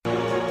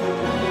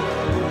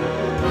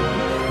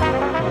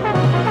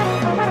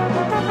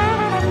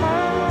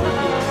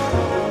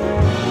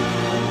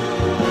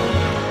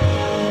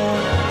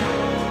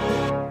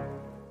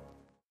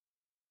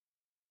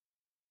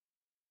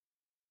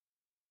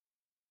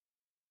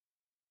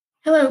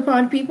Hello,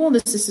 pod people.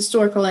 This is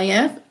Historical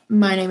AF.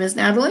 My name is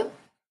Natalie.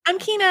 I'm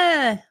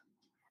Kina.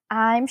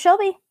 I'm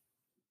Shelby.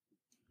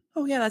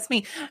 Oh, yeah, that's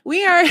me.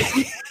 We are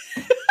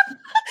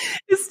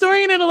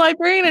historian and a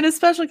librarian and a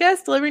special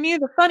guest delivering you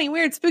the funny,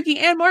 weird, spooky,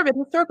 and morbid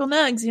historical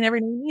nugs you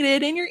never knew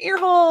needed in your ear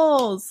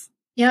holes.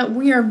 Yeah,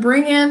 we are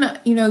bringing,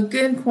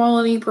 good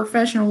quality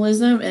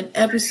professionalism in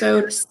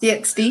episode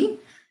 60.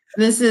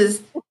 This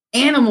is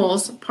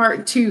Animals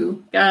Part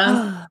 2,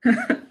 guys.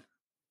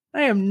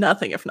 I am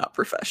nothing if not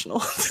professional.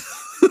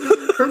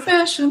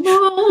 Professional.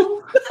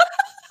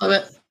 Love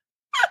it.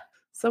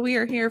 So we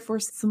are here for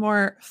some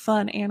more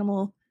fun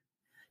animal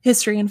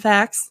history and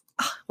facts.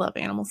 I love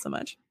animals so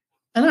much.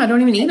 I know, I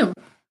don't even eat them.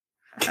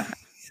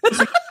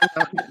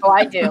 Oh,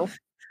 I do.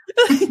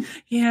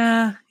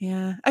 Yeah.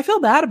 I feel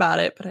bad about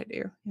it, but I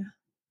do. Yeah.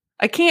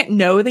 I can't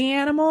know the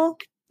animal.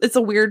 It's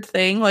a weird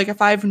thing. Like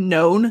if I've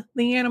known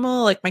the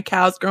animal, like my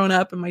cows growing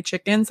up and my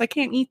chickens, I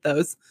can't eat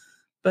those.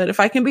 But if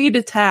I can be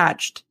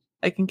detached,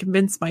 I can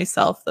convince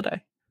myself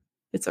that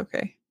it's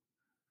okay.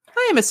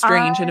 I am a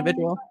strange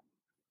individual.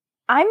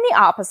 I'm the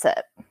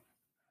opposite.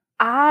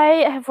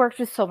 I have worked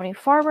with so many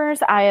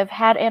farmers. I have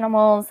had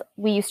animals.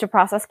 We used to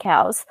process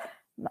cows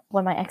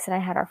when my ex and I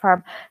had our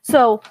farm.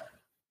 So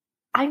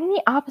I'm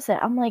the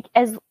opposite. I'm like,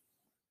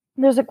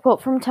 there's a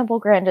quote from Temple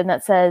Grandin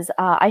that says,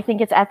 I think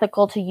it's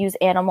ethical to use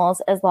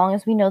animals as long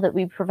as we know that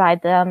we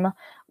provide them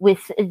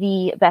with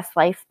the best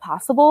life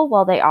possible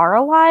while they are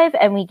alive,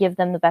 and we give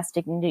them the best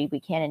dignity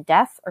we can in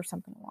death, or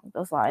something along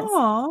those lines.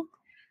 Aww.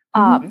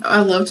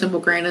 I love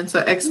Temple Grandin, so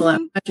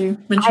excellent. I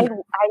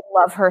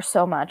love her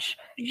so much.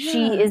 Yeah.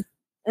 She is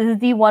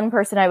the one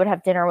person I would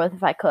have dinner with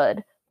if I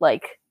could,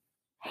 like,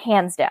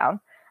 hands down.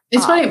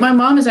 It's funny, my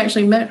mom has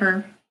actually met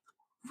her.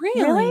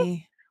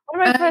 Really?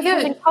 One of my friends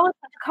was in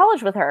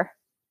college with her.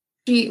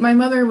 My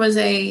mother was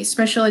a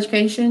special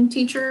education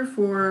teacher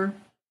for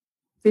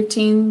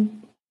 15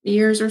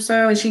 years or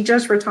so, and she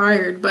just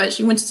retired, but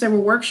she went to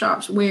several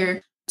workshops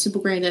where Temple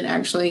Grandin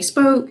actually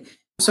spoke.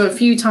 So a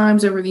few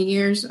times over the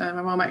years,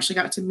 my mom actually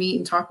got to meet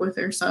and talk with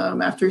her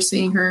some after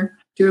seeing her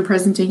do a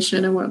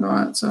presentation and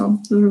whatnot. So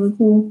it was really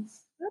cool.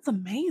 That's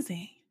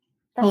amazing.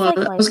 I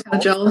was kind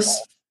of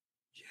jealous.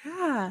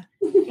 Yeah.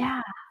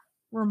 Yeah.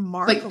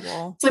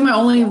 Remarkable. It's like my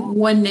only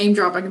one name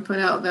drop I can put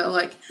out that,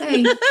 like,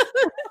 hey,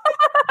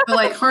 but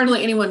like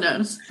hardly anyone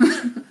knows.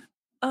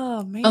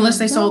 Oh man! Unless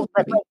they saw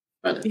the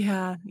movie.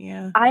 Yeah.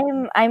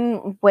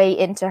 I'm way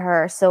into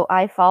her, so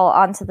I fall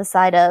onto the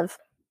side of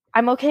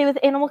I'm okay with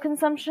animal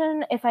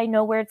consumption if I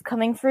know where it's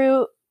coming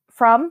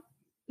from.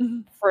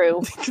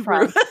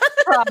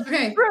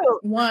 Okay.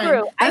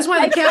 One. That's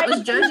why the cat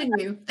was judging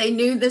you. They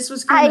knew this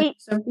was coming.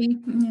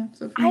 Sophie.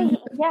 I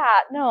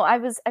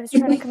was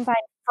trying to combine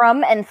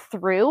from and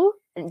through.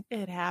 And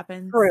it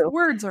happens. Through.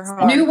 Words are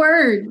hard. New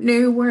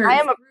word. I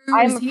am a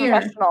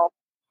professional,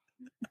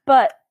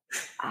 but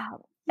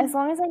as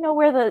long as I know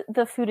where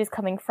the food is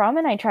coming from,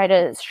 and I try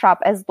to shop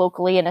as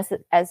locally and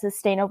as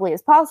sustainably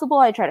as possible,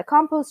 I try to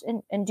compost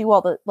and do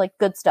all the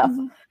good stuff.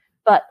 Mm-hmm.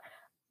 But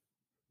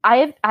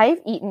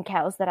I've eaten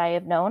cows that I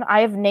have known.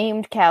 I have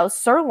named cows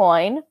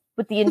sirloin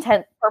with the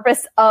intent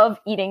purpose of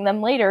eating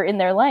them later in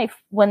their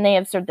life when they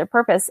have served their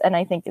purpose. And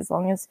I think as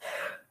long as,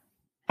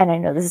 and I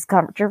know this is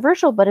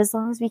controversial, but as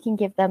long as we can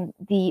give them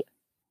the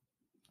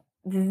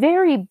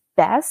very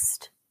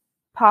best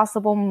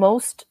possible,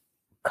 most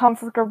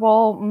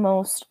comfortable,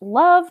 most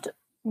loved,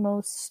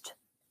 most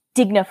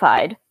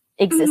dignified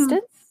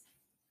existence,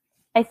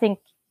 I think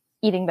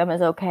eating them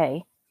is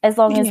okay. As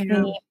long as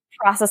we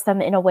process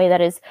them in a way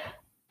that is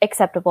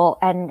acceptable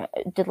and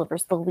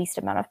delivers the least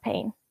amount of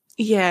pain.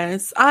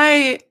 Yes,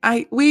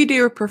 we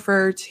do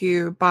prefer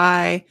to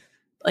buy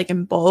like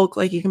in bulk,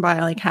 like you can buy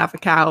like half a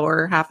cow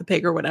or half a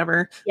pig or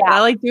whatever. Yeah, but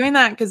I like doing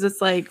that because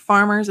it's like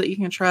farmers that you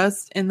can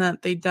trust in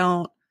that they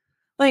don't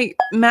like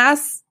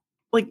mass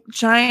like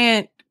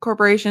giant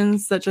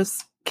corporations that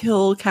just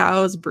kill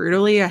cows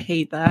brutally. I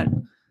hate that.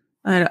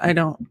 I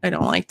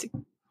don't like to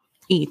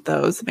eat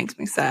those. It makes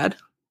me sad.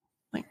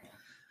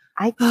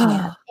 I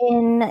can't.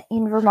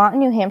 In Vermont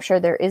and New Hampshire,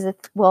 there is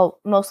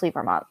mostly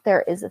Vermont,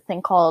 there is a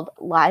thing called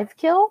live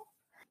kill.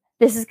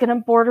 This is going to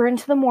border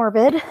into the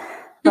morbid,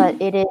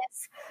 but it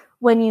is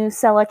when you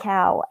sell a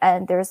cow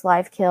and there's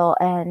live kill,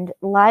 and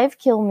live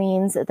kill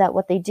means that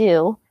what they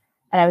do,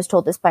 and I was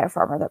told this by a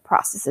farmer that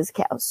processes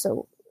cows,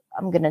 so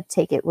I'm going to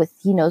take it with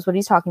he knows what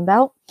he's talking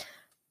about.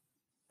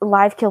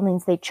 Live kill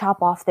means they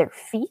chop off their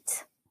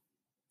feet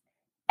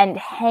and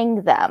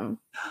hang them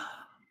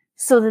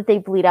so that they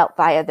bleed out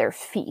via their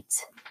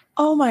feet.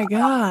 Oh my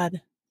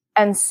God.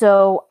 And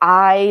so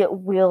I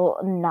will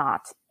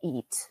not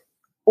eat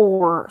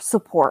or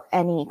support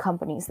any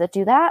companies that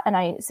do that. And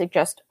I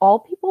suggest all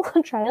people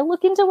try to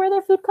look into where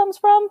their food comes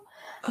from.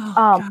 Oh,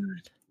 God.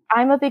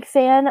 I'm a big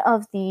fan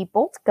of the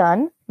bolt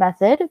gun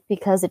method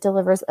because it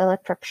delivers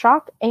electric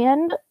shock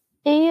and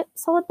a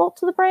solid bolt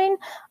to the brain.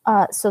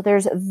 So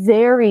there's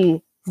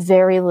very,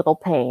 very little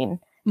pain.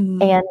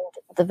 Mm-hmm. And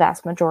the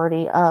vast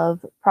majority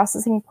of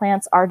processing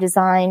plants are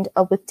designed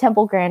with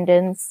Temple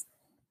Grandin's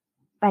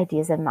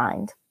ideas in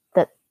mind.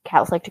 That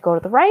cows like to go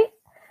to the right,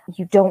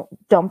 You don't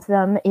dump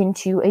them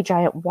into a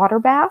giant water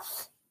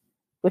bath,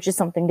 which is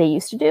something they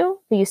used to do.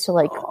 They used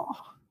to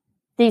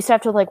they used to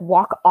have to like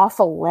walk off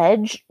a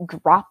ledge,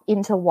 drop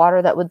into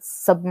water that would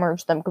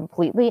submerge them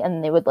completely,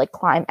 and they would like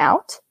climb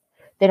out.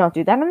 They don't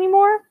do that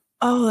anymore.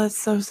 Oh, that's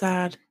so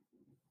sad.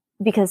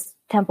 Because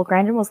Temple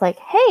Grandin was like,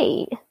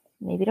 hey,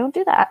 maybe don't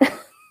do that.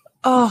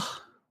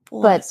 Oh,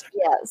 but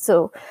yeah,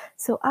 so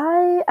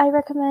I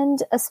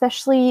recommend,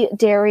 especially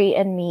dairy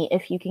and meat,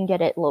 if you can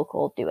get it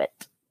local, do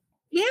it.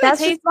 Yeah, it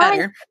tastes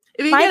better.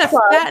 If you get a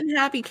fat and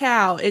happy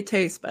cow, it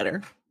tastes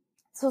better.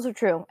 Those are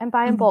true. And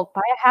buy in bulk.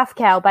 Buy a half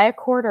cow. Buy a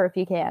quarter if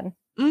you can.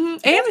 Mm-hmm.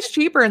 And it's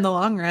cheaper in the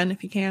long run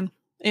if you can.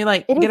 You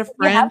get a friend.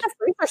 You have the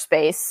freezer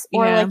space,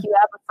 or like you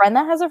have a friend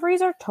that has a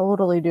freezer.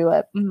 Totally do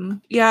it. Mm-hmm.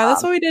 Yeah,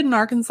 that's what we did in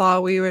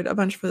Arkansas. A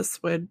bunch of us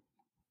would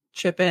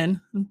chip in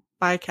and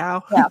buy a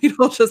cow. Yeah. We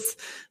don't just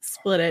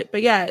split it.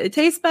 But yeah, it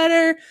tastes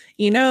better.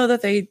 You know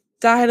that they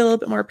died a little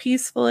bit more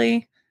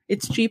peacefully.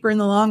 It's cheaper in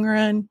the long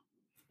run.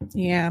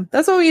 Yeah,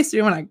 that's what we used to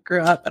do when I grew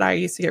up, but I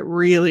used to get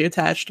really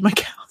attached to my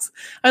cows.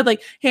 I'd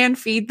like hand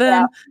feed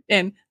them,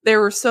 and they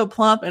were so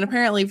plump and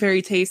apparently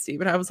very tasty,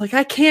 but I was like,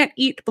 I can't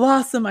eat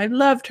Blossom. I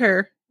loved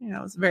her.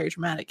 I was a very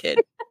dramatic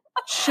kid.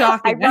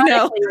 Shocking.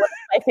 Ironically, one of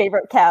my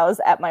favorite cows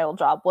at my old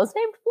job was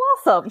named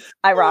Blossom,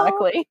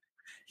 ironically.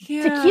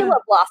 Tequila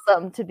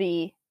Blossom, to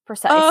be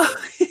precise.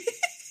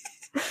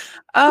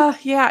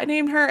 Yeah, I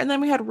named her, and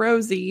then we had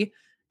Rosie,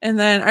 and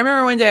then I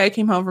remember one day I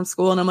came home from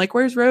school, and I'm like,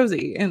 where's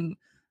Rosie? And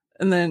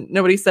then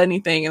nobody said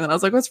anything. And then I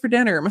was like, what's for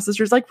dinner? My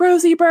sister's like,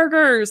 Rosie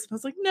burgers. And I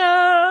was like,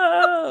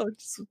 no. It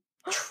just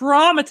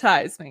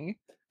traumatized me.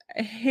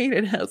 I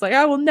hated it. I was like,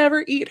 I will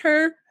never eat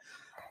her.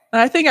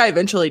 And I think I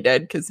eventually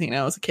did because,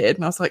 I was a kid.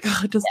 And I was like,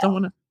 I just don't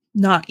want to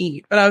not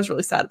eat. But I was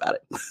really sad about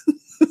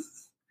it.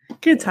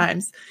 Good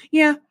times.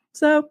 Yeah.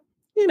 So,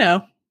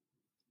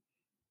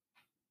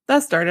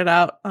 that started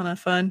out on a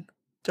fun,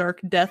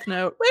 dark death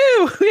note.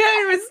 Woo! We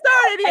haven't even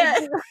started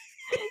yet.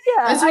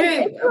 Yeah, that's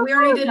okay. We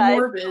already did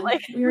morbid.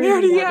 We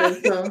already did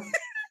morbid. So.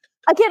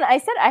 Again, I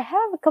said I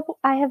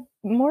have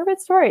morbid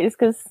stories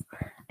because,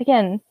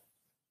 again,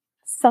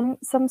 some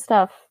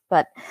stuff.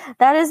 But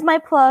that is my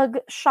plug.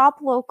 Shop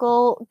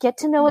local. Get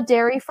to know a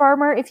dairy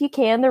farmer if you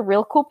can. They're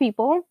real cool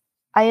people.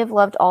 I have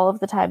loved all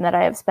of the time that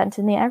I have spent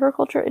in the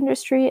agriculture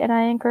industry, and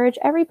I encourage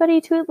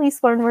everybody to at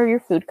least learn where your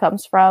food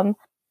comes from,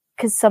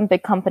 because some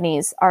big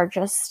companies are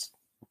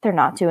they're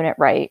not doing it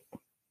right.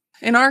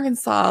 In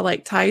Arkansas,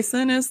 like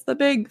Tyson is the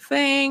big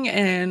thing.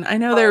 And I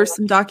know there were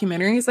some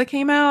documentaries that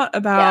came out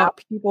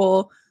about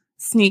people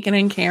sneaking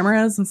in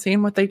cameras and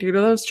seeing what they do to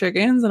those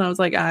chickens. And I was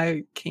like,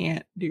 I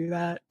can't do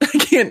that.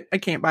 I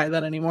can't buy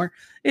that anymore.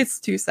 It's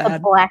too sad. The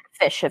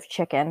blackfish of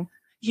chicken.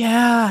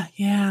 Yeah.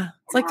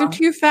 It's like they're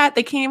too fat.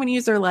 They can't even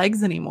use their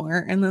legs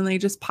anymore. And then they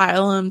just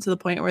pile them to the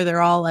point where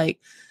they're all like,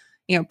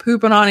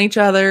 pooping on each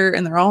other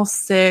and they're all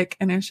sick.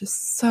 And it's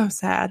just so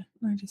sad.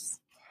 And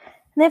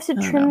they have to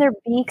trim their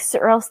beaks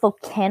or else they'll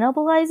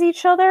cannibalize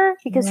each other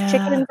because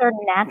chickens are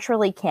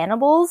naturally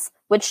cannibals,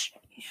 which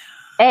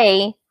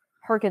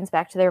harkens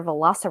back to their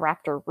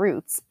velociraptor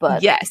roots.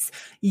 But yes.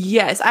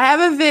 I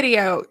have a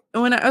video.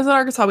 When I was in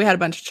Arkansas, we had a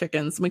bunch of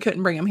chickens and we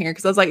couldn't bring them here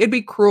because I was like, it'd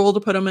be cruel to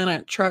put them in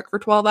a truck for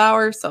 12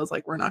 hours. So I was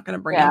like, we're not going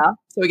to bring them.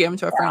 So we gave them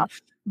to a friend.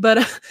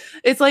 But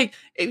it's like,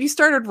 if you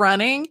started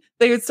running,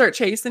 they would start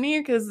chasing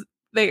you because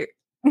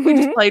we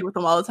just played with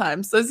them all the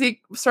time. So he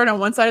started on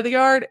one side of the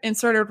yard and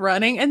started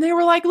running, and they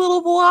were like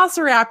little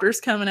velociraptors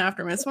coming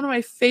after him. It's one of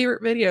my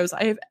favorite videos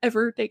I have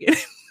ever taken.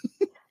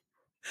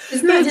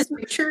 Isn't that his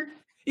picture?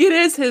 It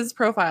is his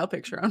profile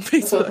picture on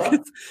Facebook.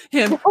 It's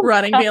him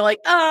running, being like,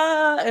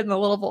 and the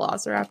little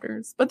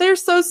velociraptors. But they're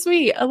so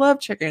sweet. I love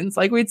chickens.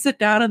 Like, we'd sit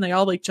down and they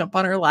all like jump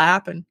on our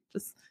lap, and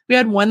we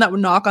had one that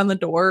would knock on the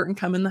door and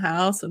come in the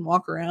house and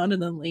walk around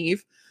and then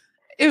leave.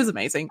 It was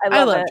amazing.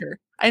 I loved her.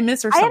 I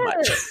miss her so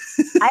much.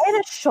 I had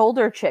a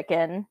shoulder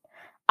chicken,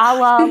 a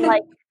la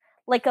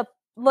like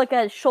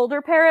a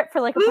shoulder parrot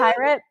for like a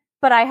pirate,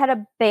 but I had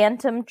a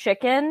bantam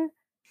chicken.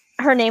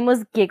 Her name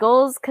was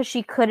Giggles because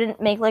she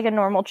couldn't make like a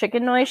normal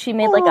chicken noise. She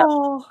made like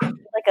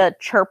a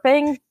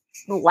chirping,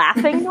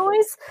 laughing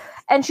noise,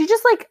 and she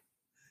just like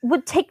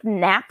would take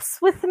naps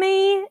with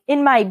me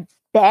in my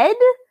bed,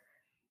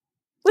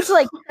 which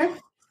like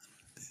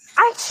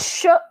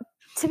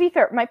to be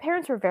fair, my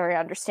parents were very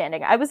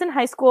understanding. I was in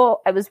high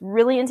school. I was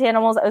really into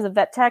animals. I was a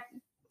vet tech,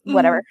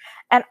 whatever.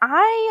 And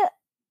I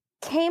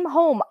came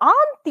home on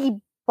the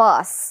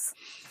bus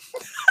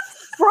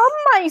from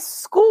my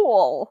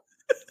school,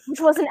 which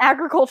was an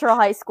agricultural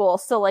high school.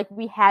 So, like,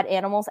 we had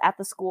animals at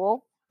the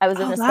school. I was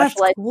in a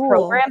specialized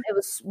program. It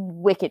was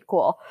wicked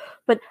cool.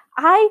 But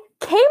I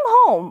came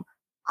home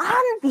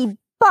on the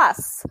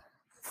bus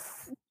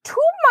to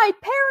my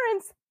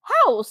parents'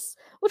 house,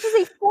 which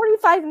is a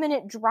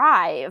 45-minute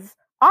drive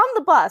on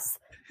the bus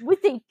with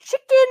a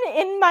chicken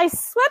in my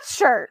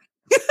sweatshirt.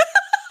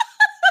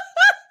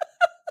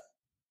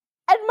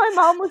 And my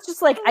mom was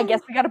just like, I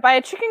guess we got to buy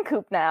a chicken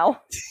coop now.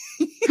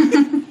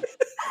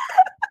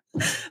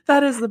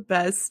 That is the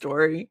best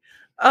story.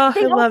 Oh,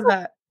 I love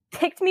that.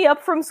 picked me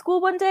up from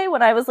school one day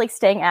when I was like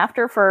staying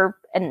after for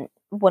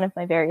one of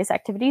my various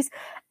activities,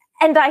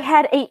 and I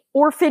had a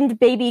orphaned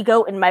baby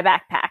goat in my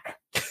backpack.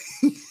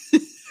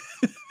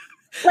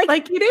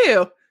 like you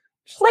do.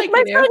 Like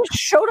my friend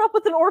showed up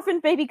with an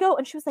orphaned baby goat,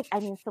 and she was like, "I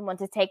need someone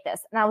to take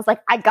this," and I was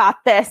like, "I got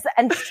this."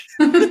 And what's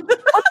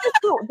this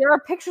goat? There are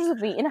pictures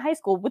of me in high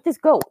school with this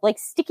goat like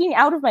sticking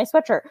out of my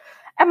sweatshirt,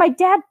 and my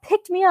dad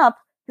picked me up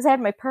because I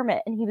had my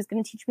permit, and he was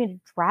going to teach me to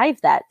drive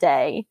that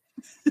day.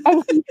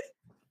 And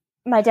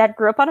my dad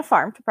grew up on a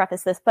farm, to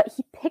preface this, but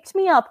he picked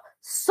me up,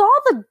 saw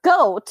the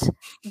goat,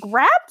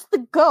 grabbed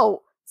the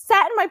goat,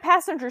 sat in my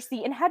passenger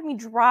seat, and had me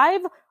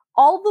drive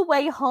all the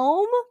way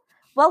home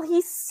while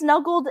he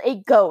snuggled a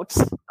goat.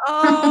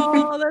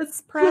 Oh,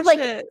 that's precious.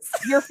 Like,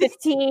 you're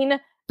 15,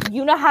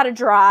 you know how to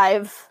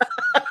drive.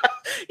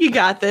 You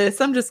got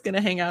this. I'm just going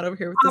to hang out over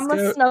here with this goat. I'm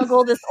going to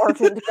snuggle this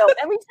orphaned goat.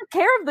 And we took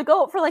care of the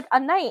goat for like a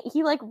night.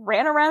 He like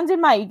ran around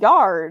in my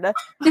yard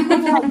like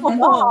a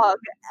dog.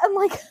 And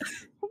like...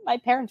 My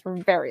parents were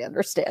very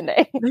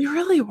understanding. They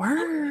really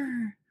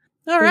were.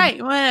 All right,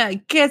 you want to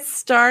get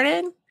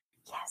started?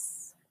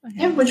 Yes. Okay.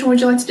 Yeah, which one would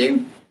you like to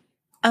do?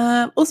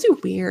 Let's do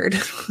weird.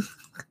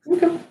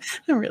 Okay.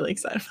 I'm really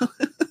excited.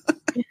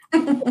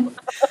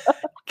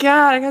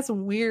 God, I got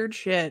some weird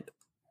shit.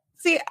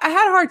 See, I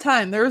had a hard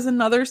time. There was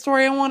another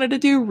story I wanted to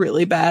do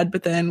really bad,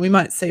 but then we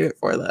might save it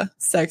for the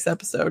sex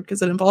episode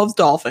because it involves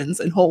dolphins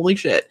and holy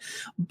shit.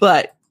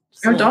 But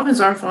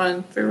dolphins are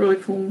fun. They're really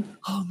cool.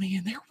 Oh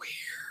man, they're weird.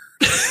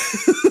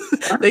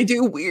 They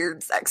do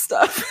weird sex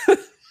stuff.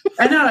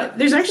 I know.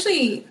 There's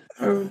actually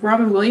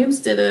Robin Williams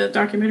did a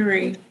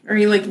documentary, or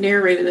he like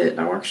narrated it.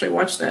 I actually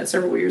watched that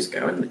several years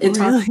ago, and it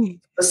talks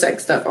the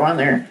sex stuff on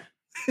there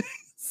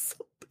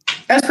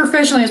as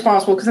professionally as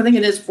possible because I think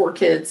it is for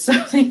kids. So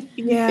I think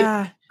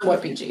it's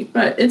somewhat PG,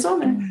 but it's on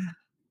there.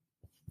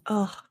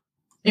 Oh,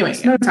 anyway,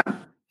 another time.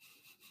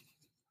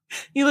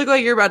 You look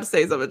like you're about to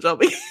say something,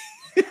 Shelby.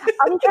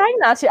 I'm trying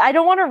not to. I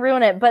don't want to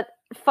ruin it, but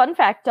fun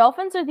fact,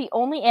 dolphins are the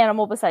only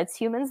animal besides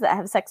humans that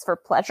have sex for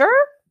pleasure.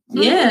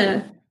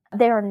 Yeah.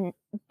 They are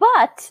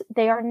not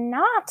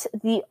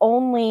the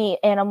only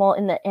animal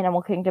in the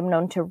animal kingdom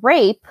known to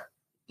rape.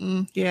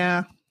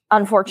 Yeah.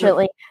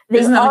 Unfortunately.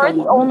 They are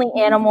the only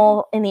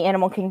animal in the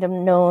animal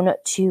kingdom known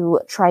to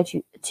try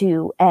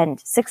to and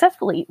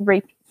successfully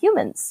rape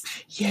humans.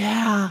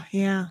 Yeah.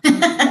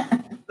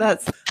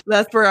 That's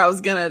where I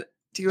was gonna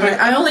do it.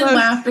 I only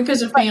laugh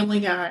because of Family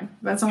Guy.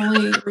 That's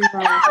only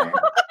reason.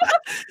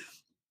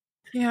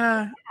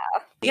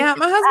 Yeah,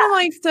 my husband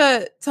likes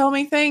to tell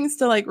me things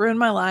to like ruin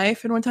my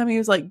life. And one time he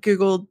was like,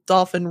 Google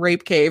dolphin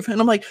rape cave. And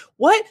I'm like,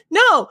 what?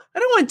 No, I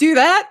don't want to do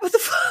that. What the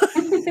fuck?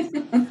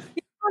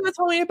 He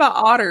told me about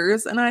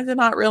otters. And I did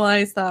not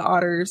realize that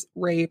otters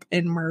rape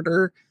and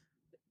murder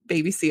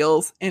baby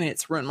seals. And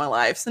it's ruined my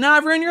life. So now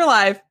I've ruined your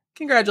life.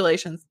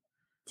 Congratulations.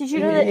 Did you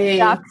know that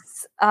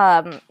ducks,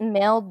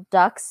 male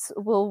ducks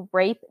will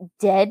rape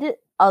dead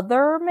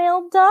other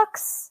male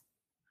ducks?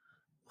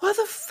 What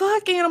the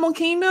fuck, Animal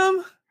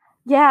Kingdom?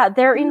 Yeah,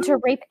 they're into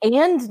rape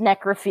and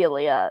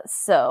necrophilia.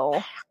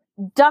 So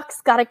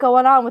ducks got it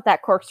going on with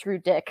that corkscrew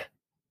dick.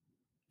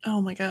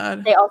 Oh my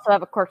god. They also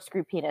have a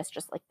corkscrew penis,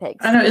 just like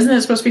pigs. I know, isn't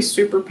it supposed to be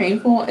super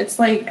painful? It's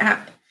like I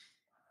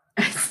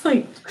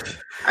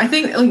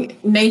think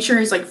like nature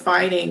is like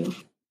fighting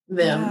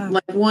them. Yeah.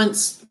 Like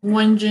once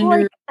one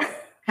gender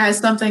has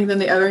something, then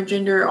the other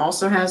gender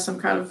also has some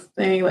kind of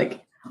thing.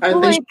 Like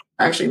they should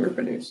actually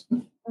reproduce.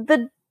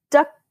 The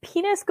duck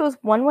penis goes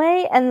one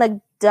way and the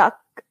duck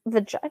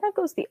vagina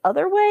goes the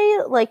other way,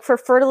 like for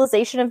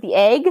fertilization of the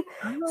egg.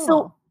 Oh.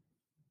 So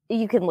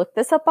you can look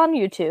this up on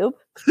YouTube.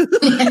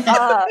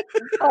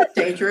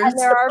 Dangerous. And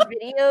there are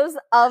videos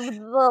of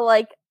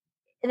the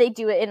they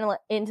do it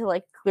into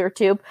like clear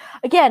tube.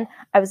 Again,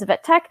 I was a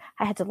vet tech.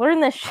 I had to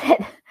learn this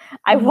shit.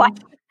 I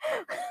watched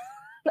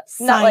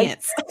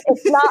science.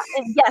 It's not.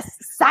 Yes,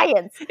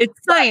 science. It's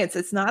science.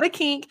 It's not a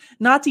kink.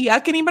 Not to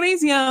yuck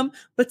anybody's yum,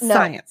 but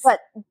science.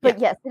 But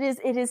yes,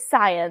 it is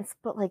science.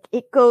 But like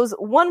it goes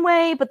one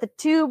way, but the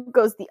tube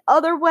goes the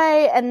other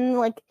way, and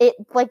like it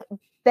like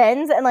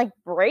bends and like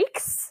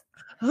breaks.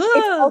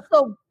 It's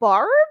also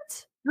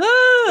barbed.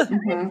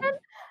 And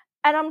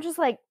I'm just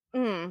like,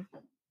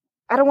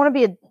 I don't want to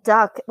be a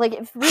duck. Like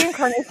if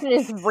reincarnation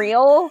is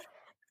real,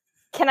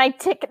 can I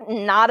tick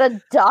not a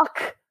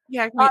duck?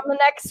 Yeah, on the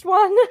next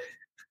one.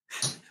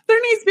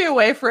 There needs to be a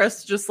way for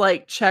us to just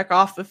like check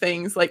off the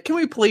things. Like, can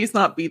we please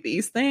not be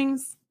these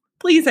things?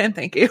 Please and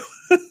thank you.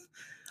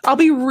 I'll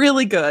be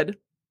really good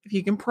if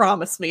you can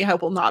promise me I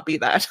will not be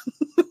that.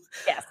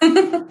 Yes.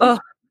 Oh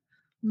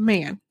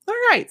man. All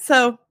right.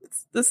 So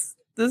this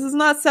is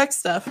not sex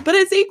stuff, but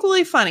it's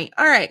equally funny.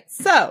 All right.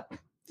 So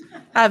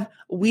have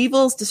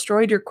weevils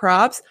destroyed your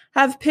crops?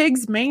 Have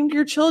pigs maimed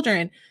your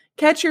children?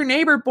 Catch your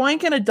neighbor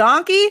boinking a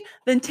donkey?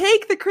 Then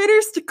take the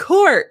critters to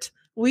court.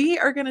 We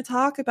are going to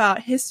talk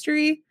about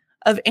history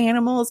of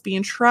animals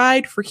being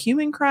tried for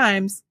human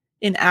crimes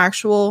in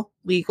actual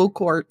legal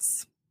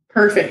courts.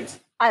 Perfect.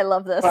 I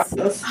love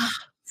this.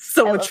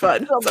 So much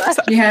fun.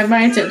 You have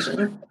my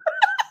attention.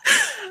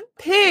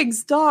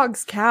 Pigs,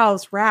 dogs,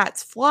 cows,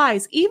 rats,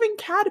 flies, even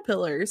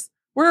caterpillars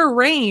were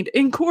arraigned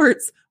in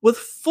courts with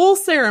full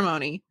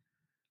ceremony.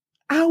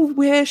 I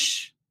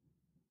wish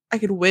I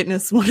could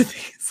witness one of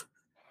these.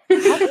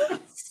 How do you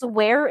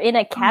swear in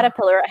a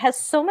caterpillar? It has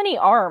so many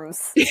arms,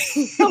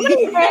 so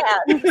many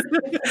hands.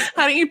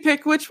 How do you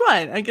pick which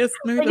one? I guess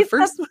maybe like the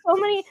first one. So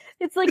many.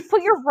 It's like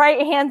put your right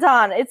hand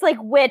on. It's like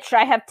which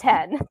I have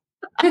 10.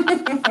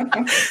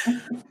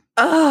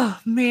 Oh,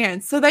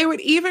 man. So they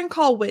would even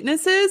call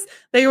witnesses.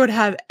 They would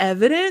have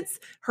evidence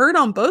heard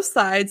on both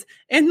sides,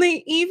 and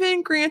they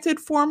even granted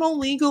formal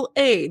legal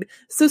aid.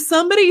 So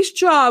somebody's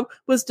job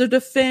was to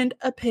defend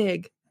a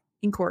pig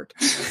in court.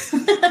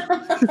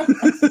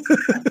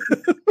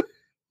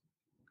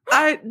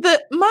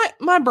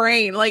 My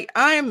brain, like,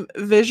 I'm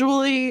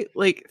visually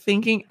like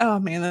thinking, oh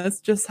man, this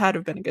just had to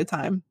have been a good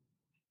time.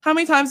 How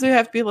many times do we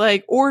have to be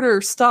like,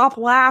 order, stop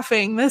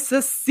laughing, this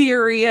is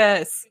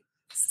serious,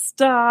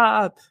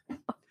 stop.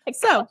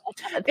 So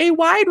a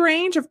wide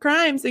range of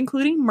crimes,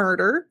 including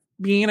murder,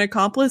 being an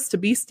accomplice to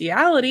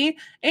bestiality,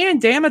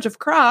 and damage of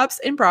crops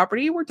and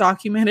property, were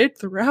documented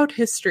throughout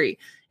history.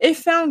 If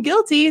found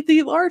guilty,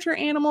 the larger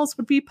animals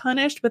would be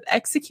punished with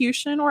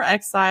execution or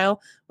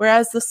exile,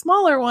 whereas the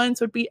smaller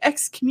ones would be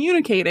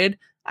excommunicated,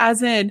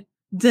 as in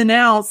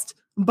denounced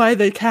by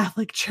the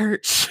Catholic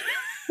Church.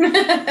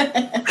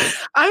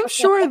 I'm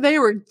sure they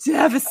were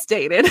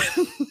devastated.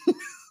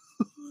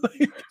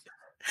 Like,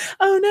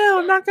 oh no,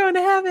 I'm not going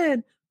to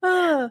heaven.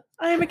 I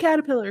am a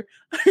caterpillar.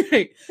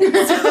 Right.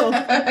 So,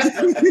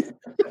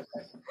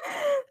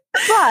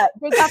 but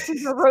they got to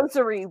the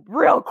rosary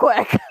real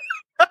quick.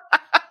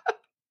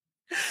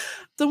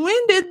 So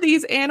when did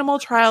these animal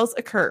trials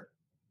occur?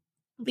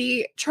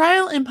 The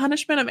trial and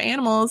punishment of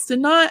animals did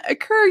not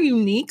occur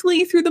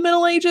uniquely through the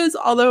Middle Ages,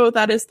 although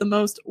that is the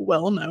most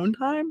well-known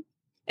time.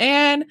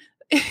 And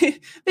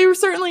they were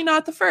certainly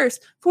not the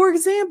first. For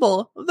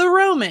example, the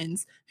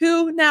Romans,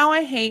 who now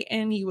I hate,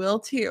 and you will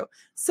too.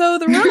 So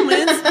the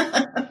Romans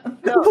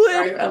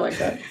I like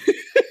that.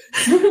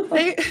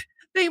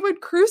 they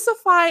would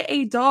crucify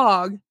a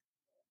dog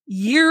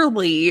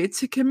yearly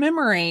to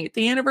commemorate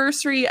the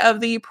anniversary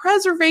of the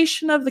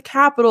preservation of the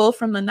capital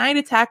from the night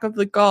attack of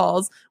the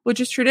Gauls, which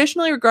is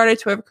traditionally regarded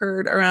to have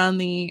occurred around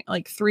the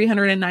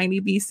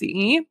 390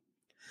 BCE.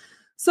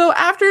 So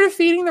after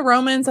defeating the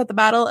Romans at the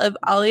Battle of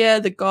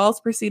Allia, the Gauls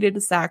proceeded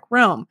to sack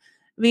Rome.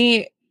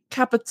 The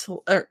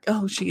capital, God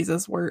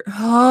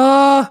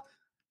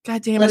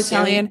damn it,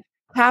 Italian.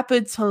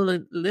 Capital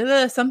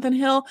something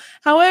hill,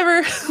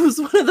 however, was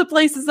one of the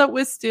places that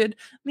withstood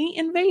the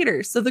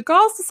invaders. So the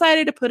Gauls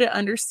decided to put it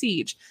under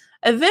siege.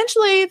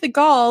 Eventually, the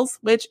Gauls,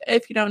 which,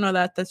 if you don't know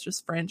that, that's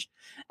just French,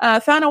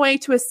 found a way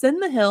to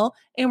ascend the hill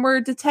and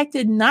were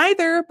detected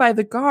neither by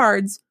the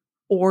guards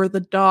or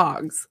the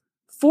dogs.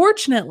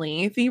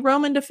 Fortunately, the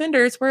Roman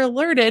defenders were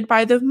alerted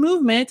by the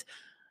movement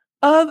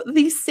of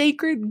the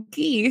sacred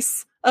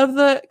geese of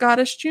the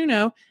goddess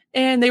Juno,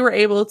 and they were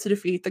able to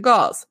defeat the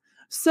Gauls.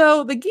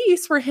 So the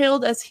geese were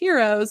hailed as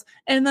heroes,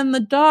 and then the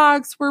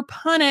dogs were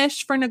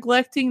punished for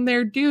neglecting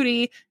their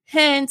duty.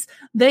 Hence,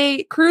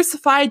 they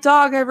crucify a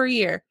dog every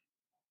year.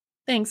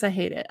 Thanks, I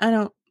hate it.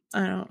 No.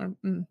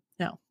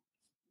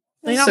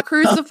 They don't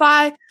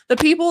crucify the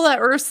people that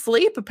were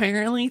asleep,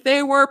 apparently.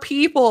 They were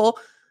people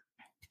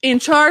in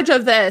charge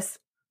of this.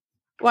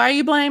 Why are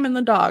you blaming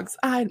the dogs?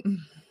 God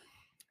damn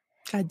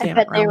it, I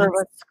bet they were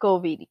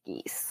Muscovy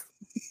geese.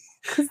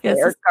 Yes, they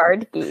are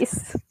guard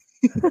geese.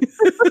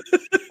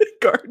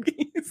 Guard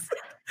geese.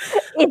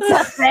 It's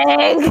a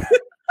thing.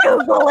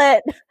 Google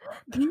it. What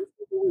do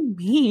you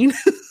mean?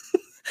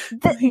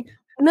 The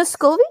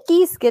Muscovy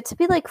geese get to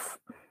be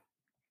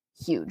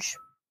huge.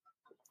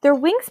 Their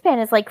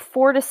wingspan is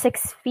 4 to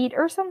 6 feet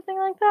or something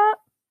like that.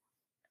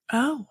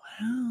 Oh,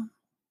 wow.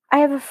 I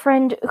have a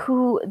friend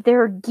who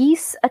their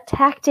geese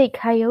attacked a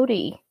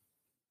coyote.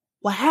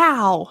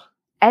 Wow.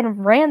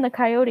 And ran the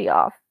coyote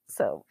off.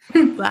 So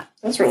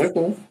that's really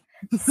cool.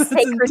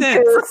 Sacred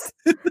goose.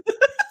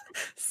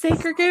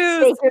 Sacred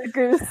goose. Sacred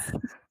goose.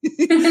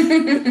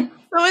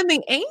 So in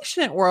the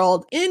ancient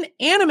world,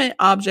 inanimate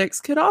objects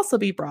could also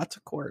be brought to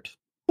court.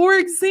 For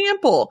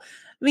example,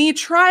 the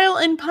trial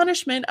and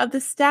punishment of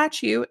the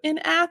statue in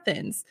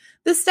Athens.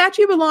 The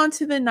statue belonged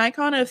to the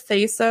Nikon of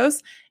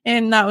Thasos,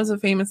 and that was a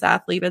famous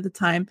athlete at the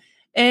time,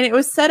 and it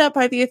was set up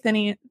by the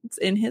Athenians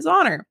in his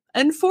honor.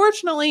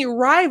 Unfortunately,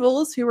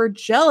 rivals who were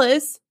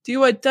jealous do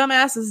what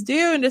dumbasses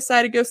do and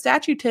decide to go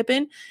statue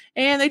tipping,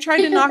 and they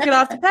tried to knock it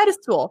off the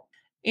pedestal,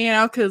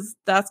 because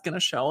that's going to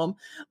show them.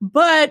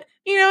 But,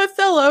 it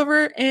fell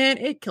over and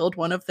it killed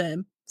one of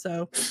them.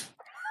 So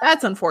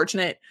that's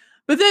unfortunate.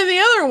 But then the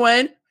other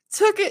one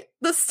took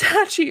the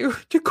statue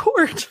to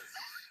court.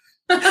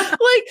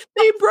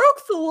 They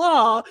broke the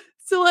law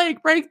to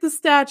break the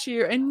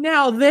statue, and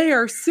now they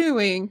are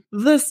suing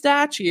the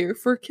statue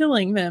for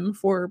killing them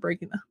for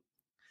breaking the.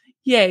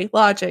 Yay,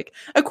 logic.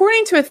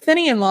 According to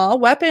Athenian law,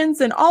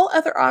 weapons and all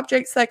other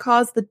objects that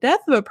caused the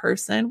death of a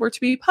person were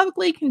to be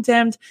publicly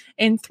condemned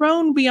and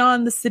thrown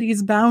beyond the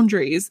city's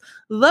boundaries.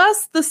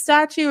 Thus, the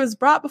statue is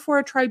brought before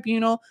a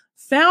tribunal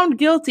found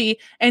guilty,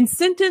 and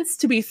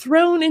sentenced to be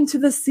thrown into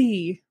the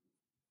sea.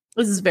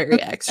 This is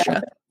very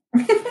extra.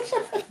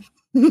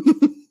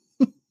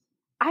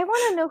 I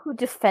want to know who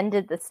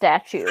defended the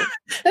statue.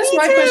 That's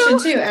my question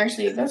too,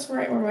 actually. That's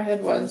right where my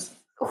head was.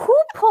 Who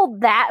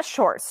pulled that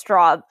short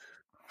straw?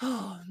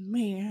 Oh,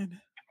 man.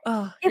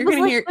 Oh, it was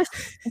like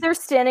they're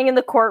standing in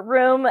the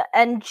courtroom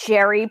and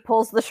Jerry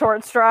pulls the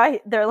short straw.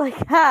 They're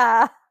like,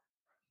 ha.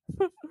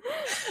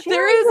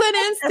 There is an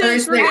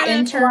instance where the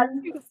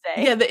intern.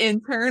 Yeah, the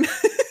intern.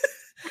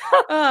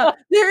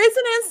 There is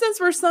an instance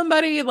where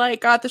somebody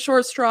like got the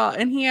short straw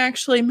and he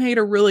actually made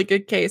a really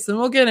good case, and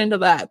we'll get into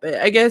that. But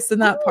I guess in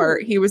that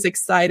part, he was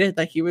excited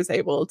that he was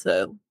able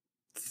to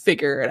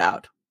figure it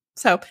out.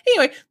 So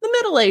anyway, the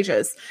Middle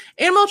Ages.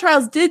 Animal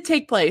trials did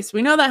take place.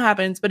 We know that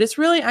happens, but it's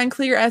really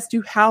unclear as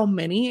to how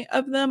many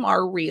of them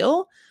are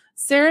real.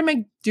 Sarah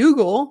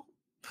McDougall,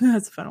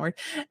 that's a fun word,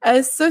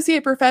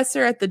 associate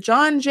professor at the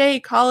John Jay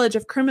College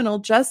of Criminal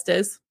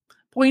Justice,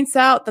 points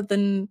out that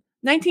the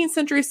 19th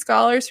century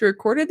scholars who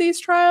recorded these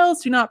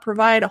trials do not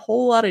provide a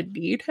whole lot of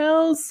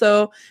details.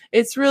 So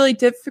it's really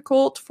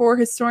difficult for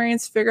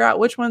historians to figure out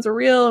which ones are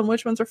real and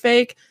which ones are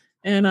fake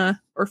and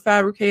or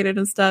fabricated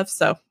and stuff.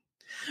 So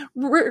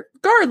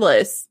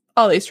regardless,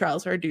 all these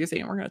trials are a doozy,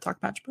 and we're going to talk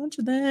about a bunch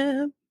of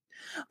them.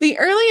 The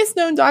earliest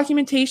known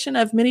documentation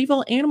of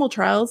medieval animal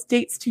trials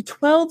dates to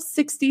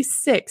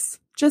 1266,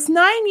 just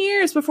 9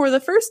 years before the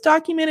first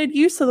documented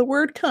use of the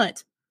word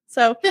cunt.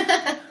 So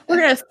we're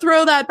going to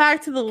throw that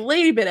back to the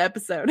Lady Bit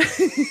episode.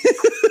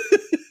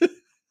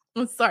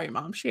 I'm sorry,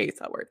 Mom. She hates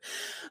that word.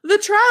 The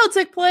trial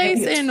took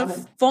place in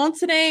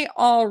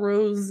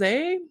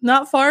Fontenay-aux-Roses,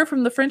 not far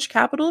from the French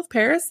capital of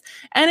Paris,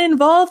 and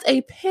involved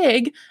a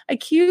pig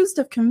accused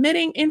of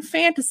committing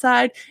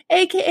infanticide,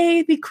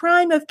 aka the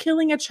crime of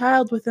killing a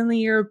child within the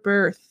year of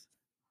birth.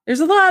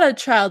 There's a lot of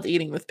child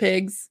eating with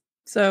pigs,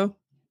 so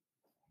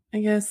I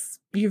guess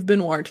you've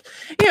been warned.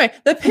 Anyway,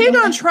 the pig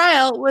on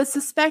trial was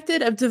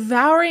suspected of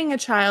devouring a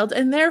child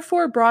and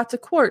therefore brought to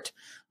court.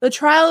 The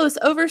trial was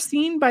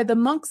overseen by the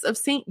monks of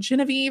St.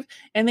 Genevieve,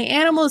 and the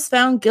animal was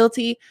found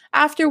guilty,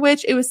 after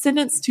which it was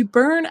sentenced to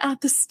burn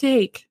at the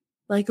stake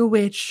like a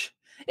witch.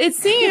 It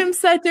seems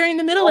that during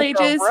the Middle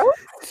Ages...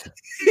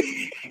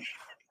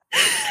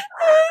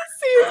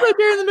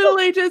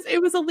 it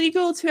was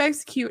illegal to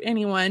execute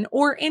anyone,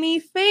 or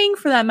anything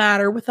for that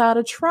matter, without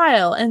a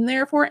trial, and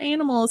therefore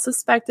animals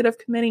suspected of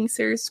committing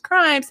serious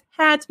crimes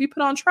had to be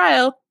put on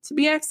trial to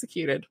be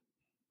executed.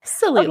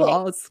 Silly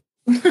laws.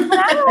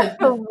 I have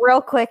a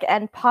real quick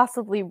and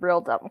possibly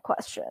real dumb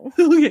question.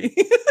 Okay.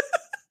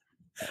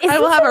 I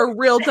will have a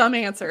real dumb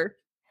answer.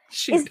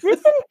 Is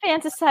this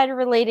infanticide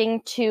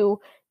relating to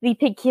the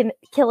pig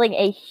killing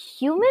a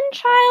human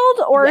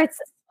child, or it's...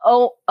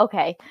 Oh,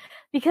 okay.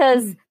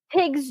 Because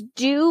pigs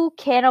do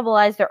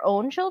cannibalize their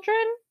own children,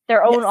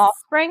 their own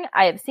offspring.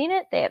 I have seen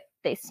it.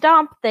 They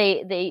stomp,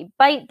 they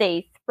bite,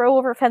 they throw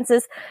over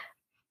fences.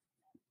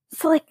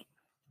 So, like,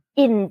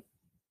 I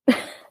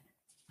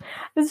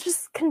was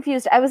just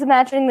confused. I was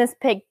imagining this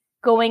pig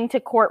going to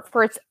court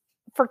for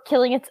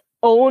killing its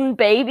own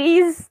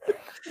babies.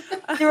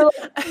 They were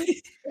like, I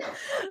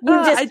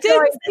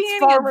didn't see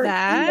any of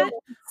that.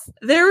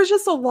 There was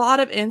just a lot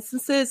of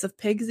instances of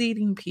pigs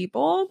eating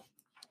people.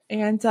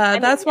 And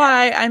that's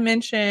why I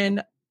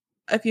mentioned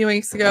a few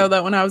weeks ago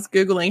that when I was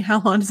Googling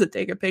how long does it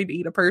take a pig to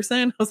eat a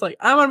person, I was like,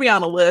 I'm going to be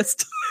on a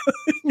list.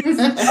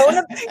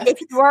 If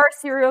you are a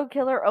serial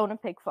killer, own a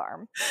pig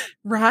farm.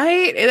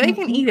 Right? They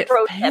can eat it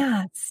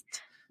fast.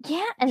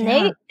 Yeah, and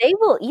they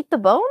will eat the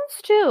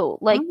bones too.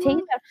 Like, take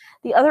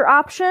the other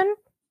option,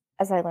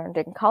 as I learned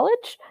in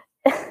college,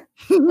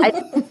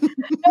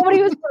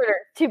 nobody was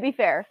murdered, to be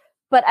fair.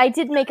 But I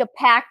did make a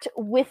pact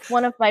with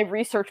one of my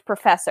research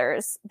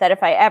professors that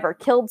if I ever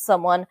killed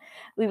someone,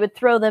 we would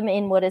throw them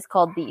in what is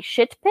called the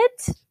shit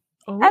pit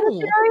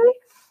cemetery.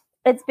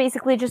 It's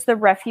basically just the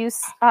refuse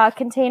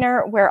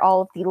container where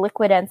all of the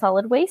liquid and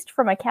solid waste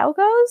from a cow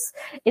goes.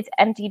 It's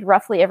emptied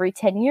roughly every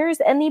 10 years,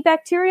 and the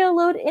bacterial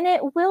load in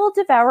it will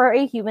devour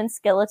a human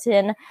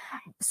skeleton.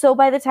 So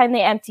by the time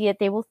they empty it,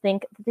 they will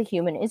think that the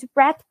human is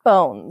rat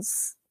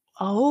bones.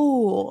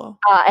 Oh.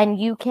 And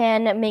you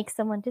can make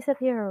someone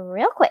disappear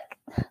real quick.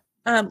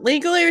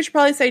 Legally, we should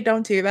probably say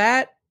don't do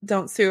that.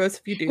 Don't sue us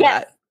if you do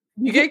that.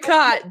 You get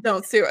caught,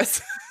 don't sue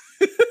us.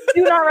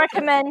 Do not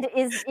recommend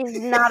is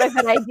not a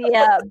good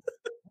idea.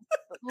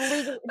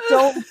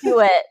 Don't do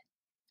it.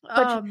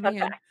 Oh,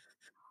 man.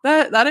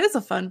 That is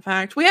a fun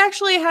fact. We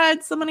actually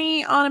had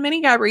somebody on a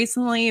mini gab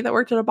recently that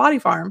worked at a body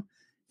farm.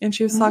 And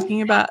she was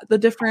talking about the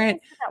different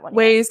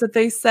ways that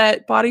they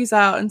set bodies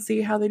out and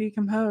see how they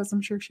decompose.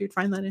 I'm sure she'd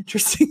find that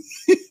interesting.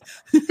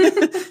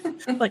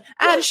 Like,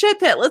 add a shit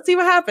pit. Let's see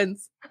what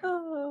happens.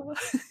 Oh.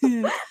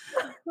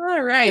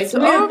 All right. So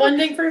we have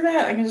funding for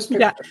that? I can just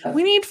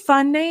we need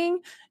funding,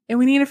 and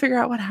we need to figure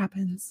out what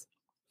happens.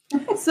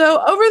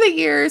 So over the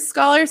years,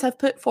 scholars have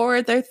put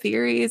forward their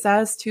theories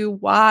as to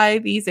why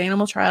these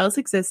animal trials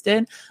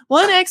existed.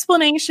 One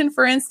explanation,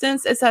 for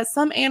instance, is that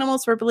some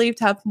animals were believed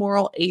to have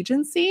moral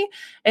agency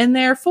and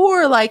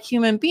therefore, like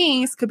human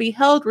beings, could be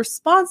held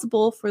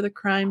responsible for the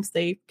crimes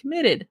they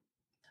committed.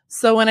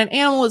 So when an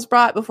animal was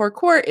brought before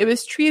court, it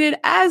was treated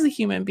as a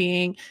human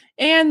being,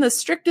 and the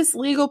strictest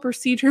legal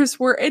procedures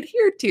were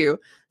adhered to,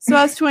 so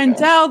as to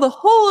endow the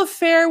whole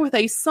affair with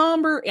a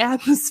somber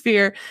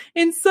atmosphere.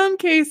 In some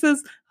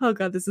cases, oh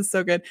god, this is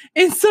so good.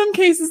 In some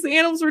cases, the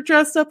animals were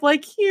dressed up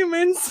like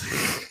humans.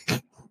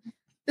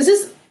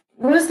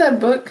 What is that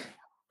book?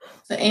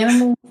 The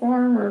Animal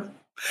Farm or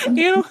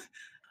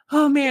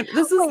oh man,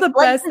 this is the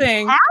best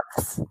thing.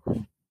 Cats?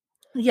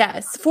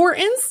 Yes. For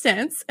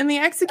instance, in the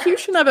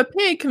execution of a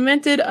pig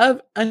convicted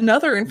of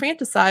another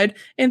infanticide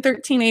in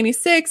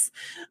 1386,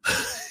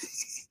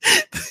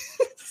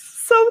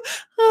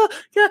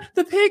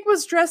 the pig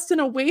was dressed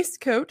in a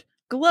waistcoat,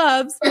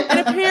 gloves,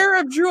 and a pair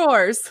of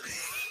drawers.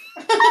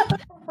 Oh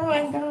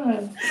my god.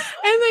 And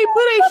they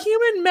put a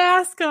human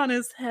mask on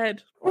his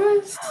head.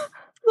 What?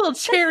 A little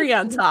cherry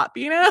on top,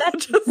 you know?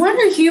 What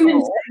are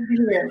humans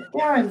doing here?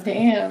 God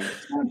damn.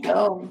 So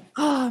dumb.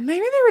 Oh,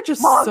 maybe they were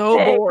just so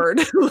bored.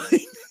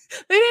 They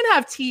didn't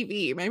have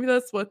TV. Maybe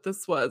that's what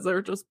this was. They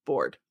were just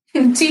bored.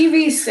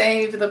 TV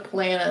saved the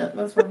planet.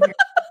 That's what I'm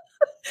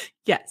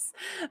Yes.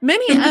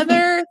 Many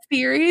other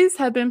theories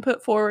have been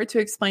put forward to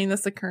explain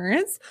this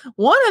occurrence.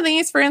 One of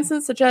these, for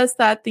instance, suggests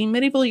that the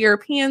medieval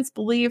Europeans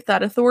believed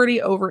that authority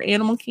over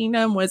animal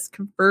kingdom was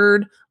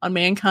conferred on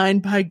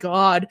mankind by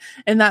God,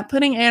 and that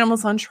putting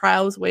animals on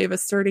trial was a way of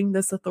asserting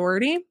this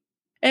authority.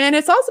 And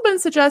it's also been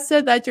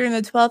suggested that during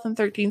the 12th and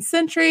 13th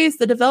centuries,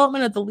 the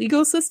development of the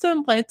legal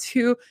system led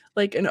to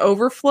like an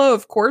overflow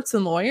of courts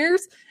and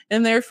lawyers,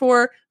 and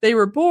therefore they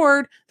were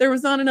bored. There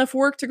was not enough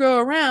work to go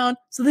around,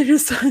 so they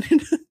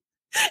decided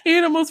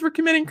animals were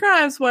committing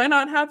crimes. Why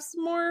not have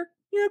some more,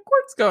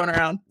 courts going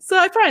around? So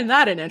I find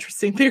that an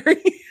interesting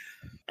theory.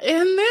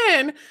 And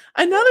then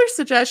another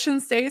suggestion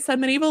states that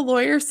medieval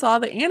lawyers saw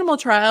the animal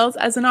trials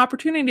as an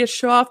opportunity to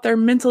show off their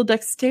mental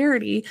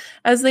dexterity,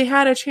 as they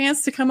had a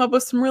chance to come up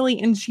with some really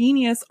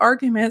ingenious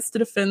arguments to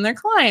defend their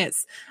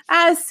clients,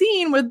 as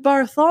seen with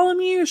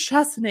Bartholomew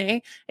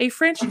Chassenet, a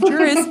French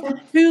jurist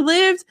who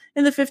lived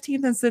in the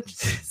 15th and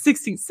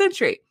 16th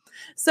century.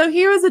 So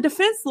he was a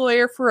defense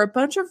lawyer for a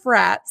bunch of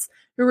rats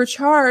who were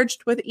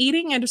charged with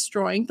eating and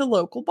destroying the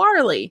local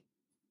barley.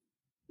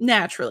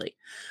 Naturally.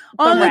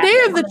 On the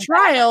day of the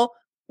trial,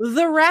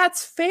 the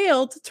rats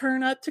failed to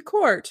turn up to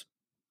court.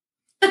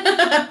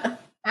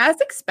 As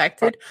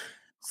expected.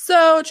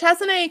 So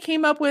Chassenet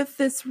came up with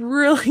this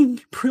really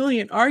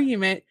brilliant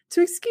argument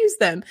to excuse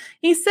them.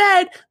 He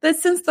said that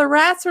since the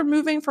rats were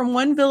moving from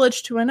one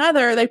village to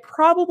another, they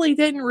probably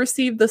didn't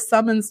receive the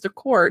summons to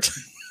court.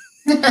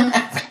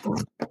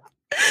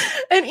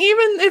 And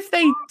even if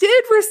they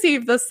did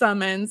receive the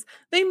summons,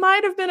 they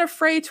might have been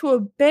afraid to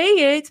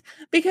obey it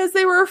because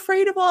they were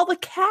afraid of all the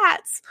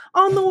cats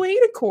on the way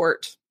to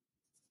court.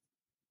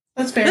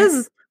 That's fair. This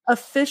is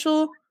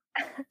official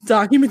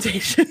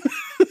documentation.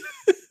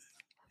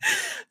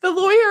 The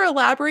lawyer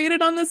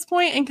elaborated on this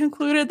point and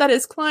concluded that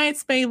his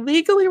clients may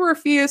legally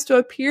refuse to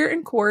appear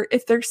in court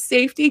if their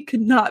safety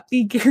could not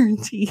be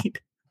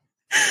guaranteed.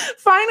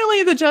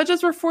 Finally, the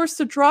judges were forced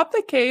to drop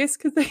the case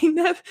because they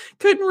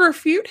couldn't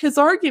refute his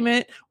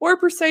argument or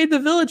persuade the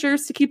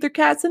villagers to keep their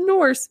cats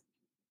indoors.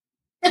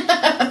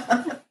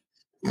 I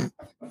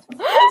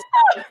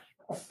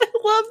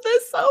love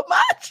this so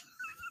much.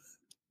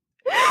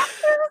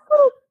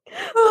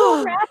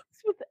 Little rats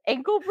with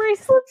ankle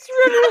bracelets.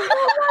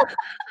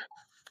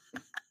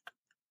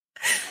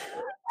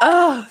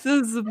 Oh,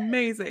 this is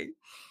amazing.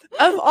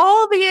 Of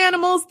all the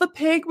animals, the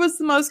pig was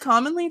the most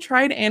commonly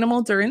tried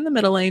animal during the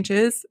Middle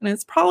Ages, and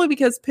it's probably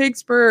because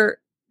pigs were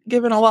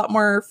given a lot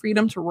more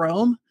freedom to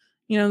roam,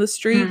 the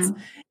streets,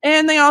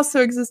 and they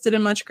also existed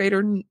in much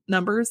greater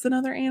numbers than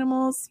other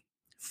animals.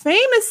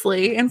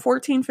 Famously, in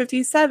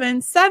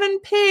 1457, 7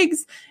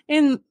 pigs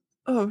in,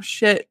 oh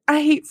shit,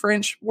 I hate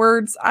French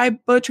words. I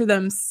butcher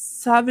them.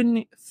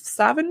 Savigny,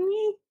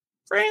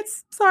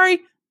 France?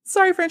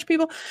 Sorry, French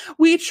people.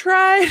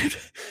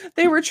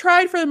 They were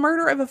tried for the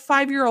murder of a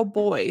 5-year-old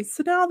boy.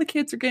 So now the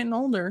kids are getting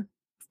older.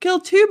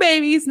 Killed 2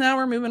 babies. Now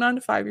we're moving on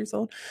to 5 years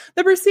old.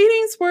 The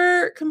proceedings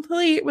were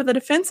complete with a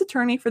defense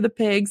attorney for the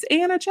pigs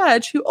and a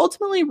judge who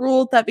ultimately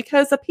ruled that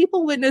because the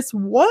people witnessed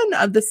one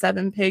of the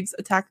 7 pigs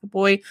attack the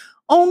boy,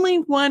 only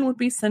one would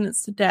be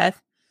sentenced to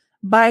death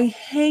by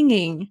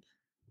hanging.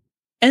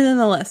 And then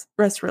the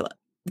rest were let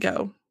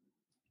go.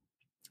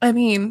 I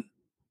mean...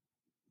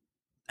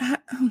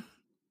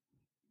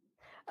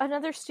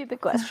 Another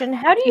stupid question.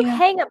 How do you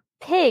hang a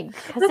pig?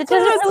 Because it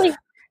doesn't really...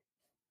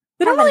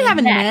 They don't really have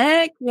a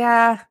neck.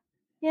 Yeah.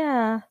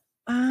 Yeah.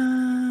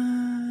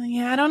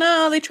 I don't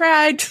know. They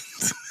tried.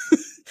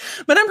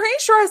 But I'm pretty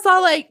sure I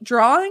saw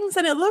drawings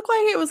and it looked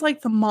like it was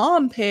the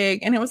mom pig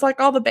and it was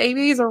all the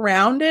babies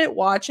around it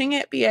watching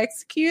it be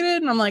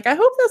executed. And I'm I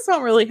hope that's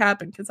not really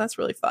happened because that's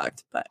really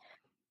fucked. But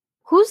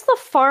Who's the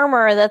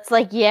farmer that's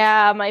like,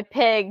 yeah, my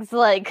pigs,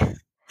 like,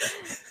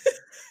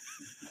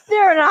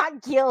 they're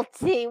not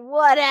guilty.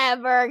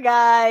 Whatever,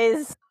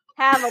 guys.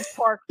 Have a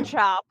pork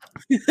chop.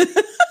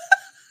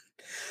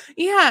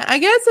 Yeah, I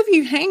guess if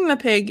you hang the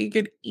pig, you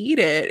could eat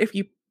it. If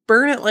you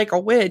burn it like a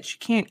witch, you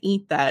can't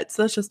eat that.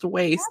 So that's just a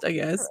waste, I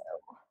guess.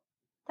 True.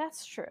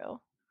 That's true.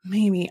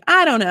 Maybe.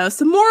 I don't know.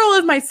 So moral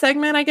of my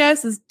segment, I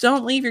guess, is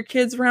don't leave your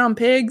kids around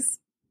pigs.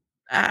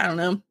 I don't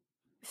know.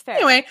 Fair.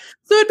 Anyway,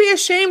 so it'd be a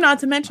shame not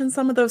to mention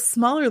some of those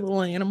smaller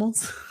little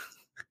animals.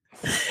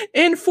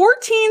 In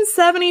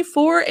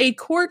 1474, a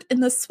court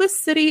in the Swiss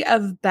city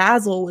of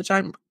Basel, which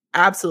I'm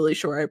absolutely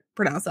sure I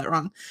pronounced that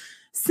wrong,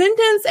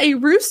 sentenced a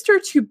rooster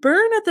to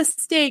burn at the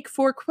stake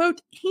for,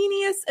 quote,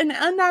 heinous and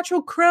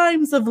unnatural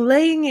crimes of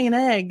laying an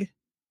egg.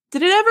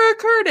 Did it ever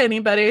occur to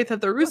anybody that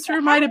the rooster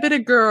might have been a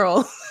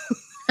girl?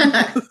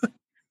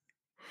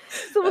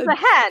 So it was a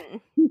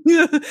hen.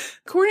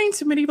 According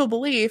to medieval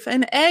belief,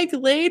 an egg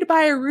laid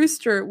by a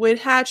rooster would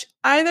hatch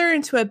either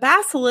into a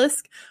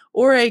basilisk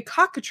or a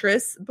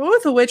cockatrice,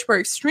 both of which were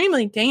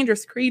extremely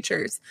dangerous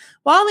creatures.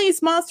 While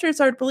these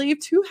monsters are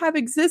believed to have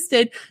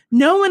existed,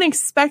 no one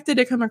expected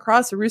to come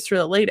across a rooster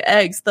that laid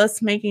eggs,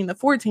 thus making the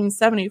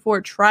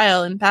 1474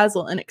 trial in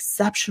Basel an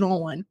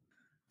exceptional one.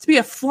 To be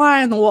a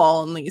fly on the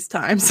wall in these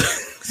times.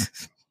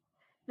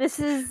 This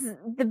is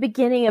the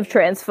beginning of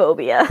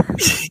transphobia.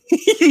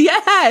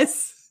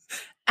 Yes,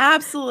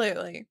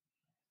 absolutely.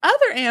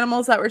 Other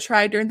animals that were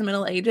tried during the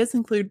Middle Ages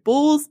include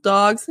bulls,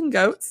 dogs, and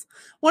goats.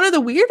 One of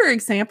the weirder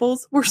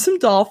examples were some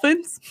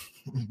dolphins.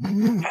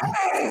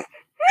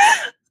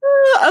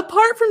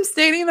 Apart from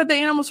stating that the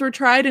animals were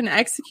tried and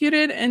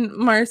executed in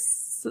Marseille.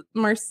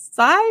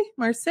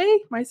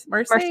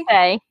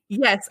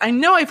 Yes, I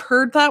know I've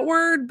heard that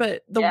word,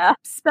 but the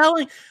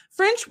spelling,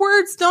 French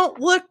words don't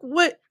look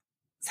what's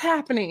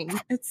happening.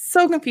 It's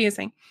so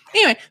confusing.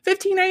 Anyway,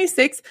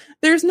 1596,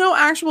 there's no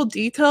actual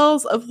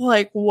details of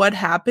like what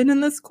happened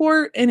in this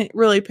court, and it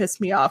really pissed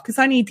me off because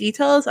I need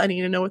details. I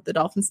need to know what the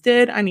Dolphins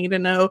did. I need to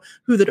know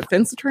who the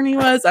defense attorney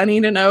was. I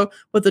need to know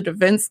what the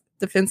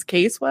defense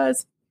case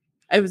was.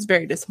 I was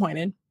very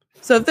disappointed.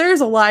 So if there's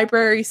a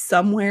library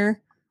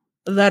somewhere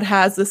that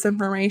has this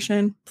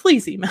information,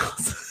 please email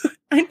us.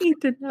 I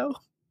need to know.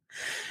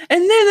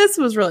 And then this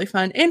was really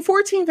fun. In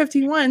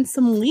 1451,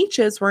 some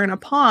leeches were in a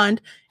pond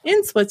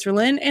in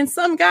Switzerland, and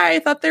some guy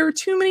thought there were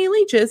too many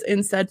leeches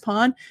in said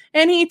pond,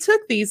 and he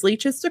took these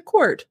leeches to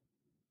court.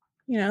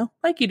 You know,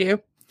 like you do.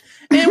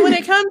 And when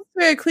it comes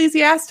to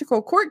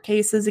ecclesiastical court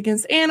cases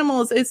against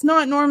animals, it's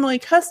not normally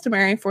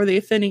customary for the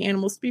offending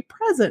animals to be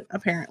present,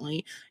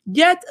 apparently.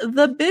 Yet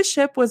the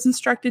bishop was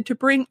instructed to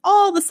bring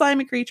all the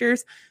slimy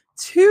creatures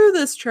to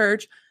this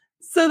church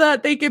so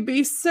that they could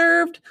be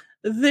served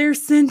their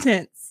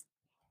sentence.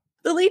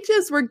 The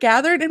leeches were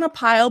gathered in a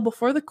pile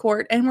before the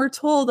court and were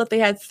told that they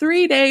had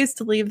 3 days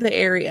to leave the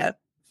area.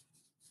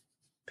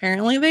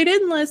 Apparently they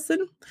didn't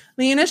listen.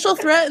 The initial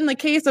threat in the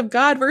case of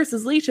God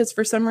versus leeches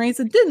for some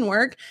reason didn't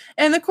work,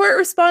 and the court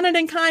responded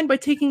in kind by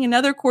taking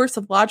another course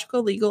of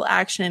logical legal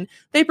action.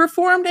 They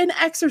performed an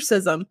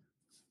exorcism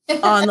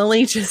on the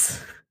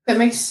leeches. That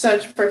makes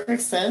such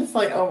perfect sense.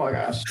 Like, oh my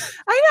gosh.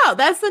 I know.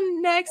 That's the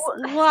next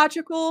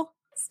logical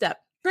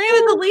step.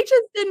 Granted, the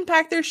leeches didn't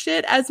pack their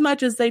shit as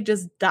much as they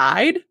just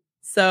died.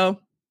 So,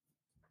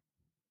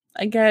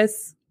 I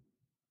guess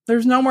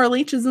there's no more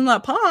leeches in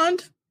that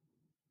pond.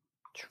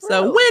 True.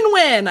 So,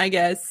 win-win, I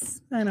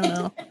guess. I don't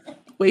know.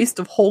 Waste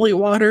of holy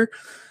water.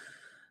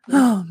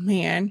 Oh,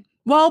 man.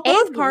 Well,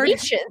 both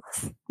parties.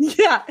 Leeches.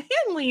 Yeah,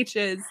 and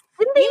leeches.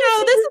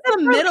 This is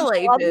the Middle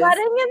Ages.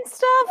 Bloodletting and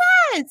stuff?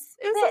 Yes,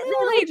 it was the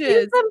Middle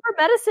Ages. Used them for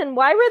medicine.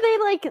 Why were they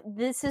like,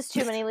 this is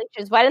too many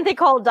leeches? Why didn't they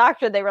call a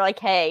doctor? They were like,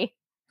 hey,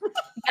 you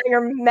got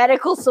your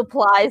medical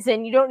supplies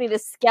and you don't need a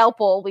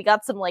scalpel. We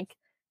got some like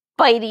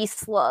bitey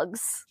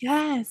slugs.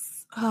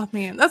 Yes. Oh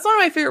man, that's one of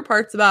my favorite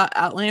parts about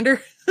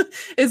Outlander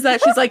is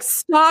that she's like,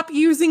 stop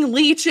using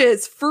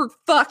leeches for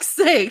fuck's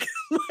sake.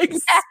 Like,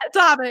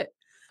 stop it.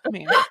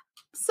 Man.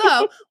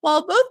 So,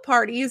 while both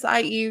parties,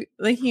 i.e.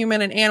 the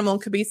human and animal,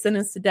 could be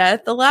sentenced to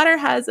death, the latter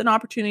has an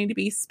opportunity to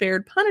be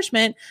spared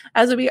punishment,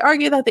 as it would be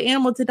argued that the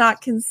animal did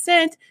not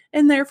consent,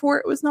 and therefore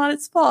it was not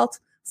its fault.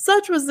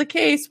 Such was the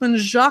case when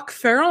Jacques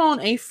Ferron,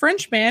 a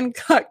Frenchman,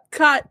 got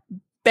caught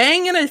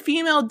banging a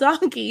female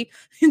donkey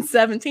in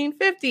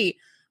 1750.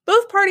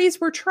 Both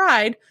parties were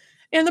tried,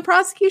 and the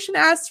prosecution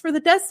asked for the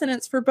death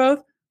sentence for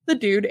both the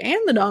dude and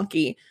the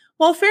donkey.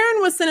 While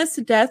Ferron was sentenced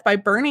to death by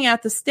burning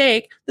at the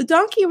stake, the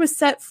donkey was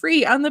set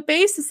free on the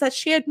basis that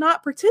she had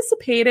not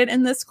participated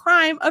in this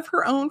crime of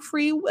her own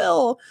free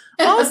will.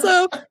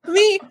 Also,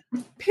 the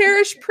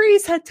parish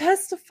priest had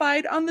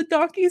testified on the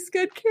donkey's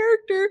good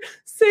character,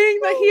 saying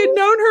that he had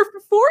known her for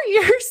 4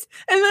 years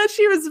and that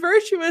she was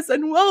virtuous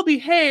and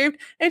well-behaved,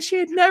 and she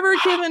had never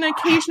given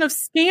occasion of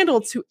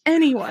scandal to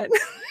anyone.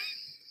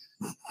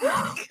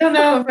 I don't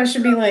know if I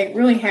should be like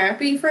really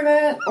happy for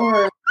that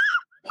or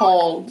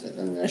appalled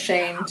and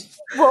ashamed.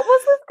 What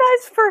was this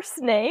guy's first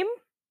name?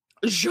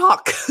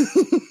 Jacques.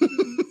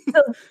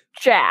 So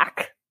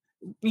Jack.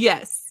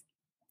 Yes.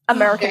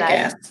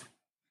 Americanized.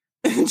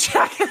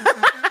 Jack. A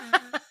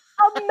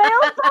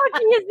male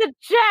donkey is a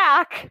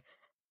jack.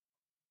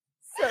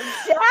 So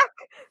Jack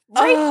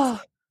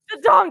raped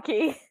the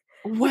donkey.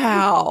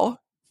 Wow.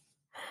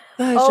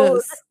 That's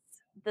just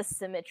the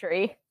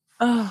symmetry.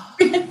 Oh,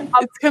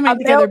 it's coming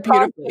together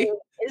beautifully.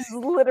 Is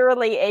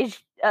literally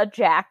a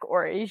Jack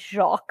or a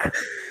Jacques.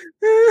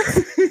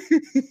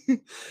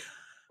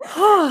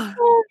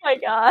 Oh my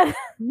god.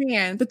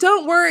 Man, but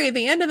don't worry,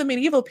 the end of the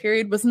medieval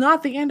period was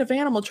not the end of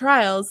animal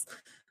trials.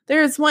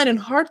 There is one in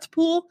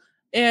Hartlepool,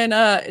 and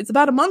it's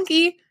about a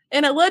monkey,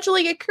 and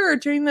allegedly occurred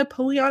during the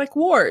Napoleonic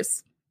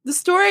Wars. The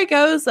story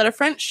goes that a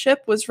French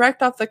ship was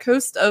wrecked off the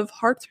coast of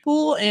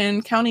Hartlepool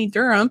in County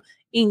Durham,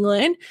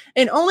 England,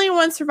 and only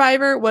one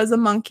survivor was a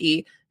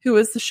monkey, who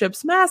was the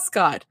ship's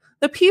mascot.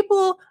 The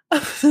people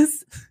of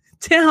this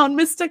town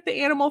mistook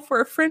the animal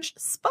for a French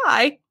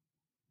spy.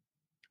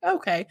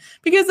 Okay,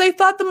 because they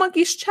thought the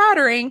monkey's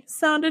chattering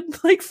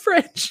sounded like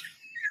French.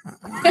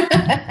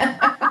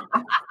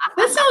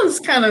 That sounds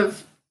kind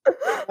of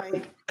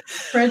like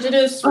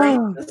prejudice, right?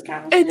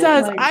 It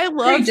does. Like, I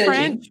love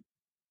French.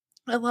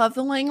 I love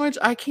the language.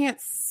 I can't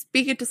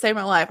speak it to save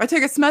my life. I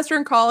took a semester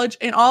in college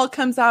and all it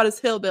comes out is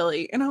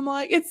hillbilly. And I'm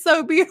like, it's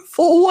so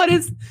beautiful. What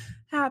is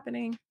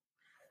happening?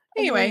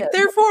 Anyway,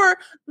 therefore,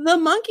 the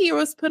monkey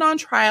was put on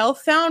trial,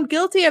 found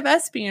guilty of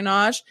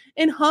espionage,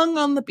 and hung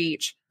on the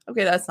beach.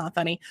 Okay, that's not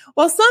funny.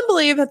 While some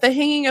believe that the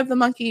hanging of the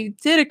monkey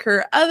did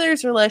occur,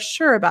 others are less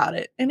sure about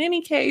it. In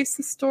any case,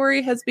 the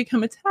story has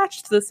become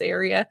attached to this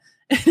area,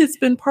 and it's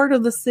been part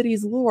of the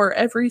city's lore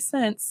ever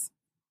since.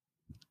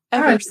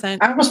 I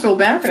almost feel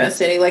bad for that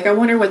city. Like, I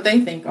wonder what they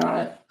think on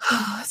it.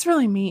 That's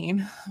really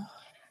mean.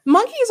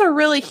 Monkeys are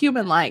really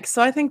human-like,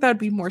 so I think that'd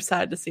be more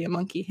sad to see a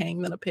monkey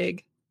hang than a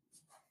pig.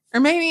 Or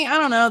maybe, I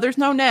don't know, there's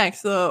no neck,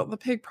 so the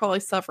pig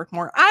probably suffered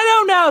more. I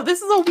don't know.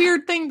 This is a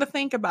weird thing to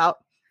think about.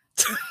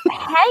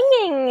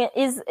 Hanging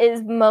is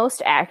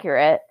most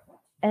accurate.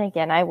 And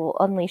again, I will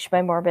unleash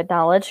my morbid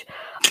knowledge.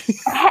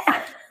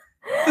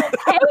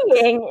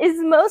 Hanging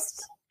is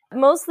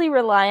mostly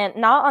reliant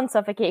not on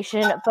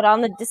suffocation, but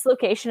on the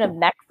dislocation of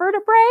neck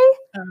vertebrae.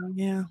 Oh,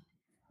 yeah.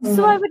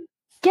 So I would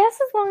guess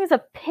as long as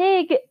a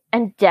pig,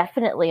 and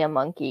definitely a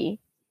monkey,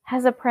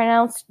 has a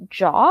pronounced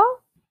jaw,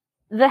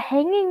 the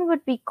hanging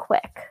would be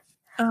quick.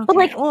 Okay. But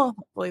like, well,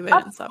 hopefully they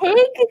didn't suffer.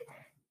 Pig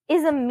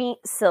is a meat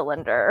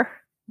cylinder.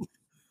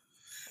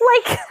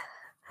 Like,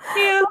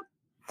 yeah,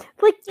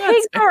 like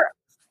pigs are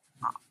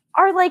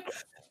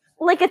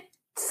like a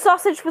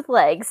sausage with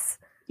legs.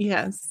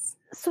 Yes.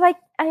 So I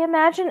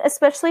imagine,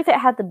 especially if it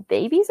had the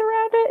babies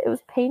around it, it was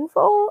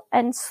painful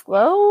and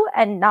slow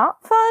and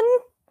not fun.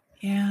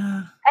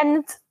 Yeah.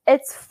 And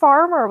its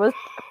farmer was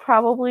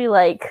probably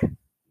like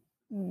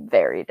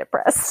very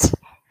depressed.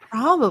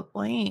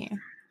 Probably.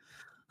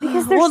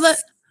 Because they're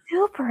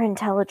super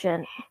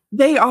intelligent.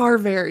 They are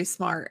very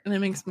smart, and it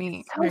makes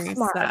me so very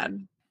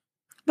sad.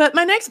 But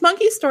my next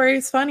monkey story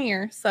is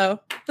funnier, so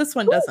this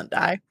one doesn't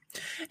die.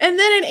 And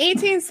then in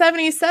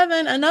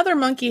 1877, another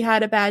monkey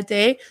had a bad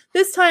day.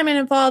 This time it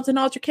involved an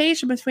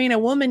altercation between a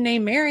woman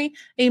named Mary,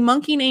 a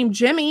monkey named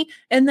Jimmy,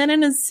 and then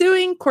an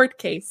ensuing court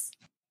case.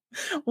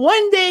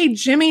 One day,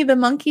 Jimmy the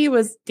monkey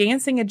was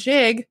dancing a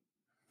jig,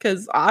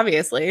 because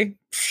obviously,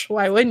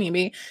 why wouldn't you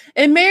be?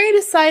 And Mary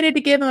decided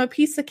to give him a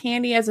piece of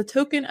candy as a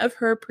token of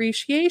her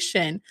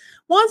appreciation.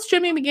 Once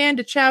Jimmy began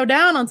to chow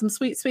down on some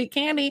sweet, sweet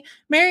candy,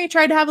 Mary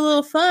tried to have a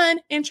little fun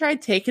and tried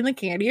taking the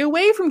candy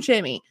away from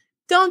Jimmy.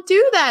 Don't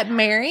do that,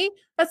 Mary.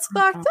 That's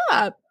fucked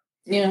up.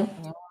 Yeah.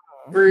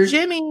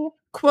 Jimmy,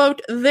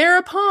 quote,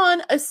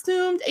 thereupon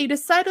assumed a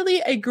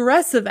decidedly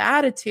aggressive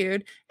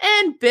attitude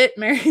and bit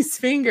Mary's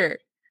finger.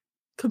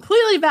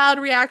 Completely valid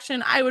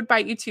reaction. I would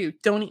bite you too.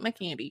 Don't eat my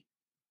candy.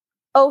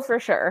 Oh, for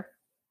sure.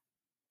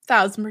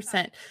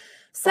 1,000%.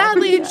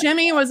 Sadly,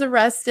 Jimmy was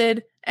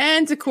arrested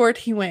and to court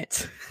he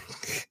went.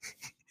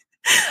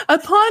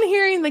 Upon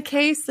hearing the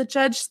case, the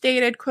judge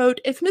stated, quote,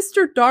 if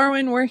Mr.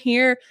 Darwin were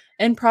here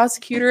and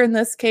prosecutor in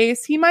this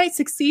case, he might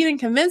succeed in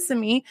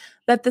convincing me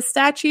that the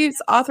statutes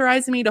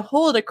authorizing me to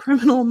hold a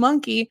criminal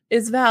monkey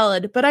is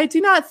valid, but I do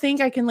not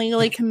think I can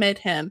legally commit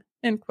him,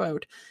 end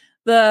quote.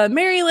 The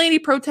Mary lady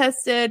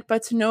protested,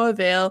 but to no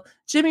avail.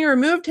 Jimmy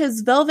removed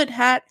his velvet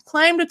hat,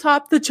 climbed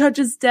atop the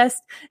judge's desk,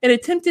 and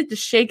attempted to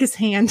shake his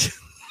hand.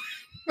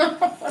 Oh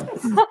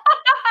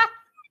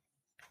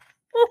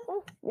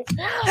my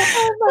god!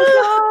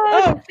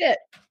 Oh shit!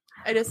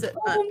 I just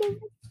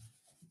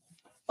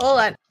hold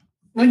on.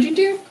 What'd you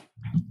do?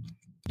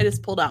 I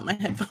just pulled out my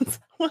headphones.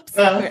 Whoops.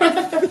 Okay.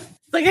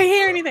 Like I can't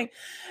hear anything.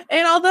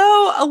 And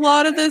although a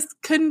lot of this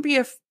couldn't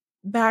be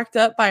backed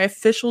up by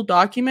official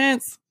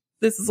documents,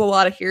 this is a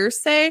lot of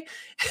hearsay.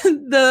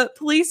 The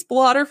police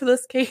blotter for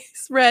this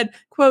case read,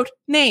 quote,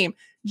 name,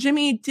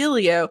 Jimmy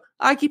Dilio,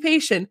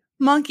 occupation,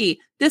 monkey,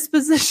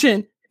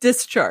 disposition,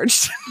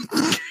 discharged.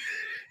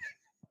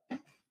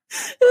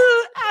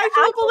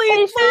 Actual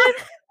police was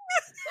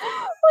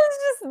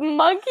just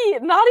monkey,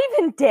 not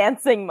even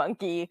dancing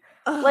monkey.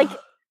 Like,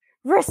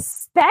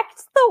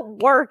 respect the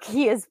work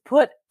he has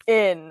put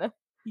in.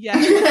 Yeah.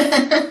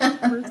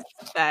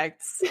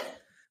 Respect.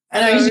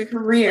 I know he's a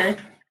career.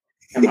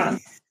 Come on.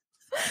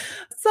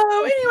 So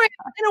anyway,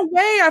 in a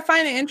way, I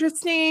find it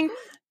interesting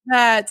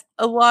that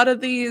a lot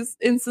of these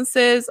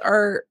instances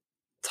are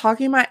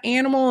talking about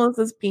animals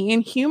as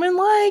being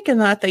human-like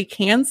and that they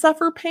can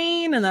suffer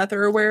pain and that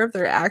they're aware of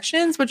their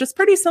actions, which is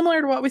pretty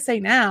similar to what we say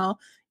now.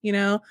 You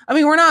know, I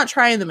mean, we're not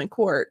trying them in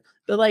court,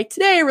 but like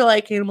today we're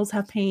like animals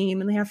have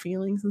pain and they have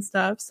feelings and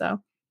stuff.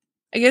 So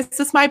I guess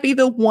this might be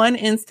the one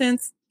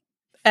instance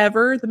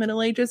ever the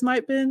Middle Ages might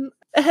have been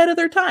ahead of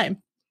their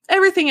time.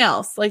 Everything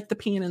else, like the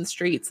peeing in the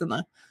streets and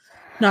the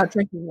not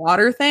drinking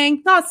water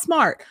thing, not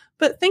smart.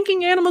 But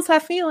thinking animals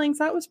have feelings,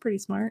 that was pretty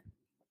smart.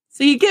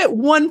 So you get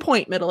 1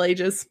 point, Middle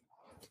Ages.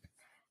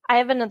 I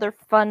have another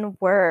fun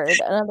word,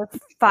 another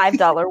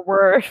 $5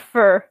 word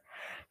for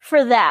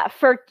that,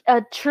 for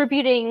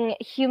attributing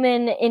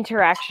human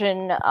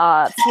interaction,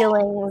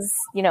 feelings,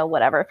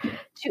 whatever,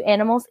 to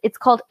animals. It's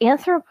called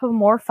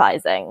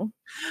anthropomorphizing.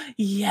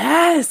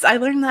 Yes, I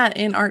learned that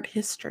in art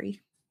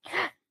history.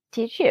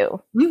 Did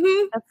you?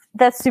 Mm-hmm.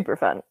 That's super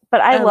fun.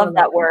 But I love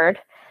that word.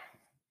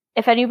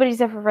 If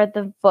anybody's ever read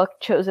the book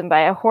Chosen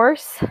by a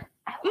Horse,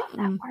 I love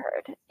that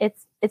word.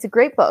 It's a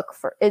great book.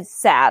 It's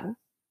sad.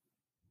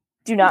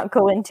 Do not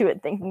go into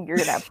it thinking you're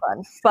gonna have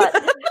fun, but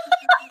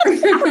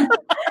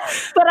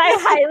but I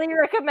highly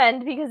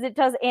recommend because it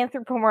does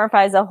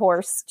anthropomorphize a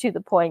horse to the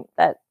point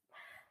that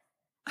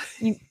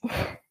you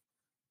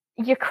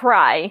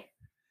cry.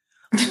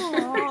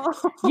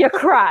 You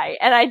cry.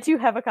 And I do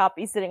have a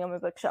copy sitting on my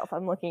bookshelf.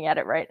 I'm looking at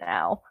it right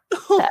now.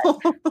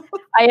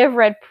 I have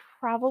read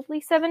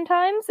probably 7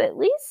 times at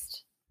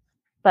least.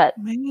 But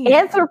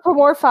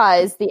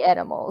anthropomorphize the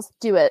animals.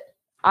 Do it.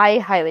 I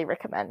highly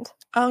recommend.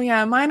 Oh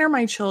yeah, mine are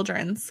my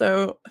children.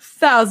 So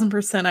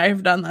 1,000% I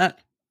have done that.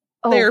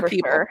 They are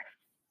people. Sure.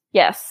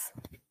 Yes.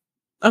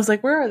 I was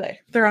like, where are they?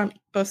 They're on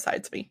both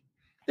sides of me.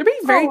 They're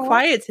being very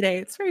quiet today.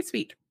 It's very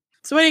sweet.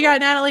 So what do you got,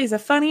 Natalie? Is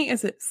it funny?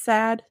 Is it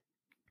sad?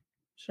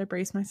 Should I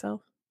brace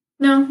myself?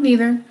 No,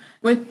 neither.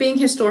 With being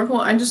historical,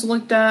 I just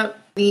looked up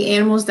the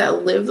animals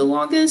that live the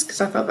longest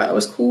because I thought that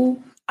was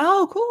cool.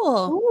 Oh,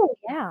 cool. Oh,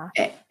 yeah.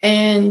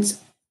 And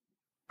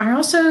I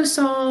also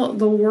saw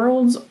the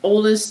world's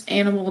oldest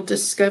animal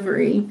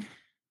discovery.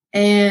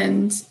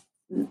 And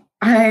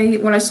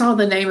when I saw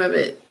the name of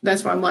it,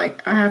 that's why I'm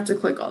like, I have to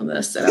click on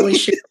this and at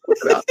least share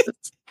about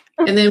this.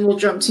 And then we'll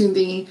jump to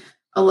the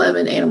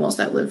 11 animals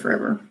that live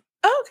forever.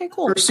 Oh, okay,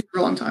 cool. For a super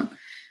long time.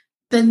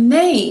 The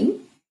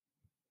name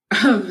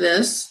of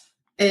this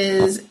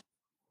is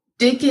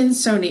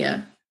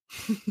Dickinsonia.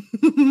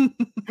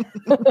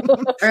 Or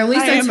at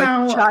least that's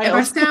how, if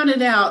I sound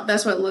it out,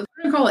 that's what it looks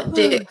like. I'm going to call it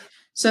Dick.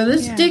 So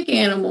this Dick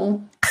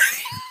animal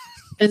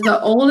is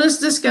the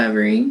oldest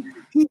discovery.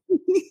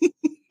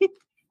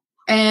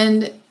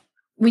 And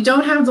we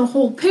don't have the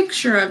whole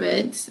picture of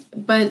it,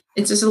 but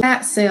it's just a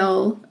fat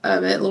cell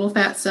of it, little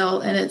fat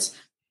cell, and it's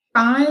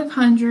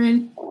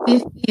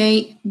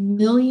 558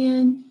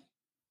 million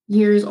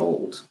years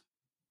old.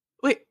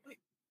 Wait,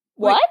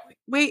 what?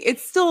 Wait,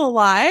 it's still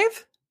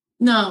alive?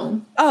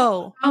 No.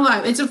 Oh.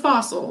 Alive. It's a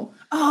fossil.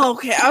 Oh,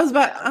 okay.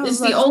 It's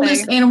the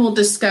oldest animal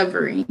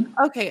discovery.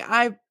 Okay,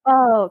 I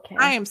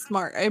am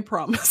smart, I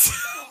promise.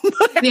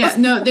 Yeah,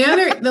 no,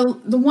 the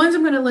ones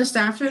I'm going to list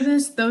after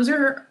this, those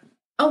are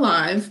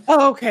alive.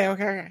 Oh,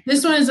 okay.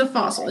 This one is a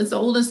fossil. It's the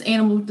oldest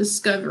animal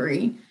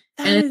discovery.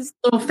 And it's a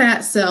little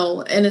fat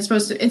cell, and it's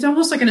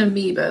almost like an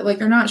amoeba. Like,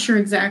 they're not sure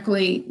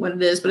exactly what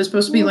it is, but it's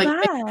supposed to be like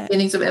the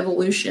beginnings of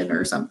evolution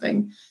or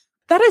something.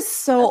 That is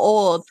so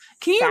old.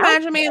 Can you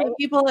imagine me the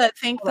people that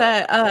think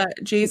that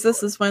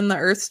Jesus is when the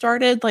earth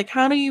started? Like,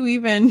 how do you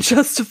even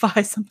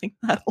justify something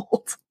that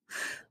old?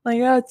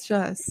 Like, that's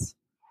just...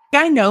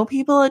 I know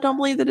people that don't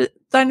believe that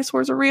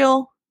dinosaurs are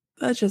real.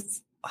 That's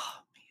just... Oh,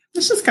 man.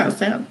 It's just kind of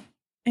sad.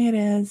 It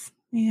is.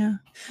 Yeah.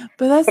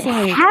 But that's it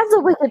has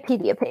a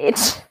Wikipedia page.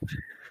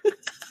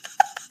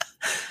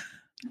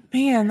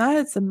 Man, that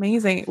is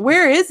amazing.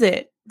 Where is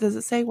it? Does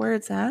it say where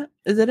it's at?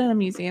 Is it in a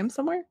museum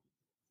somewhere?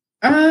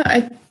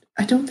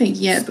 I don't think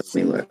yet, but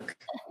we look.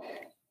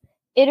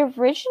 It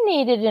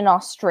originated in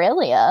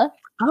Australia.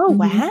 Oh,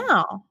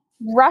 wow.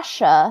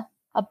 Russia,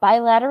 a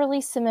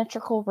bilaterally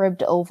symmetrical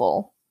ribbed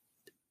oval.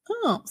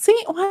 Oh, see,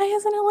 why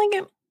isn't it like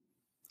an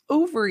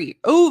ovary?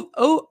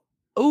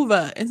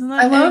 Ova, isn't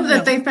that? I love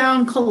that they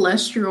found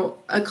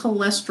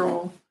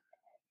cholesterol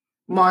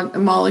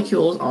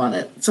molecules on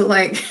it. So,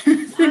 like,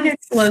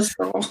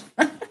 cholesterol.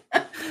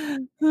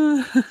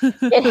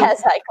 It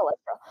has high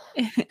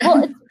cholesterol.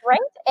 Well, it's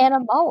ranked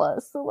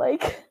Animalia, so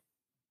like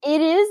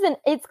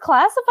it's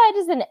classified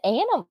as an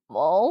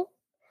animal.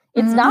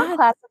 It's not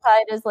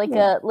classified as like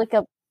a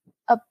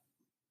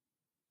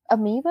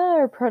amoeba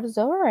or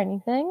protozoa or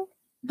anything.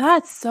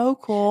 That's so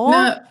cool.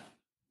 No,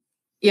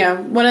 yeah,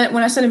 when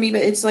I said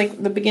amoeba, it's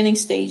like the beginning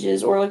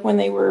stages, or like when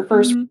they were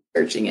first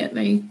researching it,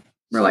 they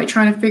were like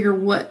trying to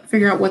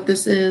figure out what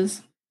this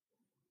is.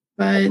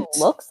 But it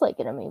looks like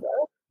an amoeba.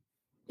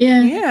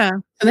 Yeah.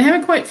 So they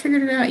haven't quite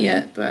figured it out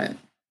yet, but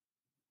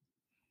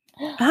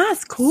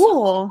that's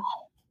cool.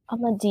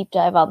 I'm gonna deep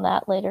dive on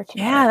that later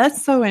tonight. Yeah,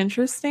 that's so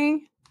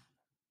interesting.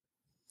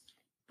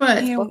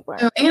 But so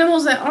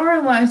animals that are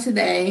alive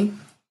today,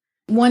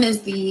 one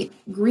is the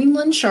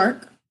Greenland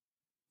shark.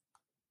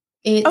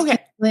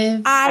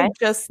 I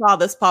just saw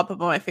this pop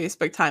up on my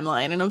Facebook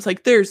timeline, and I was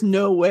like, "There's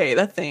no way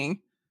that thing.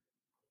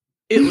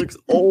 It looks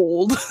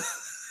old."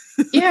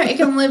 Yeah, it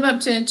can live up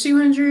to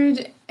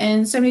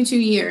 272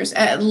 years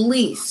at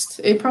least.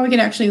 It probably can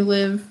actually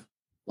live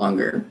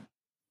longer.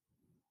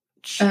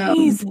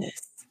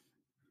 Jesus.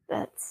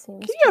 That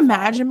seems. Can you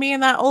imagine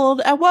being that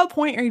old? At what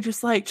point are you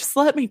just like, just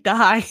let me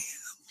die?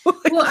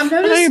 Well, I've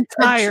noticed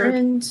a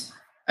trend.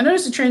 I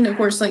noticed a trend, of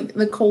course, like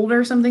the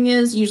colder something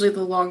is, usually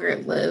the longer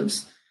it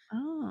lives.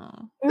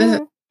 Oh.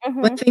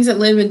 Like things that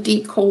live in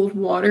deep, cold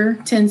water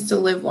tends to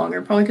live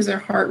longer, probably because their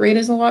heart rate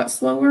is a lot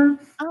slower.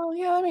 Oh,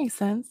 yeah, that makes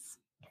sense.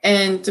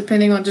 And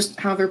depending on just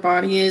how their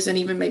body is and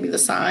even maybe the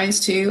size,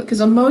 too.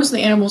 Because most of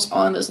the animals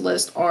on this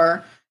list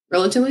are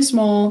relatively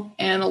small,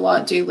 and a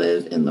lot do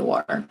live in the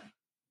water.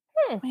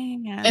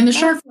 And the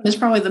shark one is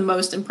probably the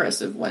most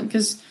impressive one,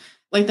 because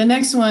like the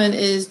next one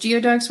is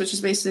geoducks, which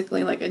is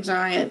basically like a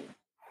giant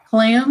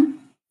clam.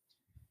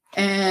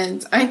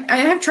 And I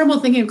have trouble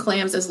thinking of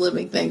clams as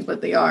living things,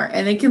 but they are.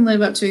 And they can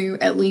live up to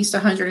at least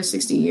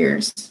 160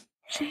 years.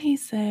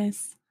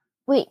 Jesus.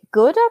 Wait,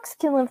 geoducks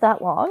can live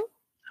that long?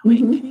 Wait,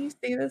 can you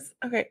see this?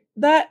 Okay,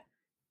 that's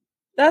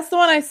the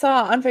one I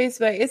saw on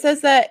Facebook. It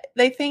says that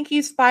they think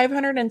he's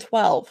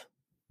 512.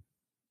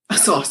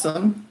 That's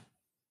awesome.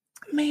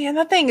 Man,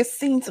 that thing has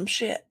seen some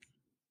shit.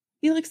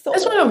 He looks so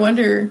That's old. what I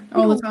wonder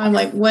all the time.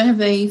 Like, what have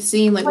they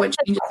seen? Like, what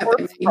changes have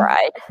they made?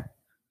 Bride.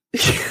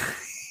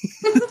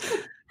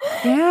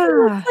 Yeah. It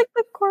looks like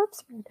the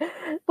corpse.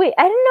 Wait,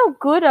 I didn't know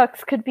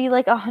geoducks could be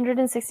like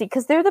 160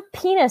 because they're the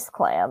penis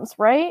clams,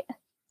 right?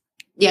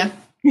 Yeah.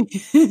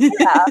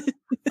 Yeah.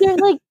 They're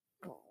like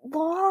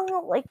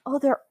long, like, oh,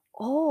 they're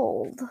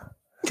old.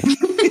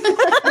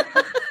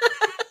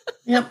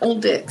 Yep,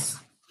 old dicks.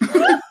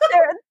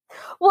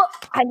 Well,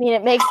 I mean,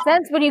 it makes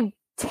sense when you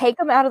take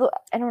them out of the.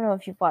 I don't know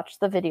if you've watched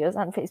the videos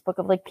on Facebook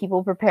of like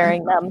people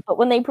preparing them, but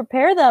when they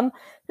prepare them,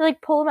 they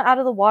like pull them out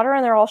of the water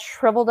and they're all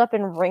shriveled up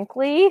and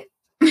wrinkly.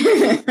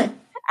 And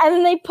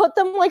then they put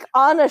them like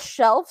on a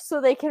shelf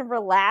so they can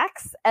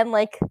relax and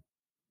like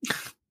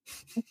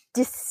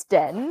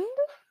distend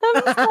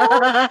themselves.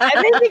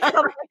 And they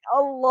become like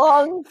a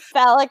long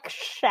phallic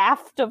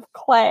shaft of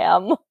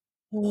clam.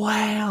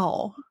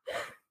 Wow.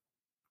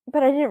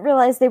 But I didn't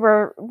realize they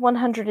were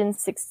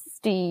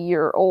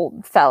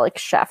 160-year-old phallic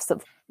shafts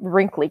of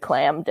wrinkly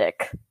clam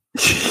dick.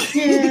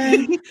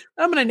 Yeah.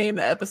 I'm going to name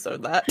the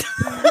episode that.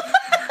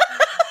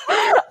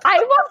 I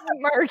want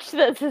merch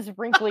that says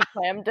wrinkly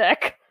clam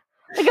dick.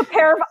 Like a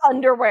pair of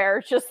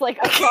underwear, just like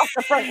across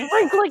the front,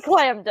 wrinkly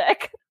clam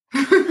dick.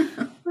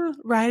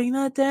 Writing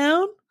that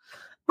down?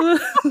 Wow.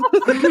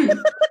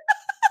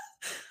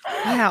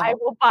 I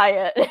will buy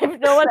it. If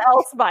no one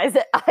else buys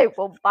it, I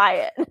will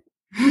buy it.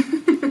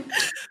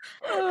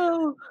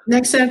 Oh.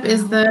 Next up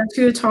is the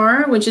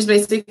tuatara, which is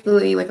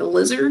basically like a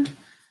lizard.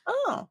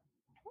 Oh.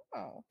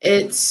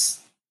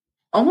 It's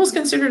almost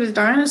considered a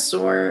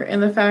dinosaur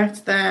in the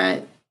fact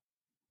that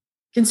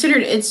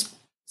considered its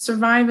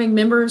surviving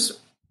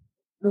members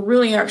were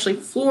really actually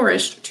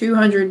flourished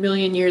 200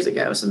 million years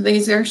ago. So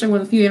these are actually one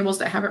of the few animals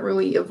that haven't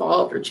really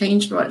evolved or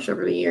changed much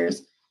over the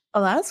years.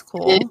 Oh, that's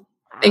cool.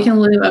 They can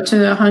live up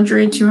to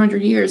 100,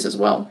 200 years as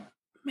well.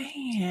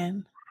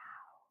 Man.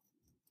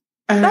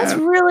 That's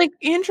really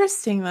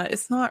interesting that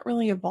it's not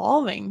really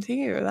evolving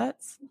too.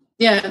 That's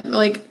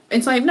like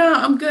it's like, no,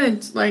 I'm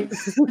good. Like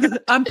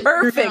I'm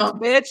perfect,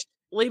 bitch.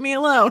 Leave me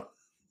alone.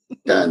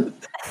 Done.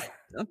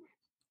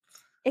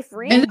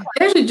 And it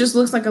actually just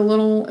looks like it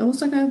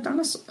looks like a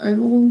dinosaur, a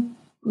little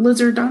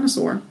lizard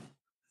dinosaur.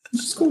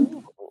 Which is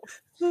cool.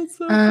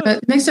 So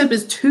next up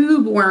is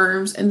tube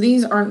worms, and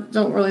these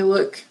don't really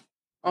look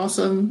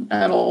awesome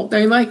at all.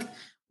 They're like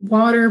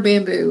water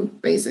bamboo,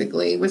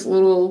 basically, with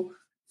little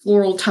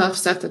floral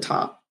tufts at the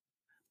top.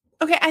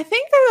 Okay, I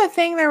think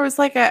there was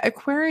like an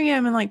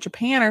aquarium in like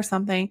Japan or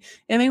something,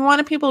 and they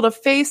wanted people to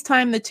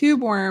FaceTime the tube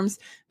worms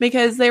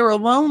because they were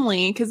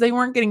lonely because they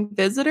weren't getting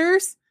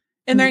visitors,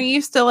 and they're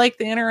used to like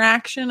the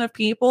interaction of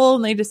people,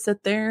 and they just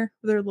sit there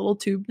with their little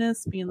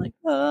tubeness being like,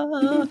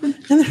 ah, and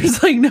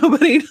there's like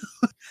nobody.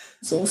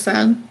 It's a little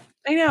sad.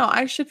 I know,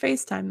 I should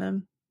FaceTime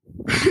them.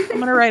 I'm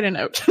gonna write a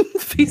note.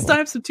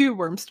 FaceTime some tube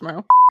worms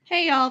tomorrow.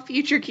 Hey y'all,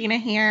 Future Kina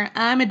here.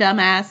 I'm a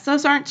dumbass.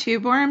 Those aren't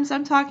tube worms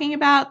I'm talking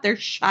about. They're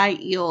shy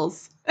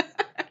eels.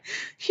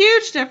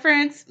 Huge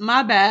difference.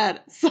 My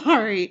bad.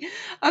 Sorry.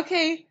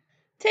 Okay,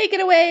 take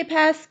it away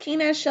past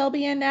Kina,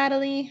 Shelby, and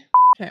Natalie.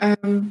 Okay.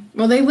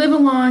 Well, they live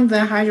along the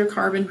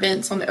hydrocarbon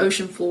vents on the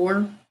ocean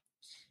floor.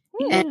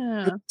 Yeah.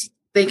 And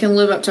they can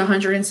live up to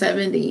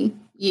 170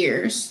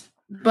 years.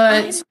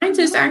 But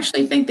scientists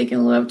actually think they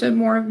can live up to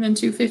more than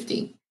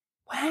 250.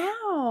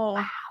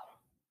 Wow.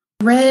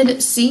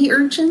 Red sea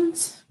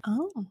urchins.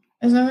 Oh.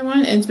 Is another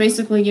one. It's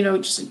basically,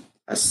 just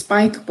a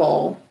spike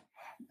ball.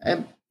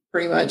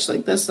 Pretty much.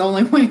 Like, that's the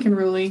only way I can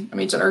really... I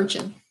mean, it's an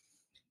urchin.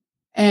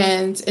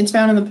 And it's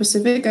found in the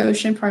Pacific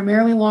Ocean,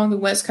 primarily along the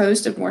west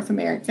coast of North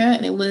America,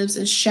 and it lives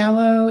in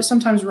shallow,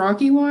 sometimes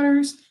rocky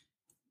waters.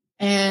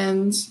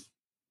 And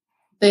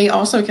they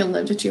also can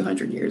live to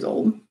 200 years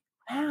old.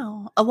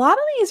 Wow. A lot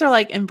of these are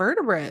like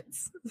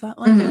invertebrates. Is that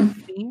like a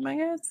theme, I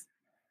guess?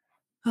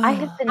 I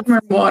have been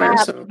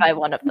stabbed by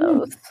one of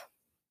those.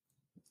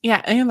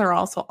 Yeah, and they're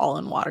also all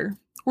in water.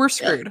 We're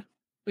screwed. Yeah.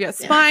 We got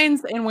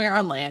spines and we're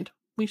on land.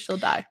 We shall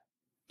die.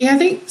 Yeah, I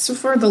think so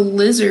far the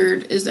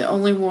lizard is the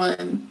only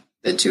one,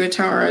 the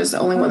tuatara is the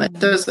only one that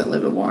doesn't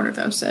live in water,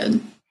 that I've said.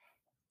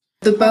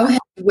 The bowhead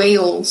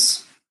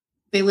whales,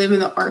 they live in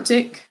the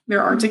Arctic.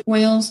 They're Arctic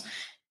whales.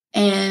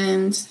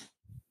 And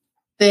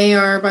they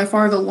are by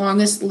far the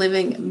longest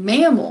living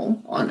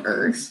mammal on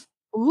Earth.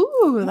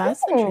 Ooh,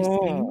 that's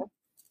interesting.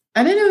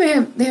 I didn't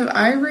know they have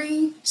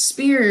ivory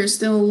spears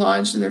still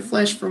lodged in their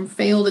flesh from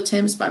failed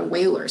attempts by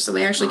whalers, so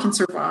they actually can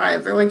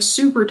survive. They're like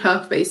super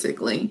tough,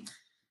 basically.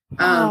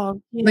 Yes.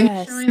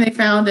 They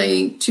found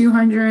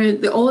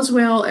the oldest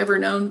whale ever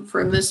known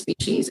from this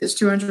species is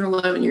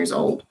 211 years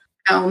old.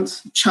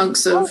 Found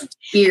chunks of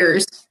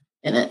spears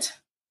in it.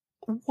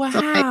 Wow.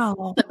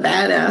 So, a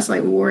badass,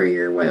 like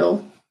warrior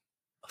whale.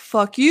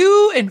 Fuck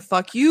you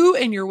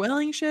and your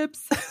whaling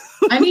ships.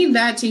 I need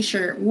that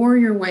t-shirt.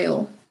 Warrior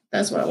whale.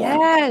 That's what I want.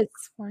 Yes.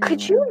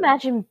 Could you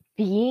imagine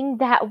being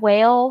that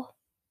whale?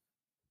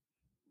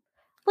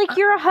 Like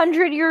you're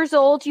 100 years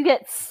old, you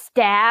get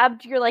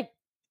stabbed, you're like,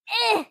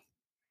 I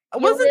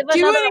wasn't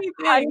doing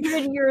anything.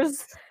 100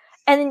 years,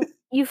 and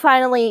you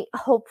finally,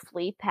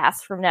 hopefully,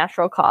 pass from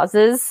natural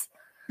causes.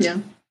 Yeah.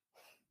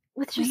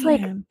 With just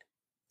like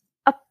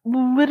a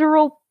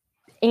literal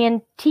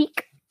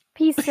antique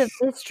piece of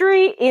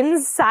history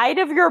inside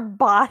of your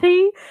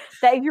body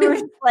that you're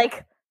just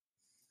like,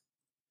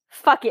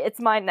 fuck it, it's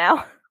mine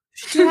now.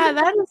 Yeah,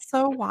 that is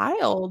so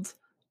wild.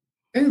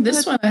 Ooh,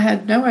 this one I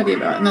had no idea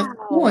about, and that's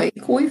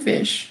koi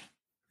fish.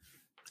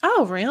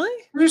 Oh, really?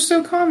 They're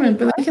so common,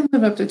 but they can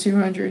live up to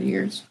 200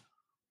 years.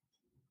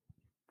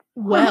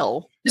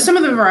 Well, some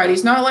of the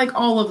varieties, not like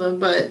all of them,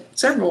 but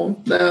several,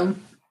 though.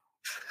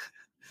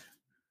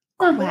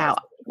 Wow.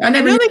 I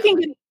know they can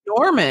get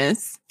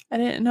enormous. I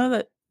didn't know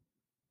that.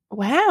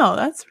 Wow,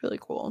 that's really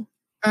cool.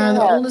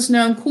 The oldest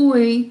known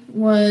koi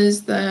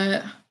was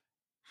the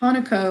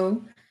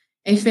Hanako,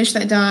 a fish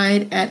that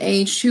died at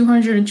age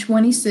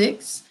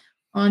 226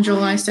 on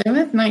July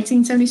 7th,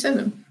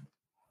 1977.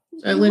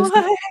 So it lives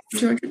for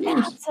 200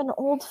 years. That's an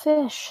old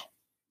fish.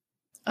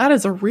 That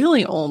is a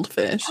really old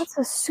fish. That's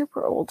a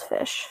super old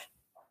fish.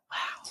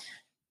 Wow.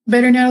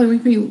 Better now that we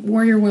can be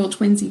warrior whale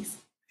twinsies.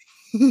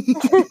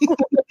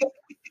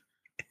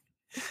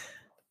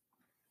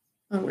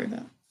 Oh, weird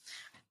though.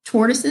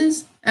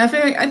 Tortoises. I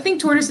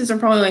think tortoises are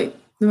probably like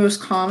the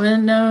most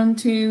common known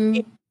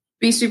to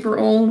be super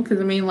old because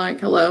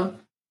hello,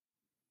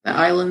 the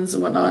islands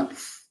and whatnot,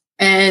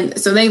 and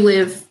so they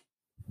live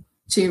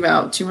to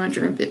about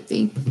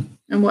 250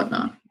 and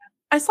whatnot.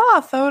 I saw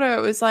a photo.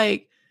 It was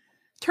like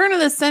turn of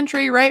the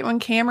century, right when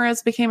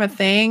cameras became a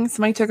thing.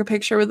 Somebody took a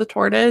picture with a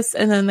tortoise,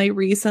 and then they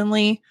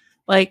recently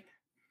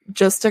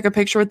just took a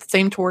picture with the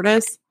same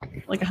tortoise,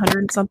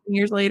 100 something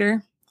years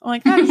later. I'm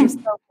like, that is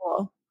just so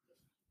cool.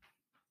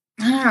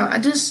 I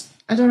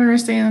don't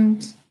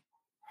understand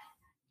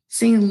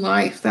seeing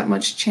life that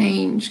much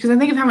change, because I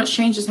think of how much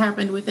change has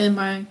happened within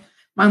my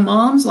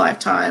mom's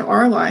lifetime,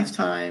 our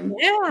lifetime.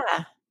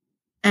 Yeah.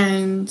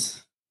 And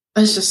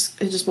it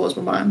just blows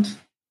my mind.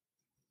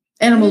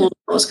 And I'm a little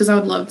jealous because I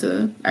would love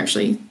to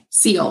actually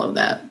see all of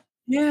that.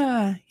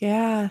 Yeah,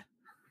 yeah.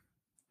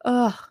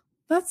 Ugh,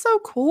 that's so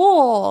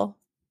cool.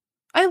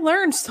 I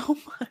learned so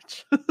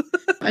much.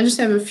 I just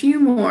have a few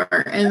more,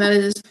 and that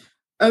is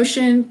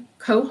ocean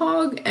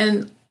quahog,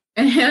 and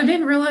I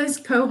didn't realize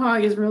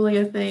quahog is really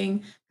a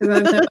thing because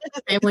I know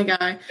Family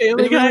Guy.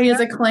 It really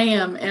is a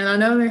clam, and I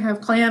know they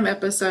have clam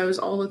episodes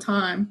all the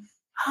time.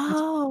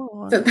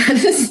 Oh, so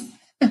that's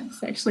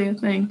actually a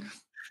thing.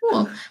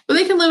 Cool, but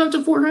they can live up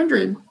to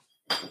 400.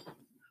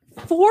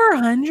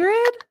 400?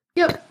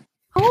 Yep.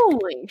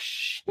 Holy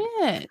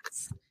shit!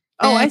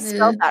 Oh, I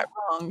spelled that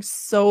wrong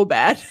so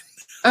bad.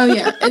 Oh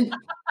yeah.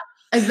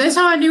 And that's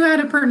how I knew how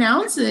to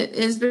pronounce it,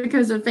 is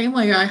because of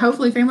Family Guy.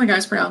 Hopefully Family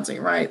Guy's pronouncing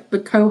it right. The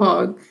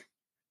quahog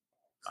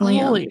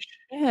clam. Holy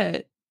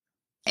shit.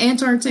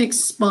 Antarctic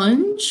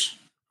sponge.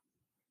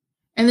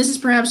 And this is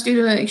perhaps due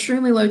to the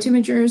extremely low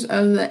temperatures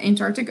of the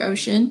Antarctic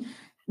Ocean.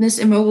 This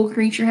immobile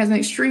creature has an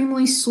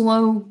extremely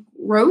slow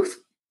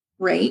growth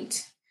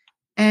rate,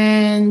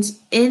 and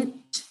it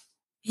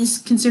is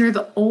considered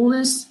the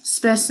oldest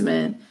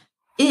specimen.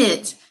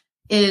 It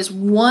is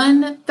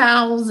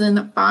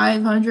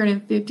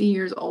 1,550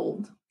 years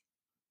old.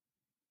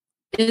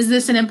 Is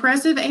this an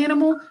impressive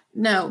animal?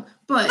 No,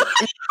 but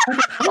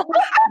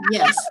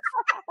yes.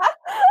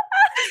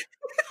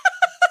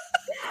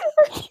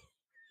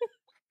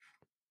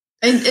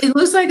 It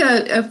looks like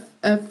a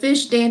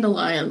fish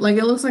dandelion. It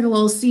looks like a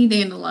little sea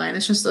dandelion.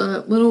 It's just a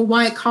little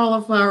white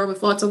cauliflower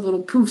with lots of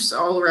little poofs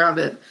all around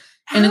it.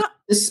 And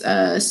it's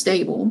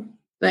stable.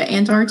 The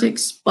Antarctic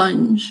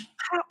sponge.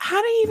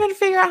 How do you even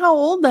figure out how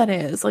old that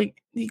is?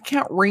 Like, you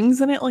count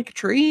rings in it like a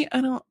tree?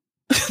 I don't.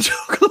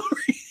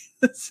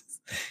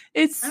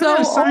 It's so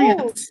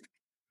old.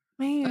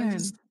 Man.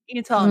 You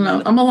can tell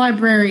I'm a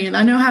librarian.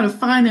 I know how to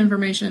find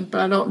information,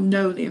 but I don't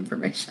know the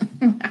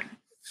information.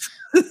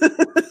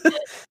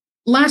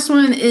 Last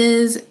one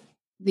is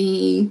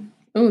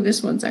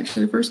this one's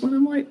actually the first one.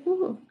 I'm like,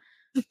 oh.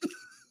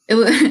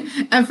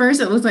 At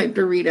first it looks like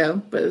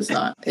Dorito, but it's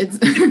not. It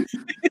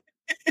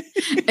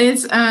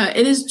is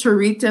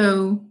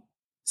Torito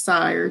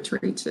or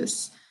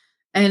Toritus,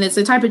 and it's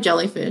a type of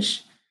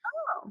jellyfish.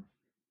 Oh.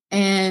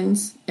 And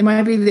it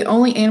might be the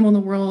only animal in the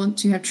world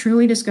to have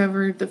truly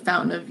discovered the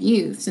fountain of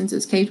youth, since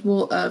it's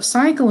capable of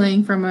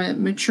cycling from a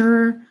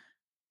mature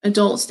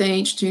adult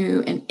stage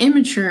to an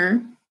immature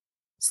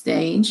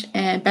stage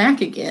and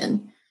back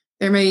again.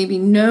 There may be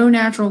no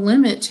natural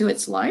limit to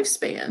its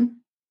lifespan.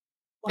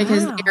 Wow.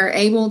 Because they are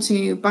able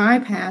to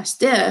bypass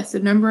death. The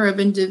number of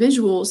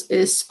individuals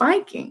is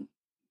spiking.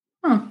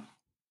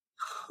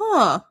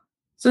 So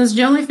this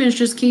jellyfish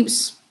just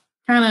keeps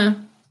kind of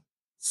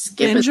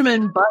skipping.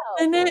 Benjamin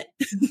Button it?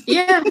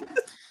 Yeah.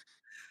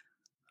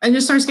 And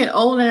just starts getting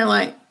old and they're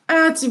like,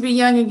 to be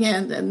young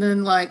again. And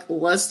then like,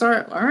 let's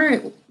start. All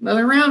right,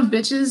 another round,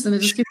 bitches. And it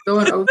just keeps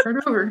going over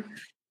and over.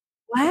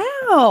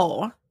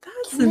 Wow.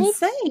 That's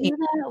insane. They do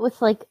that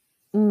with like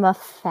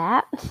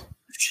Muffat?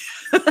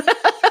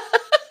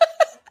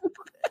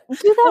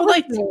 Do that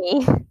with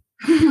me.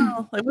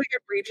 Like we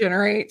could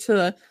regenerate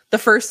to the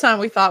first time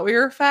we thought we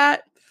were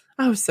fat.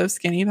 I was so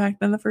skinny back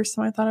then. The first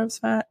time I thought I was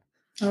fat.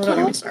 Oh, don't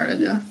get me started.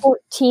 Yeah.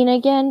 14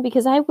 again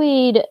because I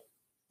weighed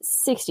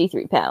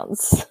 63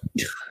 pounds.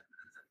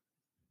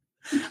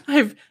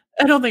 I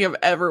don't think I've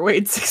ever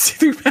weighed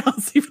 63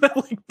 pounds even at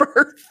like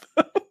birth.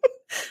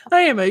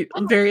 I am a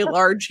very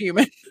large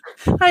human.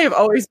 I have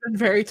always been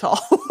very tall.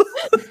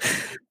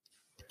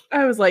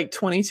 I was like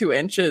 22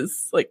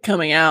 inches like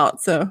coming out,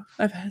 so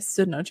I've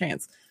stood no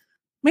chance.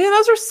 Man,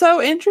 those are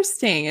so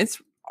interesting. It's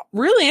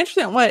really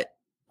interesting. What,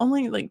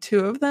 only like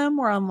 2 of them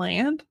were on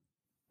land?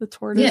 The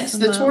tortoise? Yes,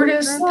 the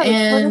tortoise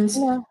and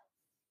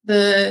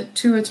the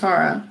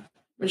tuatara,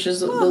 which is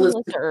the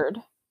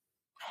lizard.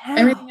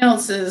 Everything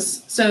else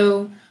is,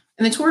 so,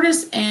 and the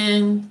tortoise,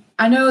 and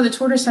I know the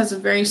tortoise has a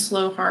very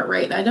slow heart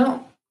rate. I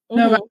don't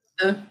know about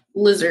the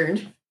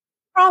lizard.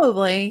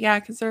 Probably, yeah,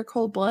 because they're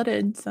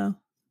cold-blooded, so.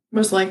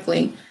 Most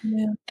likely.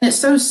 Yeah. And it's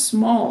so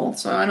small,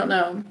 so I don't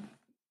know.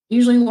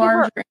 Usually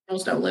large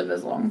animals don't live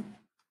as long.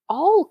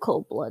 All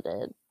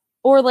cold-blooded.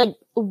 Or like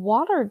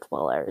water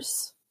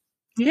dwellers.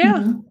 Yeah.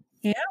 Mm-hmm.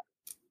 Yeah.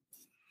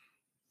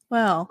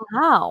 Well.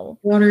 Wow.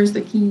 Water is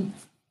the key.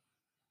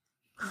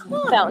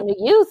 Fountain of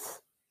youth.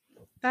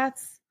 I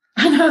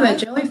know that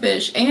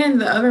jellyfish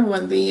and the other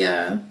one,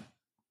 the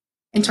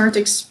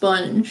Antarctic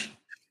sponge.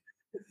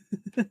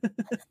 Like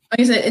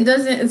I said,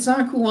 it's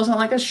not cool. It's not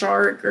like a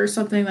shark or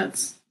something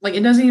that's like,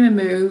 it doesn't even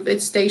move.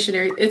 It's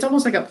stationary. It's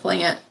almost like a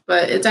plant,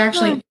 but it's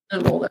actually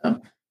animal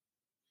though.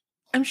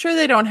 I'm sure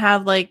they don't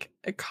have like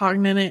a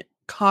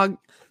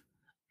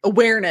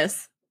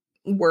awareness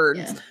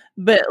words,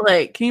 but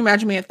like, can you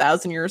imagine me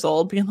 1,000 years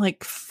old being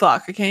like,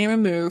 fuck, I can't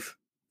even move.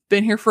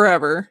 Been here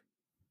forever.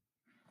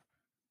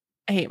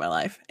 I hate my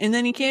life. And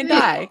then you can't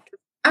die.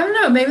 I don't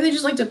know. Maybe they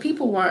just like to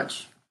people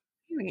watch.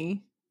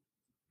 Maybe.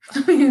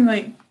 I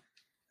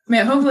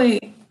mean,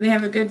 hopefully they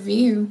have a good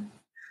view.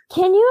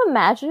 Can you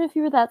imagine if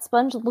you were that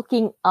sponge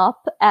looking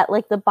up at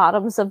like the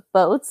bottoms of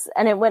boats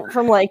and it went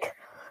from like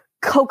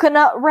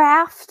coconut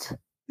raft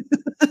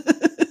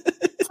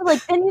to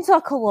like, then you saw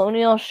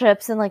colonial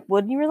ships and like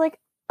wood and you were like,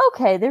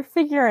 okay, they're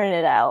figuring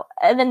it out.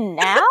 And then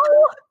now?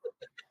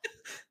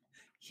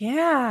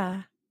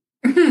 Yeah.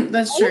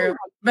 That's true.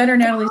 Better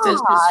Natalie says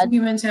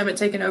humans haven't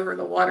taken over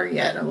the water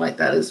yet. I'm like,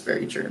 that is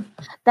very true.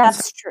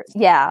 That's true.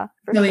 Yeah.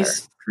 At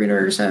least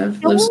critters have.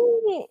 Don't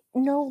we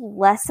know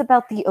less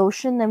about the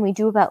ocean than we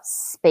do about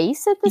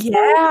space at this point?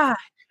 Yeah.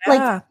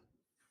 Like,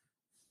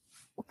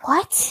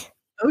 what?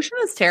 Ocean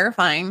is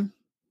terrifying.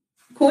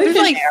 There's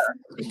like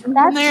in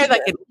there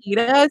that could eat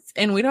us,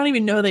 and we don't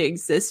even know they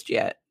exist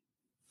yet.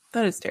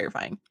 That is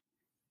terrifying.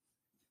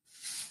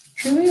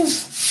 True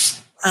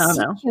is. I don't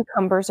know.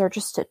 Cucumbers are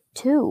just a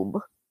tube,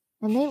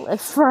 and they live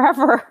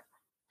forever.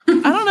 I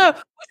don't know.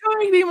 Which one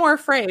would you be more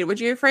afraid? Would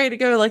you be afraid to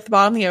go to like the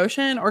bottom of the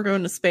ocean or go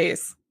into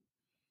space?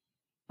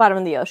 Bottom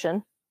of the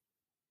ocean.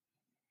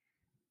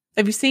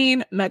 Have you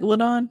seen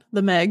Megalodon?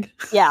 The Meg?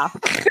 Yeah.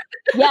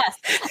 Yes.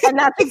 And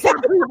that's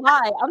exactly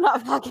why. I'm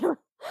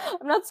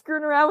not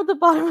screwing around with the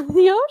bottom of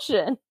the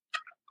ocean.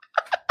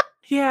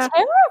 Yeah.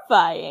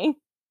 Terrifying.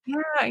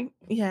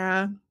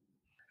 Yeah.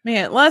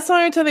 Man, last time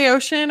I went to the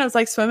ocean, I was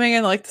like swimming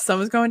and like the sun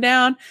was going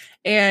down.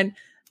 And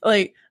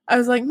like, I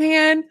was like,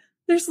 man,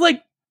 there's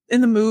like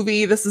in the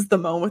movie, this is the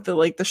moment that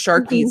like the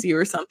shark eats you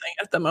or something.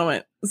 At the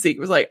moment, Zeke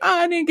was like,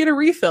 I didn't get a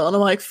refill. And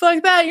I'm like,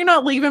 fuck that. You're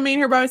not leaving me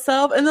here by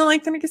myself. And then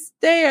like the next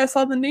day I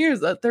saw the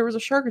news that there was a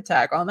shark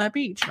attack on that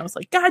beach. And I was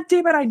like, God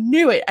damn it. I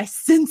knew it. I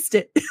sensed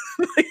it.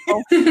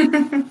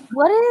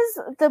 What is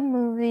the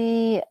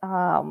movie?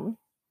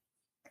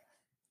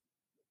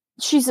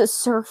 she's a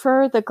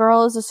surfer. The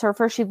girl is a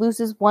surfer. She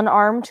loses one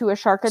arm to a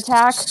shark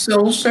attack.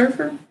 Soul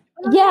Surfer?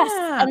 Yes.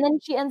 And then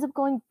she ends up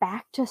going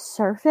back to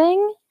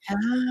surfing.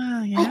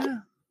 Yeah.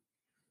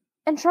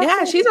 And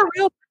she's a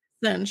real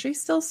person. She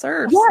still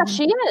surfs. Yeah,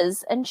 she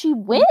is. And she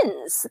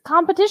wins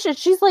competition.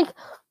 She's like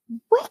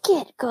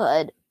wicked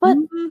good. But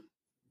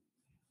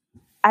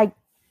I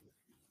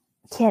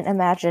can't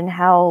imagine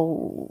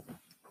how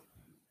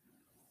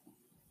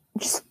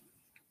just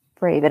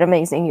brave and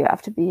amazing you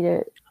have to be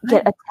to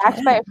get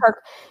attacked by a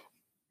shark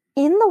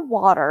in the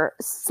water,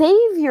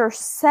 save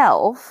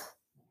yourself.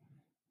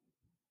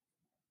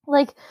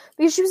 Like,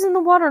 because she was in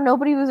the water,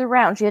 nobody was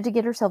around. She had to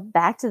get herself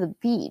back to the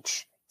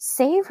beach,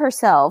 save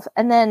herself,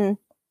 and then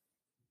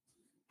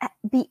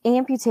be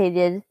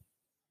amputated,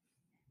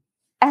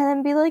 and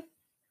then be like,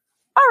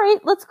 all right,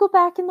 let's go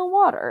back in the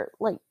water.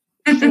 Like,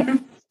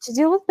 to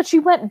deal with, but she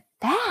went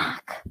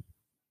back.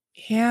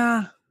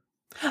 Yeah.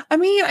 I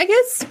mean, I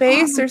guess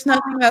space, there's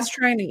nothing that's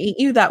trying to eat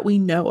you that we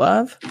know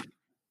of.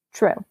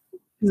 True.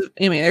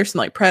 I mean, there's some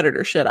like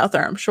predator shit out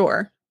there, I'm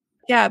sure.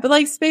 Yeah, but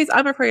like space,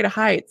 I'm afraid of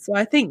heights. So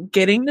I think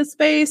getting to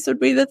space would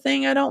be the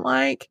thing I don't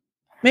like.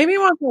 Maybe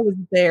once I was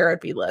there, I'd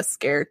be less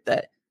scared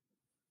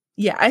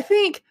I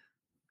think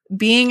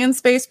being in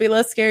space would be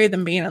less scary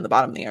than being at the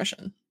bottom of the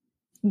ocean.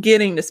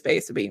 Getting to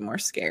space would be more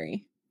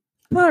scary.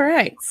 All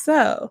right,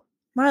 so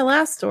my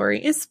last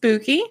story is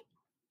spooky.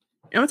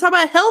 And we'll talk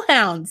about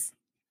hellhounds.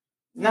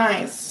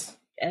 Nice.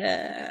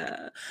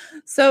 Yeah.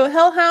 So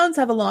hellhounds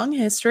have a long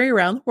history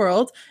around the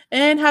world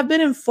and have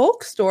been in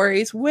folk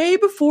stories way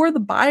before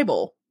the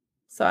Bible.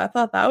 So I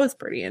thought that was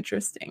pretty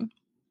interesting.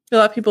 A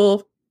lot of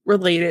people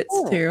relate it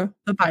to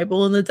the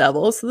Bible and the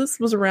devil. So this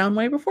was around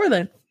way before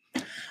then.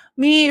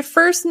 The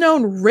first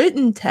known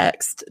written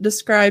text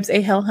describes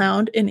a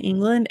hellhound in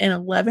England in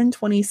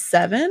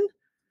 1127.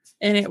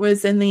 And it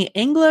was in the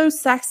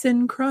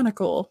Anglo-Saxon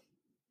Chronicle.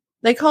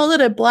 They called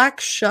it a black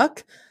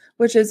shuck,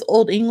 which is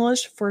Old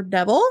English for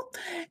devil.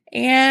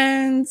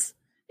 And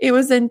it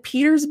was in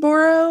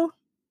Peterborough.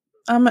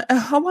 A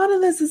lot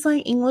of this is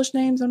like English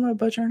names. I'm going to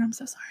butcher and I'm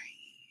so sorry.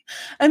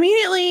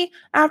 Immediately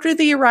after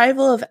the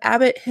arrival of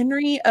Abbot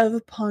Henry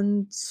of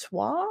Pontoise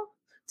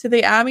to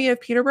the Abbey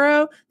of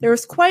Peterborough, there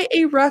was quite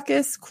a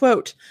ruckus.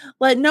 Quote,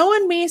 "Let no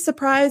one be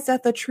surprised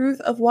at the truth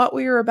of what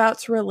we are about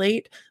to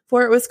relate,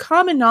 for it was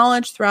common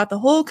knowledge throughout the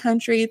whole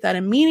country that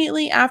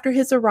immediately after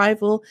his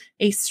arrival,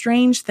 a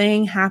strange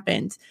thing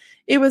happened.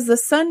 It was the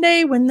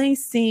Sunday when they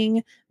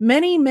sing.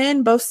 Many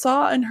men both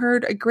saw and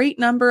heard a great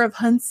number of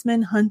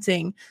huntsmen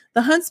hunting.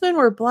 The huntsmen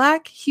were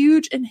black,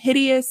 huge, and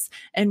hideous,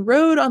 and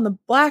rode on the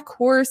black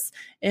horse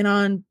and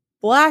on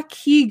black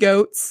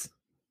he-goats."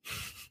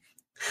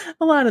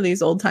 A lot of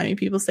these old-timey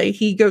people say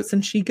he-goats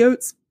and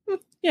she-goats.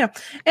 Yeah.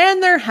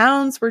 "And their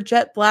hounds were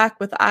jet black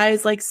with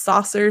eyes like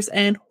saucers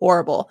and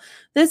horrible.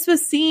 This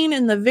was seen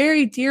in the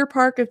very deer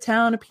park of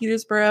town of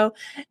Peterborough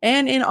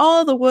and in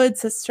all the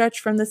woods that stretch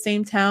from the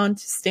same town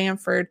to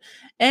Stamford.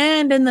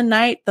 And in the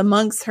night, the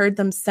monks heard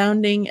them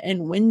sounding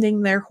and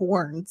winding their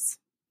horns."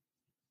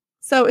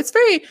 So it's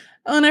very,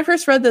 when I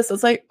first read this, I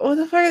was like, what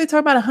the fuck are they talking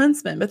about a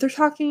huntsman? But they're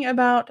talking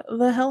about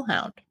the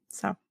hellhound.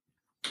 So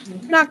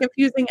not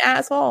confusing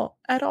at all,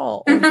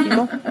 old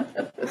people.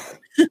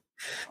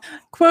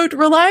 Quote,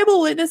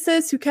 "Reliable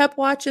witnesses who kept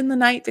watch in the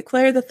night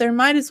declare that there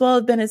might as well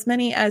have been as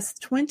many as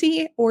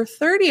 20 or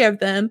 30 of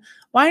them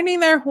winding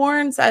their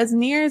horns as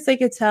near as they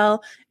could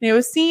tell, and it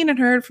was seen and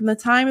heard from the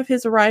time of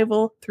his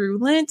arrival through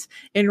Lent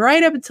and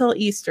right up until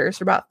Easter.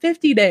 So about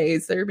 50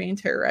 days they were being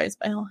terrorized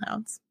by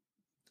hellhounds."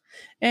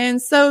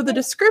 And so the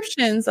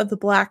descriptions of the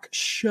black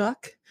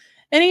shuck.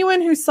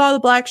 Anyone who saw the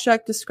black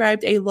shuck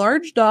described a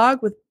large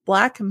dog with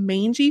black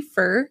mangy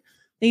fur.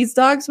 These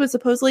dogs would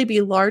supposedly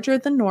be larger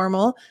than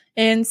normal,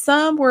 and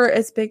some were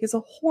as big as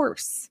a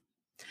horse.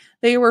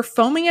 They were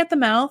foaming at the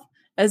mouth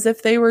as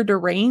if they were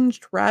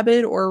deranged,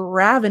 rabid, or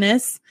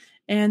ravenous,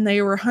 and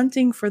they were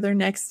hunting for their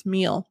next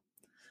meal.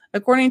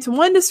 According to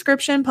one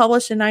description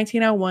published in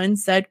 1901,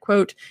 said,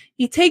 quote,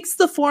 "He takes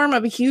the form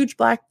of a huge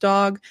black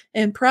dog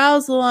and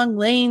prowls along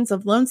lanes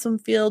of lonesome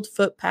field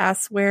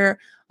footpaths where,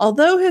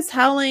 although his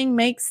howling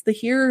makes the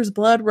hearer's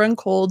blood run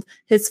cold,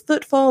 his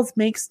footfalls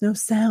makes no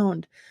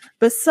sound.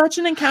 But such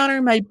an encounter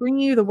might bring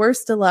you the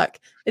worst of luck.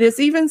 It is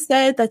even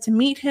said that to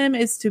meet him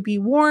is to be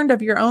warned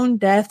of your own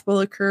death will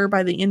occur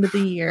by the end of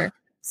the year.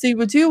 So you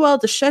would do well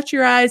to shut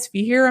your eyes if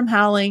you hear him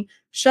howling.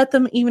 Shut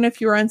them even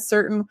if you're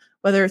uncertain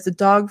whether it's a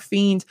dog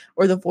fiend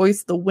or the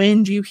voice of the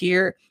wind you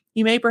hear.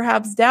 You may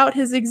perhaps doubt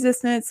his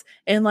existence,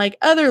 and like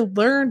other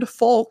learned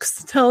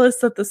folks, tell us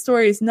that the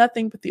story is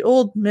nothing but the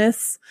old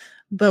myths,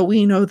 but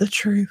we know the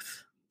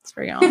truth." It's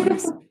very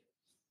ominous.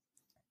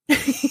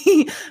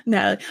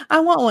 No, I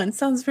want one.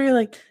 Sounds very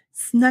like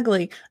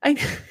snuggly. I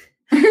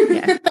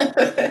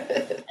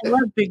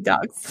love big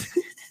dogs.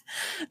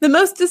 The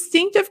most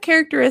distinctive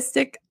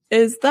characteristic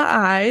is the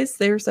eyes.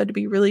 They were said to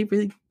be really,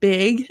 really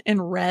big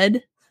and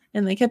red,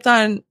 and they kept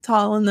on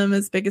calling them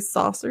as big as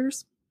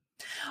saucers.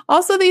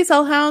 Also, these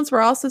hellhounds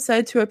were also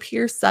said to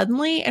appear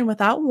suddenly and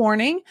without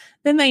warning.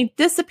 Then they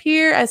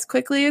disappear as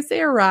quickly as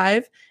they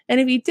arrive. And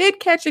if you did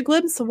catch a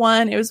glimpse of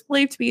one, it was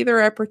believed to be either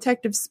a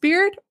protective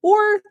spirit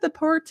or the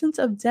portent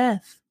of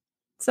death.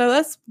 So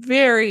that's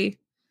very,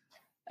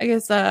 I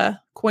guess,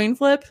 a coin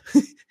flip.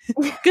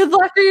 Good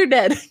luck or you're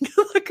dead.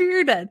 Good luck or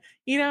you're dead.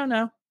 You don't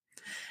know.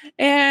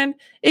 And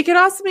it could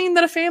also mean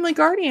that a family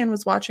guardian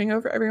was watching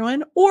over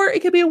everyone, or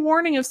it could be a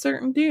warning of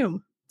certain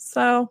doom.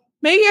 So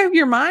maybe you have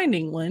your mind,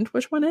 England.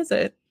 Which one is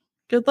it?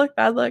 Good luck,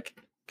 bad luck,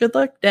 good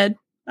luck, dead.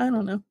 I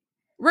don't know.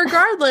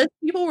 Regardless,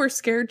 people were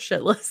scared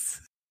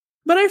shitless.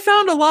 But I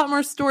found a lot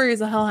more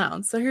stories of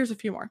hellhounds, so here's a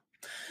few more.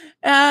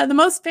 The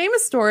most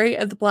famous story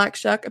of the Black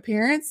Shuck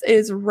appearance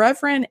is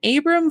Reverend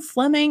Abram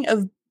Fleming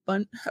of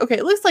Okay,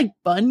 it looks like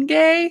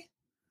Bungay.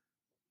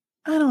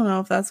 I don't know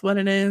if that's what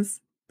it is,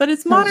 but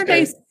it's modern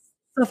day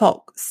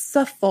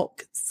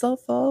Suffolk.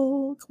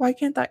 Why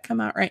can't that come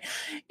out right?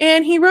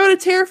 And he wrote a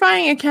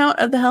terrifying account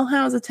of the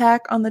hellhounds'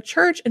 attack on the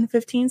church in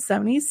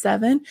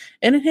 1577,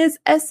 and in his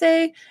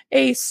essay,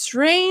 A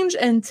Strange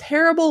and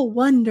Terrible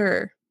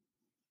Wonder.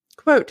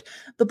 Quote,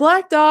 the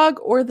black dog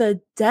or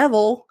the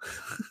devil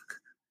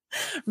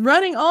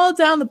running all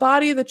down the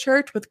body of the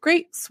church with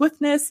great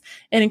swiftness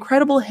and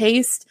incredible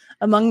haste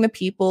among the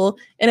people,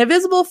 in a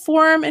visible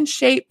form and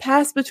shape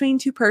passed between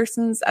two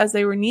persons as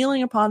they were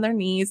kneeling upon their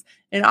knees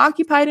and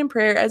occupied in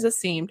prayer as it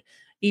seemed.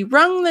 He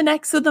wrung the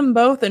necks of them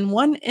both in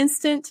one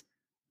instant.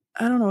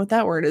 I don't know what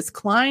that word is.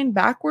 Cline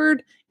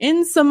backward,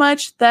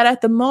 insomuch that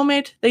at the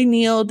moment they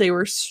kneeled, they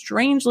were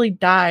strangely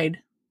died.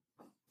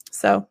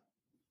 So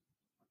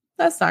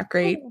that's not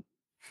great.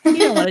 You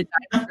don't want to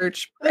die in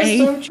church. That's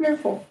so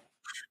cheerful.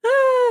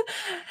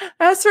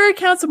 As for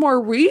accounts of more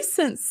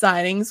recent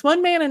sightings,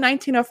 one man in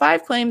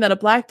 1905 claimed that a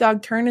black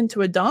dog turned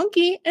into a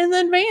donkey and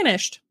then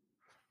vanished.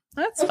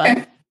 That's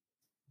fun.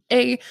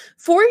 A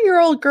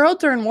 4-year-old girl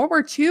during World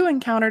War II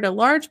encountered a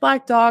large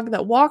black dog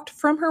that walked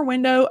from her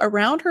window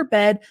around her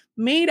bed,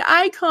 made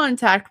eye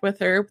contact with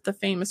her with the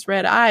famous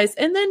red eyes,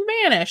 and then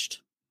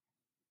vanished.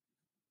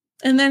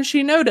 And then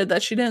she noted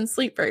that she didn't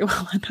sleep very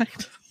well at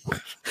night.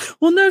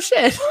 Well, no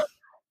shit.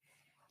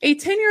 A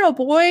 10-year-old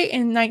boy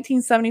in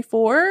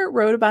 1974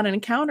 wrote about an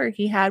encounter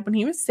he had when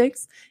he was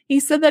 6. He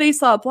said that he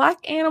saw a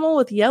black animal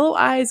with yellow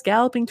eyes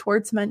galloping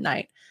towards him at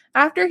night.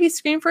 After he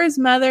screamed for his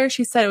mother,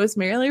 she said it was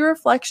merely a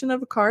reflection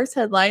of a car's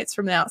headlights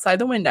from the outside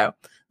the window.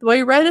 The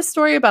boy read a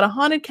story about a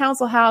haunted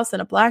council house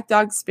and a black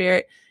dog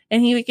spirit,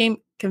 and he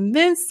became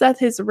convinced that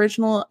his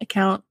original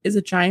account is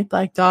a giant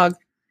black dog,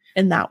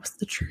 and that was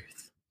the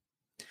truth.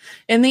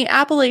 In the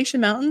Appalachian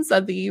Mountains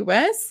of the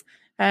U.S.,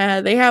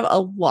 they have a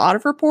lot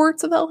of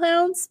reports of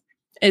hellhounds,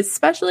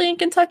 especially in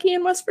Kentucky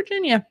and West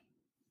Virginia.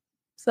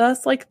 So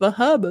that's like the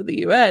hub of the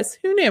U.S.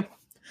 Who knew?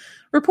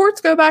 Reports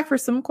go back for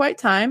some quite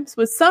times,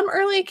 with some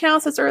early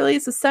accounts as early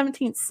as the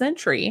 17th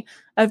century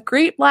of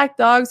great black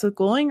dogs with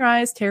glowing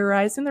eyes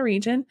terrorizing the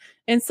region,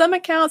 and some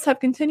accounts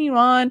have continued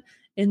on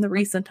in the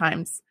recent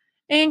times.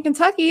 In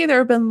Kentucky, there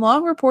have been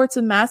long reports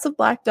of massive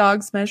black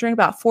dogs measuring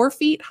about 4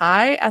 feet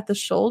high at the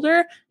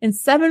shoulder and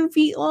 7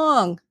 feet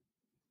long.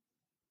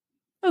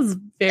 That was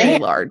very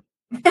large.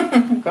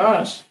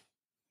 Gosh.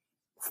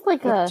 It's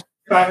like a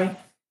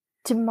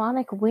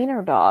demonic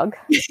wiener dog.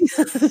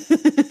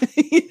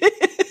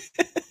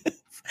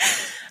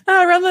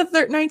 Around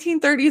the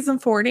 1930s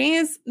and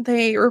 40s,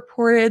 they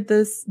reported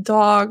this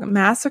dog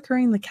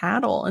massacring the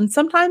cattle and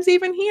sometimes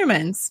even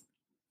humans.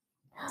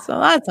 So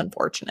that's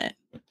unfortunate.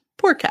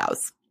 Poor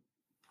cows.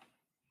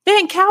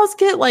 Man, cows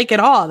get like it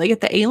all. They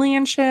get the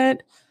alien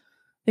shit.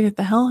 They get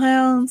the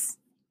hellhounds.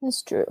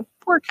 That's true.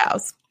 Poor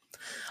cows.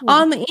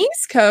 On the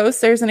East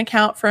Coast, there's an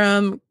account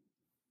from...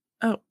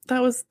 Oh,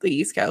 that was the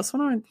East Coast.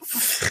 What am I...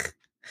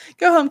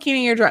 Go home,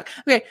 Keenan, you're drunk.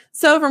 Okay,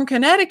 so from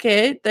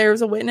Connecticut,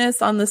 there's a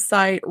witness on the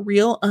site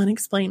Real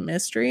Unexplained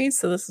Mysteries.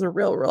 So this is a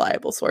real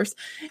reliable source.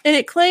 And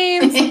it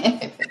claims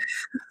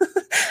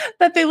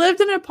that they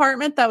lived in an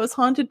apartment that was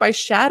haunted by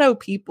shadow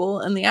people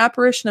and the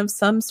apparition of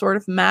some sort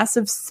of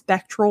massive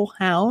spectral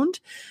hound.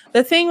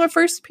 The thing would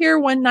first appear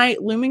one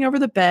night looming over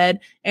the bed,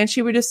 and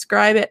she would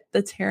describe it,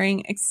 the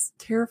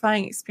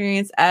terrifying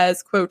experience,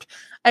 as, quote,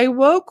 I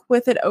woke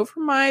with it over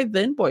my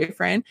then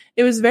boyfriend.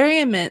 It was very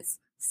immense.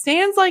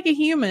 Stands like a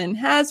human,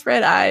 has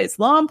red eyes,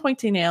 long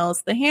pointy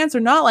nails. The hands are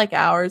not like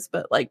ours,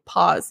 but like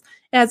paws.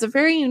 It has a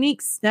very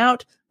unique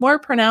snout, more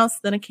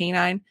pronounced than a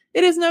canine.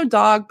 It is no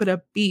dog, but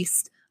a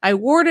beast. I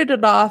warded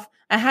it off.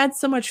 I had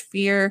so much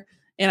fear,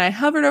 and I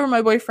hovered over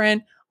my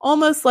boyfriend,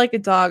 almost like a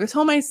dog. I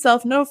told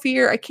myself, no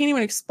fear. I can't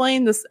even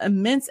explain this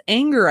immense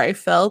anger I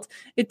felt.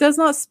 It does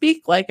not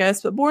speak like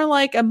us, but more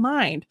like a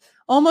mind.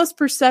 Almost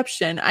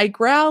perception. I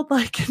growled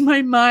like in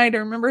my mind. I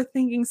remember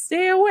thinking,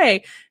 stay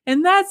away.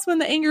 And that's when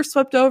the anger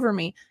swept over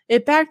me.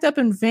 It backed up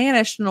and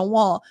vanished in a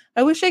wall.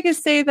 I wish I could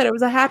say that it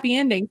was a happy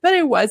ending, but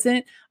it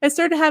wasn't. I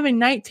started having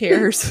night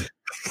terrors.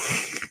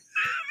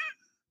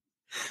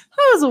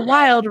 That was a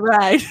wild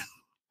ride.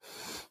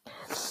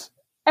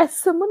 As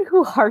someone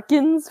who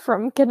harkens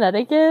from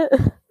Connecticut,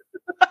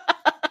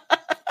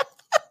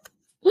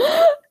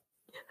 get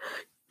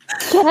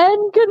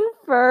can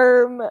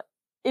confirm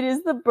it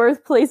is the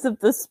birthplace of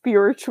the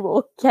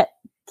spiritual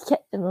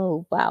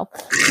oh wow.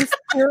 The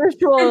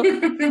spiritual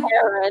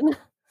Karen.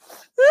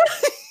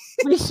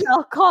 We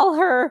shall call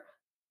her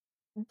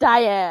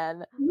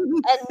Diane.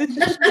 And she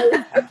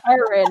is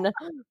Karen,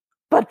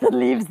 but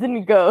believes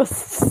in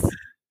ghosts.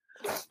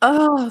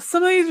 Oh,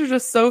 some of these are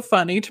just so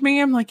funny to me.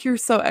 I'm like, you're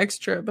so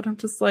extra, but I'm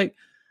just like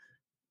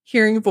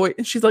hearing a voice,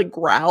 and she's like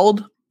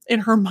growled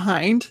in her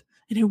mind,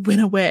 and it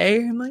went away.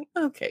 I'm like,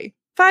 okay.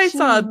 If I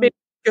saw a big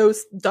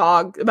ghost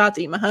dog about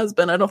to eat my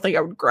husband, I don't think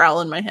I would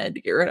growl in my head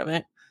to get rid of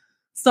it.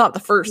 It's not the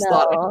first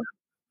thought I had.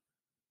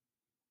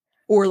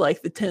 Or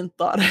like the 10th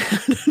thought I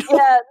had.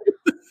 Yeah.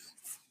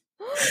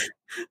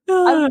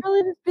 I would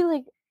really just be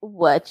like,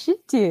 what you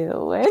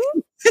doing?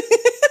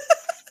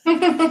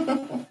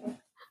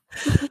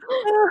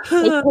 It's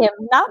him,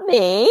 not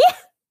me.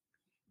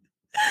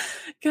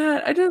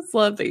 God, I just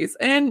love these.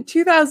 In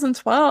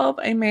 2012,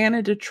 a man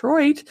in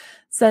Detroit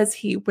says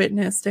he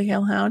witnessed a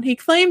hellhound. He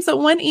claims that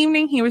one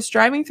evening he was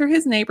driving through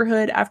his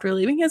neighborhood after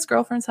leaving his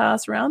girlfriend's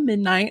house around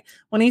midnight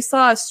when he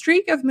saw a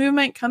streak of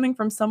movement coming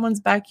from someone's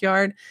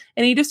backyard,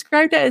 and he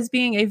described it as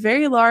being a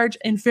very large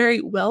and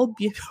very I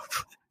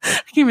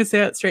can't even say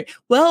that straight.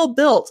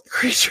 Well-built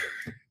creature.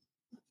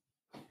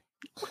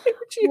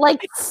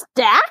 Like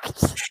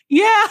stacked?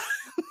 Yeah.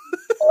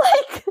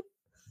 Like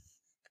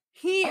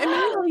he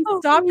immediately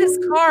stopped his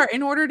car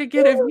in order to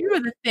get a view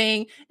of the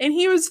thing, and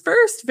he was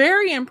first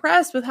very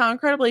impressed with how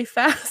incredibly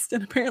fast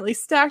and apparently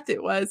stacked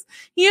it was.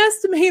 He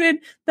estimated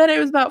that it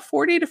was about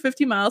 40 to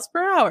 50 miles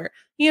per hour.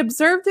 He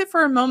observed it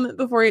for a moment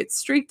before it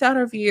streaked out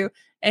of view,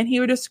 and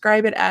he would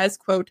describe it as,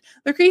 quote,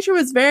 the creature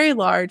was very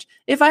large.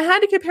 If I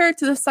had to compare it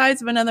to the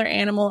size of another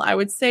animal, I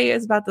would say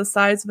it's about the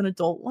size of an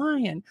adult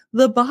lion.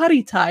 The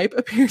body type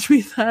appeared to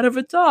be that of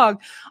a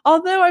dog,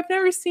 although I've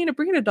never seen a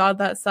breed of dog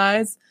that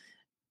size.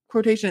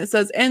 Quotation, it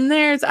says, and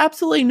there's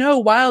absolutely no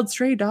wild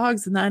stray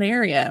dogs in that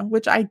area,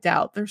 which I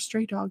doubt. There's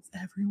stray dogs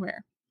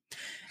everywhere.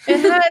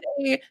 It had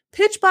a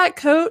pitch black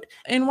coat,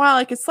 and while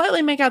I could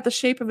slightly make out the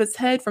shape of its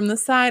head from the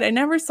side, I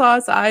never saw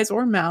its eyes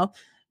or mouth.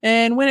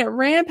 And when it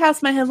ran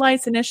past my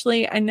headlights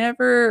initially, I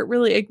never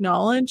really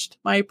acknowledged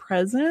my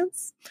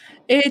presence.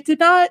 It did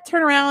not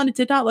turn around. It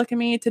did not look at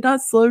me. It did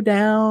not slow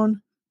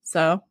down.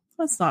 So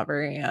that's not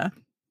very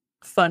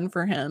fun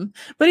for him.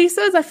 But he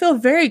says, I feel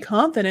very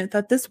confident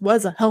that this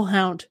was a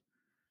hellhound.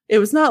 It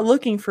was not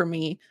looking for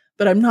me,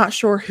 but I'm not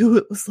sure who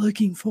it was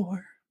looking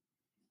for.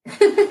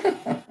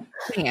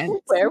 Man,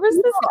 where was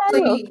this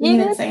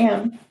guy?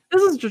 Sam.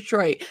 This is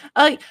Detroit.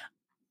 I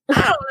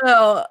don't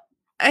know.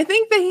 I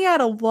think that he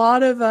had a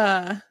lot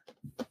of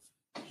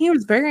he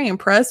was very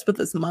impressed with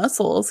his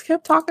muscles.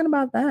 Kept talking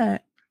about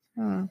that.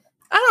 I don't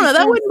know.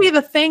 That wouldn't be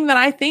the thing that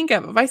I think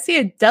of. If I see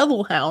a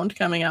devil hound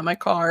coming out my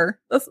car,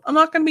 I'm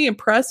not going to be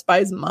impressed by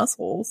his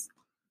muscles.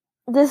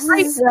 This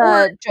is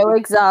Joe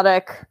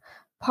Exotic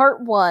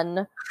Part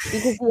 1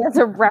 because he has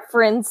a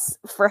reference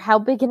for how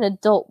big an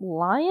adult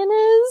lion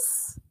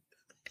is.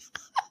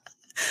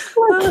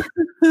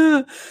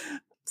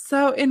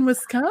 So in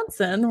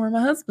Wisconsin, where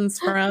my husband's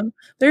from,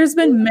 there's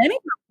been many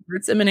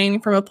reports emanating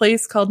from a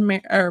place called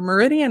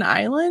Meridian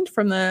Island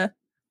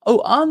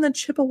on the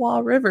Chippewa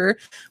River,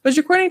 which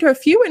according to a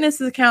few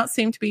witnesses' accounts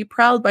seem to be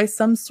prowled by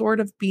some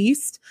sort of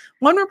beast.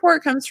 One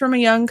report comes from a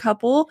young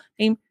couple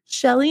named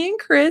Shelley and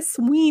Chris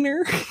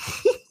Wiener.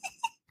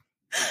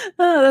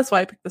 That's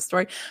why I picked the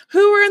story.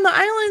 Who were in the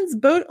island's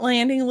boat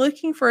landing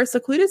looking for a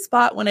secluded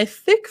spot when a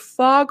thick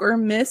fog or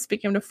mist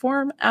began to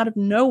form out of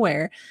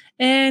nowhere.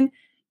 And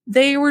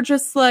they were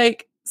just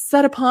like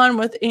set upon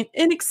with an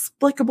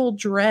inexplicable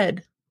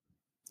dread.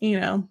 You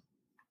know,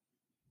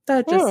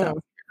 that just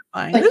sounds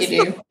terrifying. Like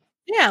you do.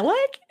 Yeah,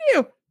 like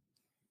you do.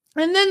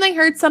 And then they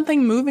heard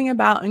something moving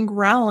about and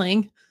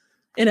growling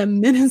in a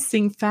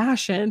menacing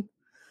fashion.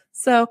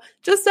 So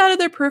just out of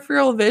their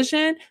peripheral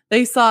vision,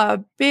 they saw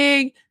a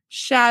big,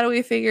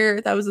 shadowy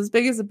figure that was as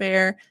big as a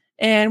bear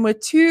and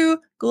with two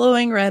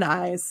glowing red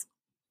eyes.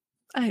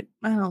 I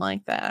don't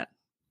like that.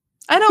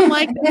 I don't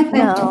like that.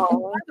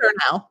 No.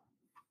 Now.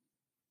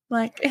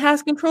 Like, it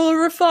has control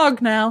over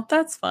fog now.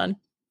 That's fun.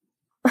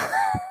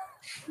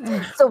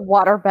 It's a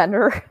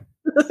waterbender.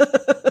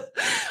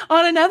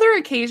 On another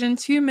occasion,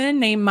 two men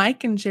named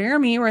Mike and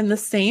Jeremy were in the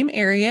same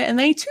area, and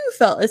they too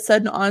felt a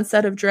sudden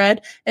onset of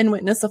dread and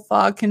witnessed a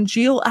fog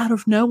congeal out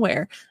of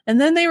nowhere.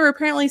 And then they were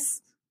apparently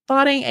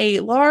spotting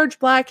a large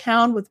black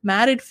hound with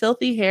matted,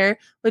 filthy hair,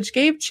 which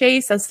gave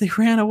chase as they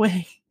ran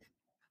away.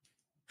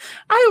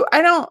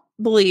 I don't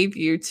believe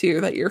you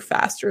two that you're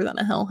faster than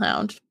a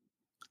hellhound.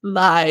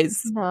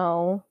 Lies.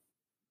 No.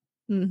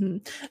 Mm-hmm.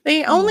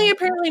 They only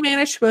apparently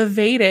managed to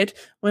evade it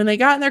when they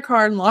got in their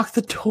car and locked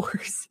the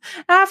doors,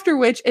 after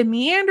which it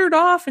meandered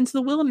off into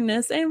the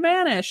wilderness and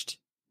vanished.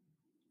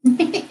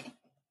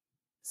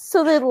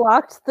 So they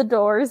locked the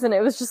doors and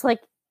it was just like,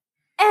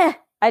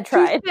 I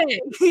tried.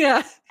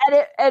 Yeah.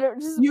 And it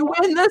just you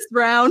win this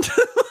round.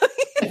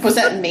 Was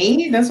that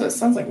me? That's what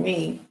sounds like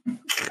me.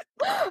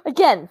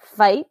 Again,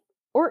 fight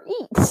or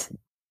eat.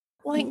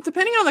 Like,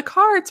 depending on the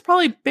car, it's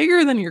probably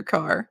bigger than your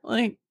car.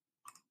 Like,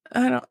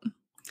 I don't.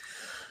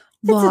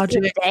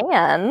 Logic.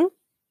 Dan.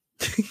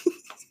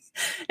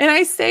 And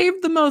I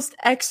saved the most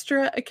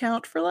extra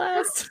account for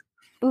last.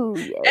 Ooh,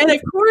 yay. And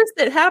of course,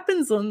 it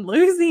happens in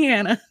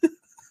Louisiana.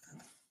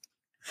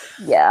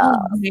 Yeah.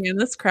 Oh, man,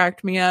 this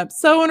cracked me up.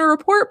 So in a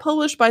report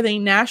published by the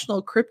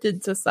National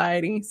Cryptid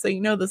Society, so you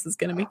know this is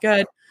going to be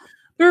good,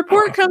 the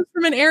report comes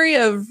from an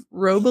area of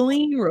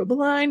Robeline,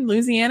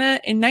 Louisiana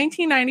in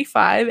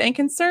 1995 and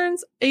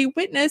concerns a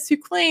witness who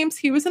claims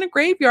he was in a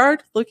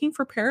graveyard looking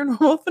for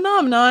paranormal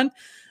phenomenon.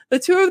 The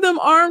two of them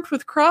armed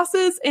with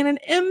crosses and an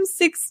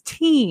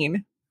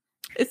M16.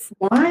 It's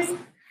what? Seems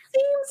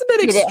a bit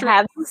Did extreme. It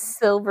have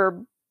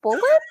silver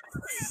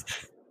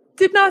bullets?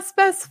 Did not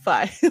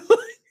specify.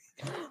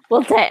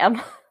 Well, damn.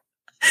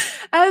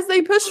 As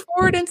they pushed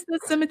forward into the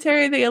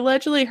cemetery, they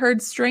allegedly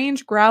heard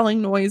strange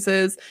growling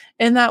noises,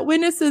 and that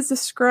witnesses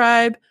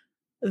describe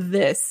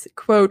this,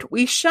 quote,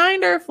 "We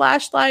shined our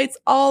flashlights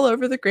all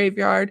over the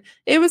graveyard.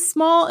 It was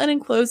small and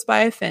enclosed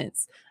by a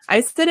fence.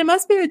 I said it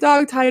must be a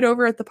dog tied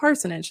over at the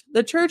parsonage.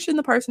 The church and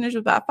the parsonage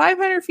was about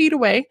 500 feet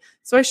away,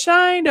 so I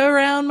shined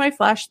around my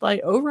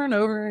flashlight over and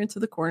over into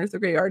the corners of the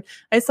graveyard.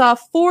 I saw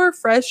 4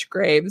 fresh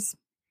graves."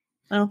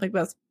 I don't think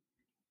that's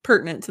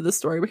pertinent to the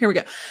story, but here we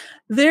go.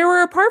 "They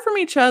were apart from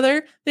each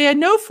other. They had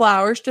no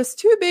flowers, just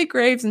 2 big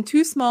graves and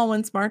 2 small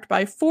ones marked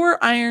by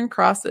 4 iron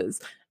crosses.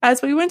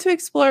 As we went to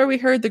explore, we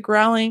heard the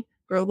growling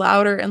grow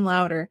louder and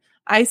louder.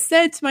 I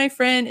said to my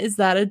friend, 'Is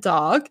that a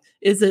dog?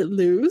 Is it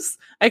loose?'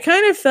 I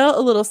kind of felt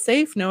a little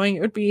safe knowing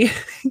it would be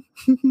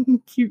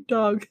cute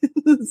dog.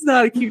 It's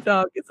not a cute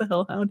dog. It's a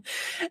hellhound."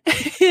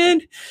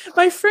 And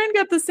my friend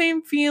got the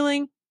same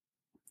feeling.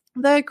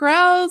 "The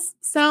growls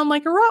sound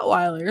like a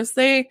Rottweiler's.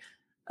 They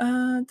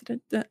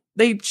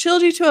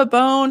chilled you to a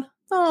bone."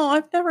 Oh,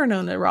 I've never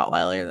known a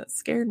Rottweiler that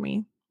scared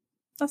me.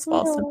 That's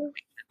false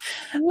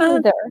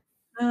information.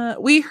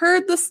 We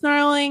heard the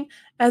snarling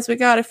as we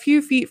got a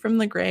few feet from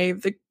the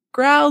grave. The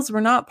growls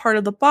were not part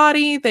of the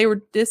body. They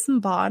were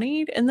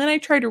disembodied. And then I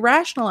tried to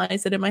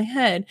rationalize it in my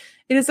head.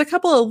 It is a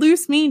couple of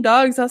loose, mean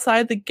dogs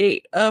outside the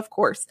gate. Of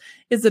course.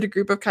 Is it a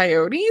group of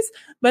coyotes?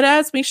 But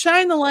as we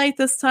shined the light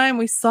this time,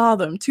 we saw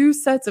them. 2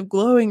 sets of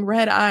glowing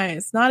red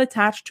eyes, not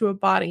attached to a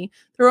body.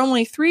 They were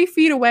only 3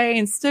 feet away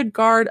and stood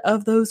guard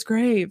of those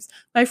graves.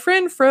 My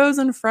friend froze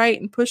in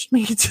fright and pushed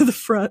me to the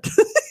front.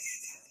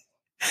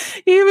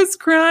 He was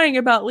crying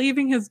about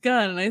leaving his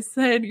gun, and I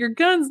said, "Your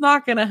gun's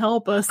not going to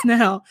help us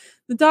now."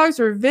 The dogs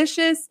were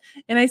vicious,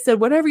 and I said,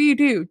 "Whatever you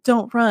do,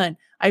 don't run."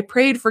 I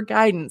prayed for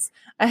guidance.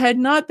 I had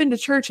not been to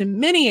church in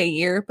many a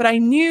year, but I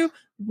knew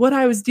what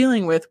I was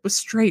dealing with was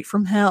straight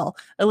from hell.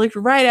 I looked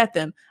right at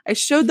them. I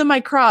showed them my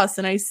cross,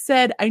 and I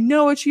said, "I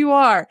know what you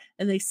are,"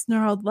 and they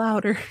snarled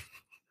louder.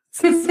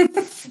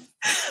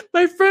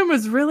 My friend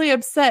was really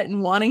upset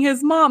and wanting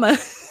his mama.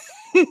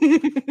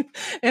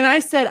 And I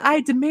said,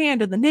 "I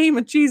demand in the name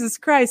of Jesus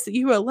Christ that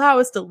you allow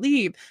us to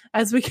leave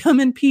as we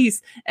come in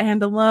peace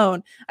and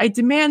alone. I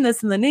demand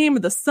this in the name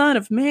of the Son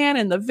of Man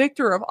and the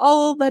victor of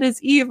all that is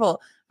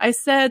evil." I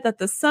said that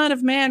the Son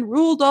of Man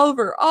ruled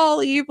over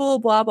all evil,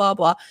 blah, blah,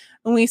 blah.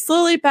 And we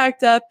slowly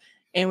backed up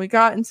and we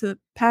got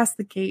past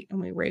the gate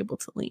and we were able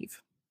to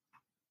leave.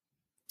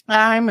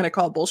 I'm going to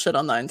call bullshit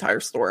on the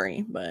entire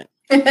story, but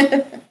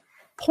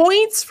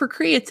points for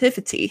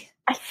creativity.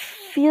 I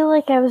feel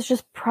like I was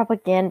just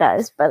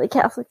propagandized by the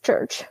Catholic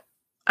Church.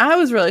 I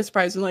was really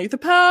surprised when, the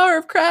power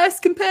of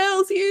Christ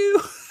compels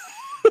you.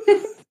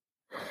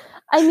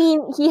 I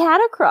mean, he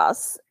had a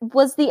cross.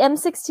 Was the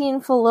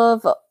M16 full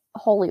of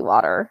holy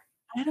water?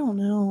 I don't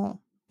know.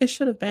 It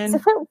should have been.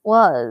 If it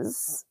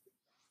was,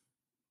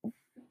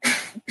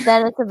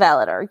 then it's a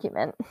valid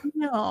argument.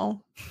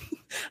 No.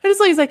 I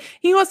just he's like,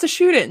 he wants to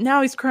shoot it.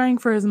 Now he's crying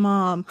for his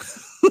mom.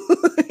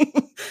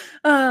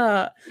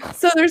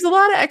 So there's a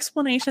lot of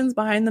explanations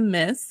behind the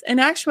myths. In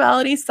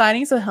actuality,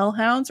 sightings of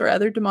hellhounds or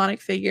other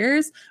demonic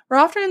figures were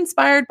often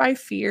inspired by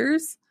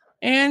fears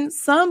and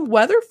some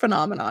weather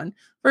phenomenon.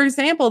 For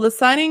example, the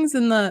sightings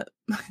in the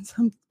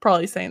I'm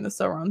probably saying this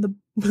so wrong. The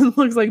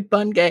looks like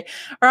Bungay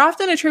are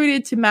often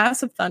attributed to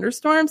massive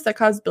thunderstorms that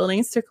cause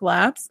buildings to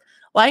collapse.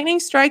 Lightning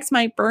strikes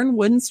might burn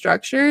wooden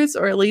structures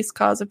or at least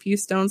cause a few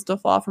stones to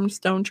fall from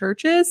stone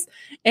churches,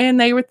 and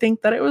they would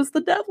think that it was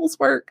the devil's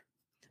work.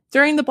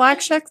 During the Black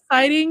Shuck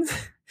sightings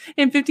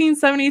in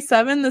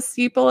 1577, the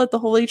steeple at the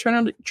Holy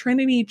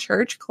Trinity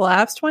Church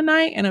collapsed one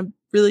night in a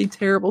really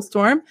terrible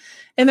storm,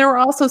 and there were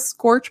also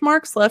scorch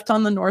marks left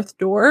on the north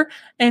door,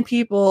 and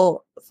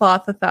people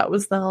thought that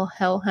was the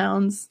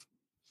hellhounds'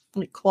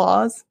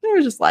 claws. They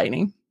were just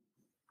lightning.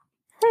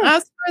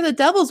 As for the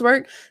devil's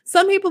work,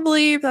 some people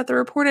believe that the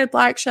reported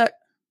Black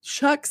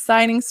Shuck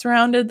sightings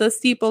surrounded the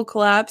steeple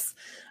collapse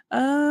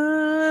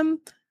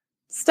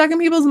stuck in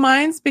people's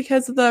minds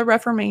because of the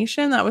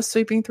Reformation that was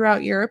sweeping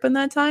throughout Europe in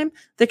that time.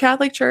 The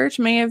Catholic Church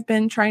may have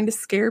been trying to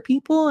scare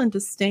people into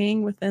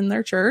staying within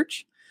their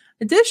church.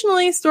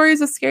 Additionally,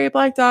 stories of scary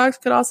black dogs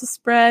could also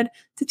spread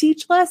to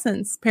teach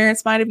lessons.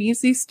 Parents might have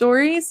used these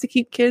stories to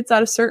keep kids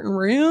out of certain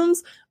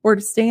rooms or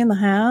to stay in the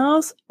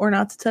house or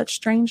not to touch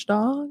strange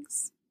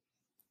dogs.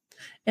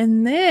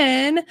 And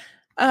then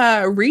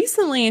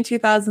Recently in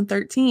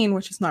 2013,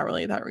 which is not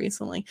really that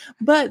recently,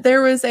 but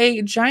there was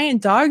a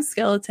giant dog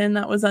skeleton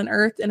that was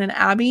unearthed in an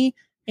abbey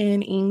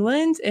in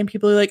England, and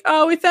people are like,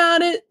 oh, we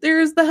found it.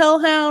 There's the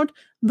hellhound.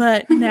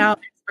 But now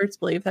experts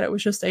believe that it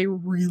was just a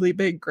really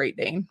big Great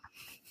Dane.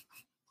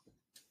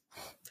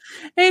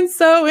 And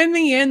so in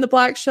the end, the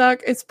Black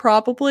Shuck is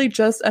probably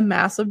just a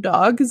massive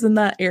dog, because in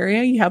that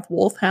area you have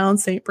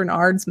Wolfhounds, St.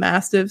 Bernards,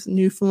 Mastiffs,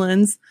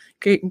 Newfoundlands,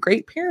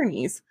 Great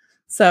Pyrenees.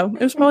 So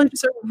it was probably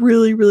just a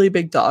really, really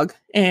big dog.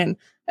 And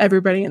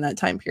everybody in that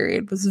time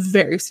period was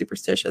very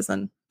superstitious.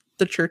 And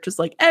the church is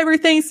like,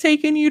 everything's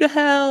taking you to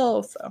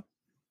hell. So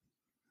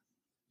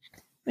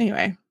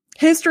anyway,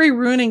 history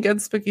ruining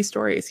good spooky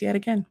stories yet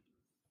again.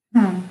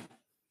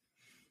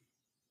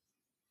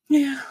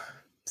 Yeah.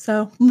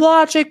 So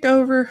logic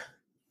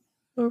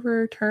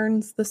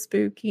overturns the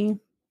spooky.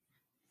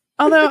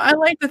 Although I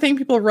like to think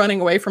people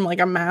running away from like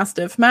a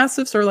mastiff.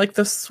 Mastiffs are like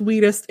the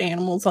sweetest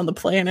animals on the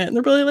planet. And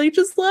they're really like,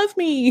 just love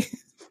me.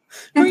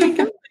 Where are you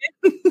going?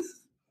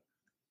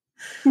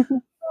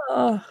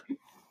 Oh.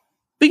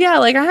 But yeah,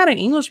 like I had an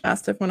English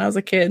Mastiff when I was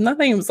a kid. And that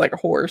thing was like a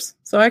horse.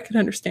 So I could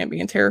understand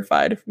being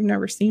terrified if you've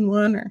never seen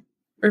one, or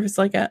if it's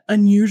like an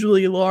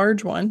unusually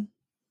large one.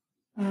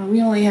 We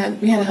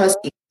had a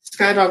husky.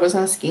 Sky Dog was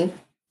husky.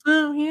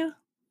 Oh, yeah.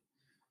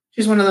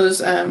 She's one of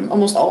those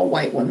almost all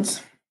white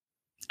ones.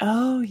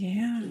 Oh,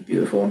 yeah.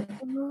 Beautiful.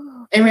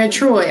 And we had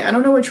Troy. I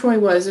don't know what Troy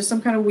was. There's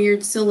some kind of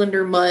weird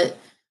cylinder mutt,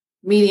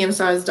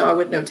 medium-sized dog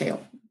with no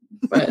tail.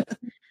 But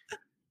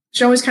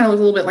she always kind of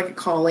looked a little bit like a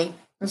collie.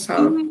 That's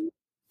how I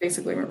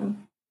basically remember.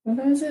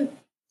 What is it?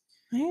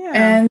 Yeah.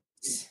 And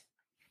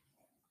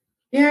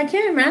yeah, I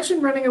can't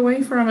imagine running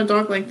away from a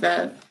dog like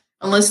that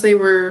unless they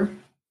were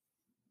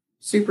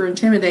super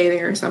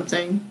intimidating or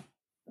something.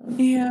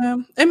 Yeah.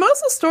 And most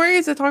of the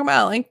stories they talk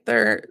about, like,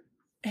 their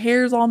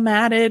hair's all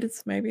matted.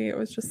 It's maybe it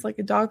was just like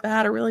a dog that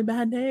had a really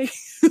bad day.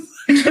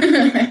 But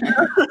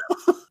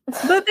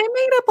they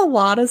made up a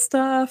lot of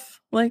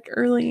stuff, like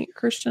early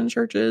Christian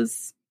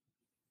churches.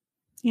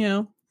 You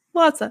know,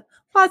 lots of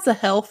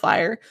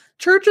hellfire.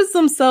 Churches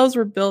themselves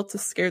were built to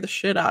scare the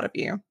shit out of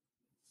you.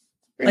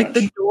 Pretty much.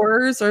 The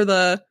doors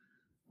are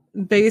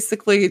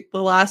basically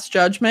the last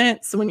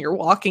judgment. So when you're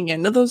walking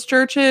into those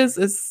churches,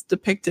 it's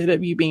depicted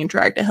of you being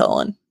dragged to hell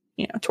and,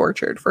 you know,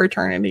 tortured for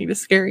eternity to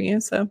scare you.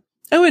 So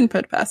I wouldn't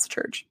put it past the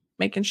church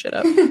making shit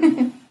up.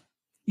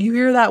 You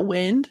hear that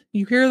wind?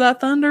 You hear that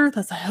thunder?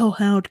 That's a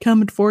hellhound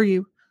coming for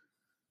you.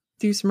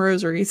 Do some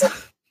rosaries.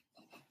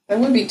 That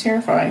would be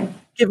terrifying.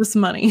 Give us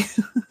money.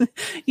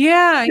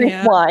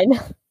 Yeah. Wine.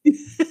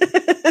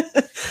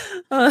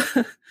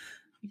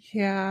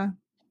 Yeah.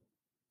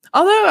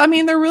 Although, I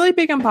mean, they're really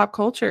big on pop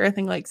culture. I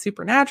think like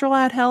Supernatural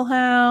had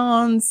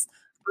hellhounds,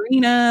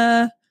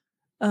 Sabrina,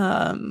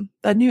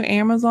 that new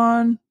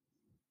Amazon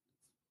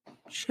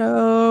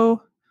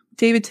show,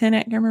 David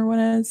Tennant, I can't remember what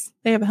it is.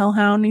 They have a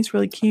hellhound. He's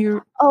really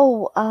cute.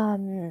 Oh,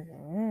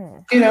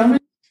 Good Omens?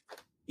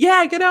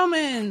 Yeah, Good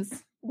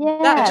Omens.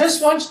 Yeah. I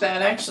just watched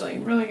that, actually.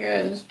 Really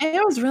good. And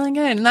it was really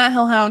good. And that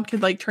hellhound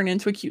could like turn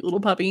into a cute little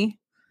puppy.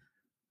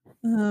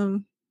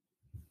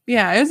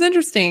 Yeah, it was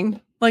interesting.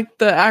 Like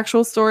the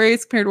actual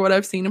stories compared to what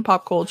I've seen in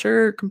pop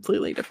culture are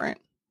completely different.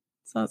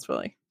 So that's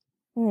really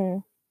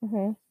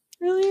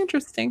really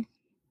interesting.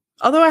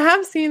 Although I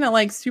have seen that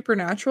like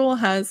Supernatural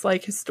has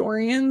like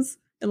historians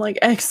and like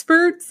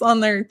experts on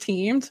their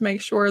team to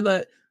make sure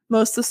that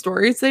most of the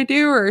stories they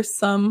do are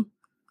some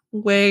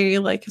way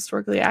like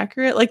historically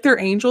accurate. Like their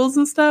angels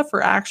and stuff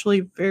are actually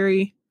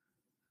very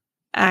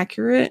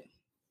accurate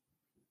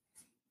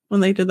when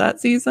they did that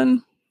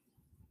season.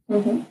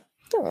 Mm-hmm.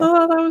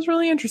 Oh, that was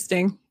really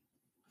interesting.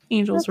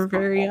 Angels were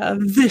very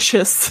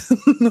vicious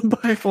in the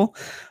Bible,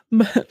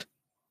 but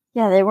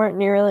yeah, they weren't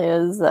nearly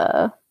as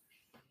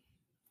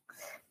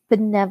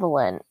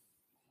benevolent.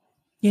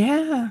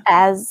 Yeah,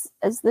 as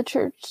the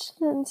church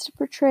tends to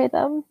portray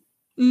them.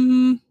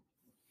 Mm-hmm.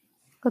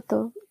 With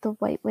the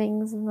white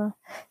wings and the.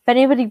 If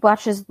anybody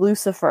watches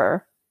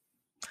Lucifer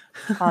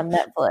on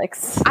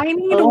Netflix, I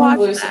need to watch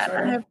Lucifer.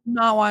 That. I have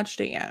not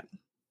watched it yet.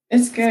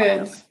 It's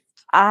good.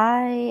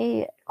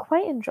 I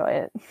quite enjoy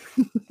it.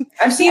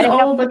 I've seen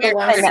all but the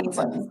last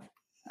season.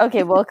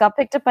 Okay, well, it got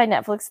picked up by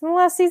Netflix in the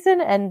last season,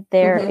 and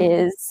there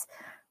is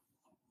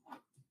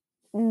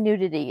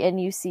nudity, and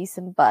you see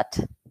some butt.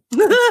 You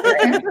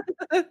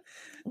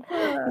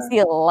see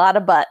a lot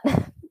of butt.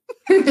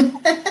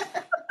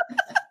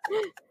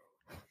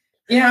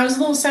 Yeah, I was a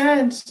little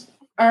sad,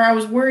 or I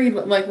was worried,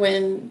 like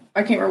when,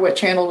 I can't remember what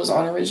channel was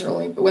on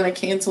originally, but when they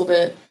canceled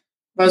it,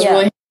 I was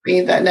really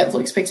happy that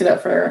Netflix picked it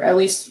up for at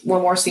least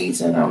one more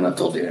season. I don't know if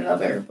they'll do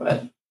another,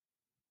 but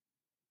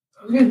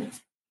good.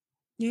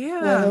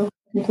 Yeah.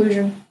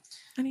 Conclusion.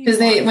 Because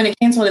when it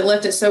canceled, it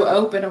left it so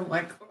open. I'm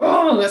like,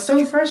 oh, that's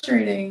so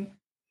frustrating.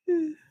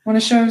 When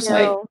a show's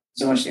like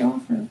so much to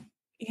offer.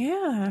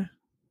 Yeah.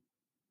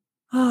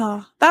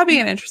 Oh, that'd be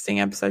an interesting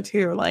episode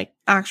too. Like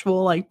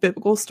actual like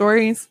biblical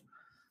stories.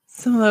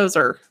 Some of those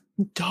are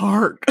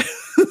dark.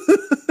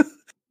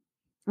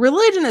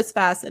 religion is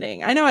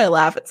fascinating. I know I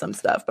laugh at some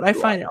stuff, but I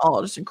find it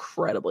all just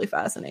incredibly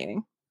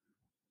fascinating.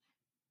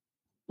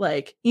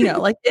 Like,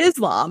 like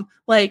Islam,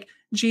 like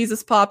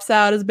Jesus pops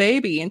out as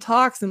baby and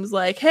talks and was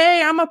like,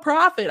 hey, I'm a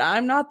prophet.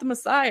 I'm not the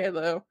Messiah,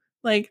 though.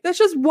 Like, that's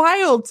just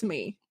wild to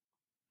me.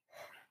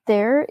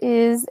 There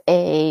is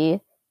a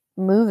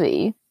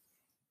movie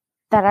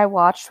that I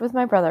watched with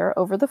my brother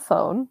over the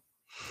phone.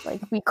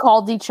 Like, we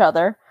called each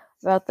other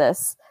about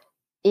this.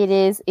 It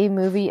is a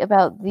movie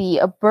about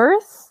the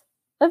birth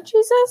of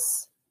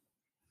Jesus.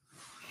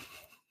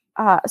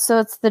 So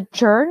it's the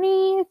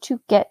journey to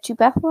get to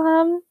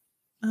Bethlehem.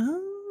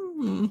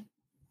 Oh.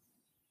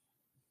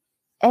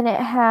 And it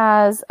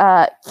has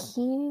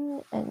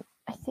Keen, and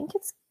I think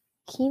it's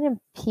Keenan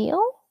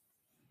Peele.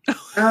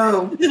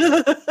 Oh.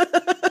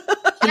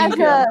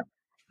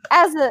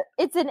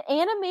 It's an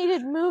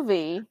animated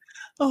movie.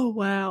 Oh,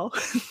 wow.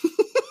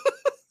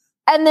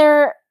 And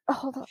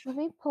hold on, let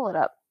me pull it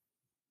up.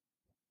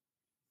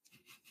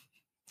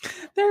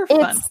 They're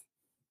fun. It's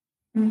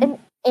an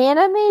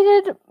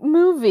animated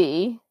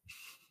movie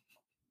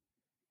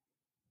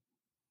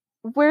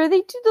where they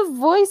do the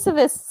voice of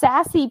a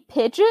sassy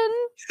pigeon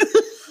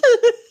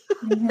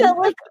that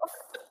like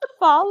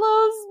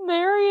follows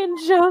Mary and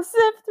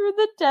Joseph through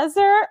the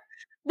desert.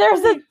 There's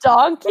a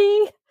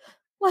donkey,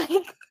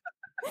 like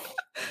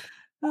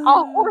a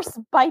horse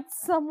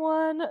bites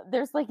someone.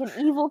 There's like an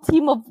evil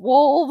team of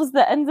wolves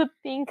that ends up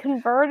being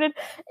converted.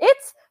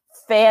 It's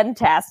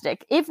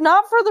fantastic. If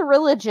not for the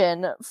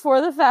religion,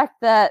 for the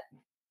fact that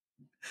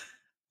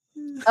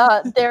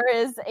there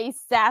is a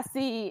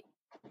sassy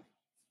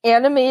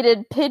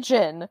animated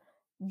pigeon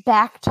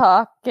back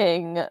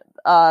talking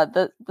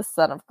the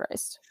Son of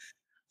Christ.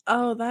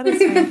 Oh, that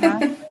is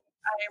fantastic.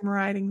 I am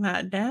writing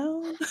that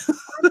down.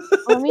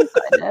 Let me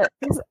find it,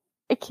 because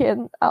I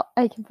can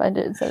find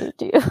it and send it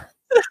to you.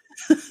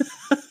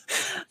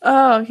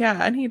 Oh yeah,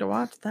 I need to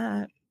watch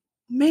that.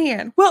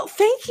 Man, well,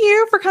 thank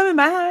you for coming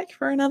back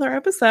for another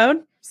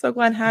episode. So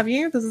glad to have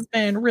you. This has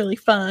been really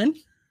fun.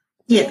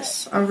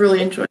 Yes, I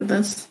really enjoyed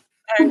this.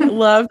 I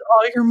loved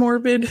all your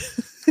morbid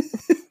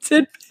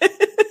tidbits.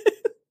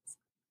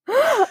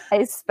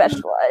 I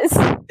specialize.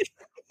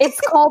 It's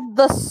called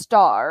The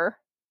Star.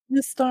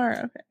 The Star,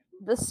 okay.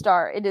 The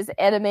Star. It is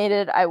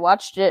animated. I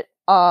watched it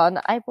on,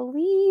 I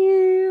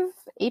believe,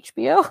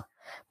 HBO,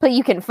 but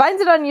you can find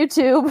it on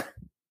YouTube.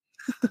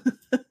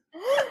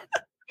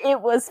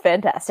 It was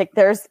fantastic.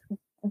 There's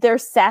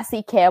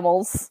sassy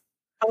camels.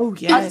 Oh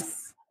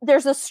yes.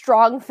 There's a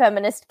strong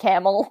feminist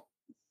camel.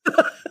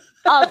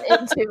 I'm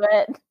into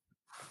it.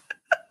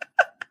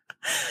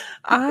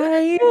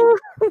 I'm gonna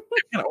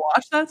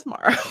watch that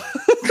tomorrow.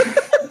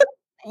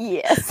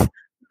 Yes.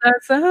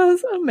 That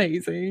sounds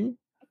amazing.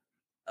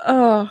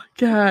 Oh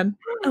God.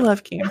 I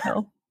love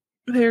Camhill.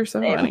 They're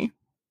so funny.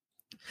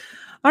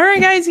 All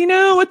right, guys, you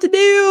know what to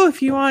do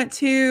if you want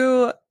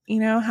to,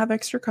 have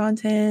extra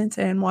content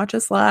and watch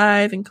us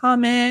live and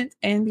comment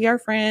and be our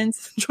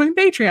friends. Join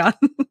Patreon.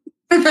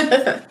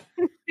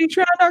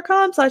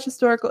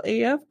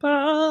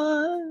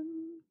 Patreon.com/historicalafpod.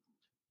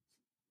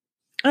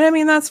 I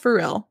mean, that's for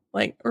real.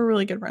 Like, we're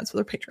really good friends with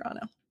our Patreon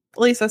now. At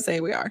least I say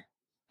we are.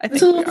 I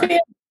think we are.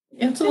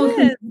 It's a little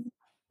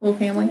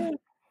family.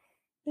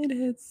 It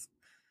is.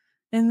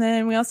 And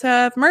then we also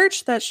have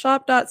merch. That's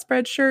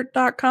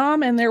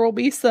shop.spreadshirt.com. And there will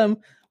be some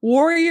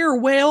Warrior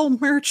Whale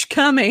merch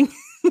coming.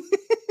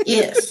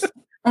 Yes.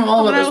 I'm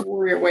all about those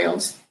warrior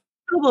whales.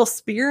 A little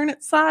spear in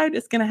its side.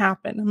 It's gonna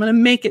happen. I'm gonna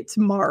make it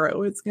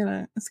tomorrow. It's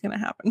gonna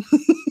happen.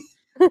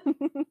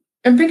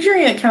 I'm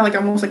picturing it kind of like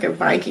almost like a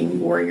Viking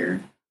warrior.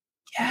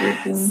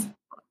 Yes.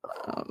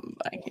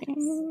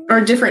 Vikings.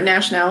 Or different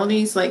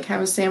nationalities, like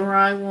have a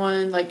samurai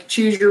one, like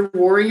choose your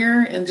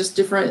warrior, and just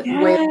different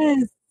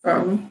ways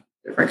from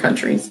different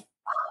countries.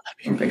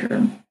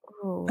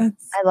 Oh, I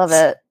love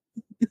it.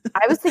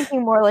 I was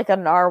thinking more like a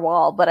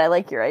narwhal, but I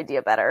like your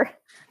idea better.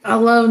 I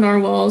love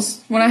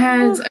narwhals. When I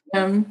had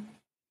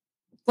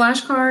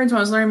flashcards, when I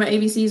was learning my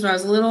ABCs when I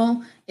was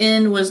little,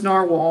 N was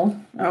narwhal.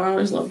 I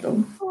always loved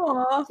them.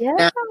 Aww.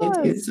 Yeah.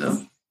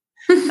 So.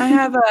 I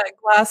have a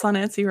glass on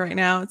Etsy right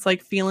now. It's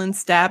like feeling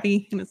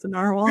stabby, and it's a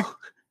narwhal.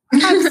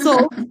 I'm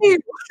so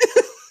cute.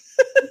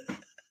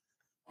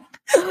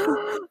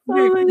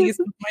 Very pleased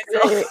with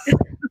myself.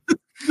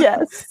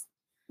 Yes.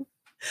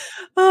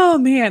 Oh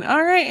man.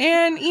 All right.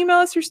 And email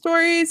us your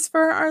stories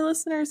for our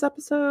listeners'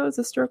 episodes,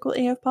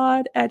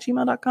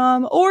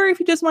 historicalafpod@gmail.com. Or if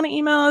you just want to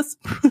email us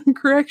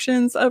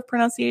corrections of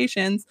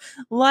pronunciations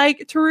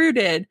like Taru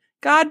did.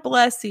 God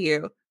bless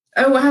you.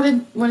 Oh,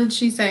 what did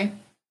she say?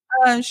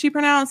 She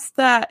pronounced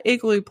that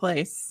igloo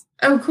place.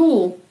 Oh,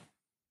 cool.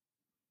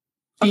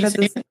 Do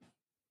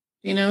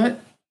you know it?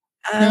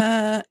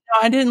 No,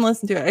 I didn't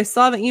listen to it. I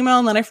saw the email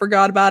and then I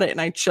forgot about it,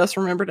 and I just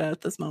remembered it at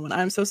this moment.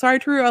 I'm so sorry,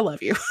 Taru. I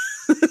love you.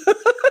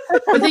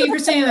 But thank you for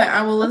saying that.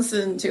 I will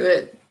listen to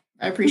it.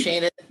 I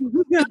appreciate it.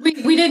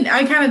 We didn't.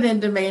 I kind of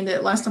didn't demand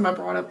it last time I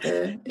brought up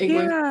the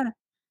igloo. Yeah.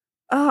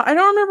 I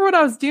don't remember what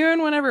I was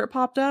doing whenever it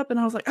popped up, and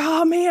I was like,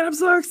 "Oh man, I'm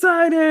so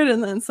excited!"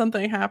 And then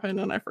something happened,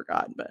 and I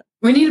forgot. But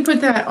we need to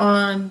put that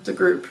on the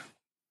group.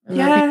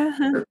 Yes,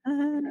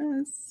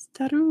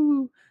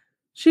 Taru.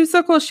 She's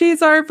so cool.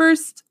 She's our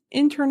first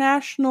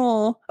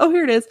international. Oh,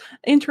 here it is.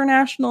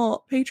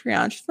 International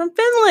Patreon. She's from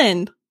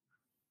Finland.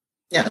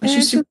 Yeah,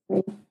 she's super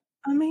cool.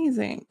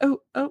 Amazing.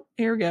 Oh,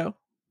 here we go.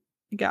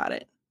 Got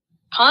it.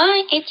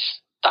 Hi,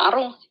 it's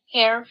Taru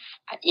here.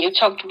 You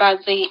talked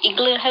about the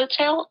Igloo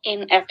Hotel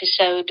in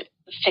episode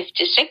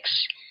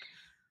 56.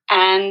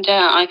 And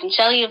I can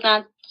tell you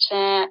that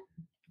the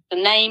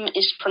name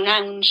is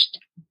pronounced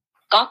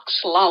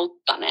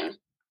Kakslautanen.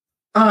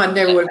 Oh, I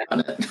never would have done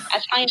it.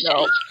 As I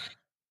said.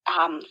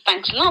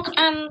 Thanks a lot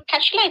and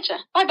catch you later.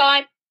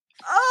 Bye-bye.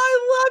 Oh, I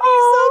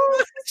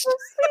love you so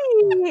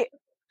much.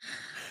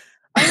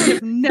 I would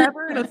have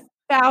never in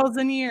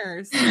 1,000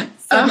 years.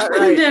 I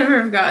would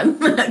never have gotten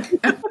that.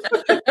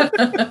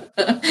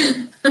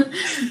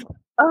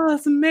 Oh,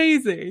 that's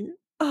amazing.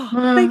 Oh,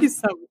 thank you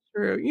so much,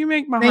 Drew. You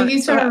make my heart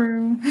so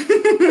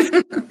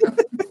happy.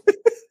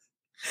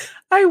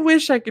 I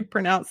wish I could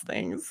pronounce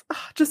things.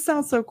 Oh, it just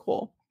sounds so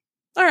cool.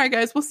 All right,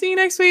 guys. We'll see you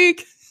next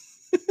week.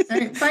 All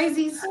right, bye.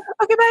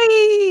 Okay,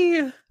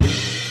 bye.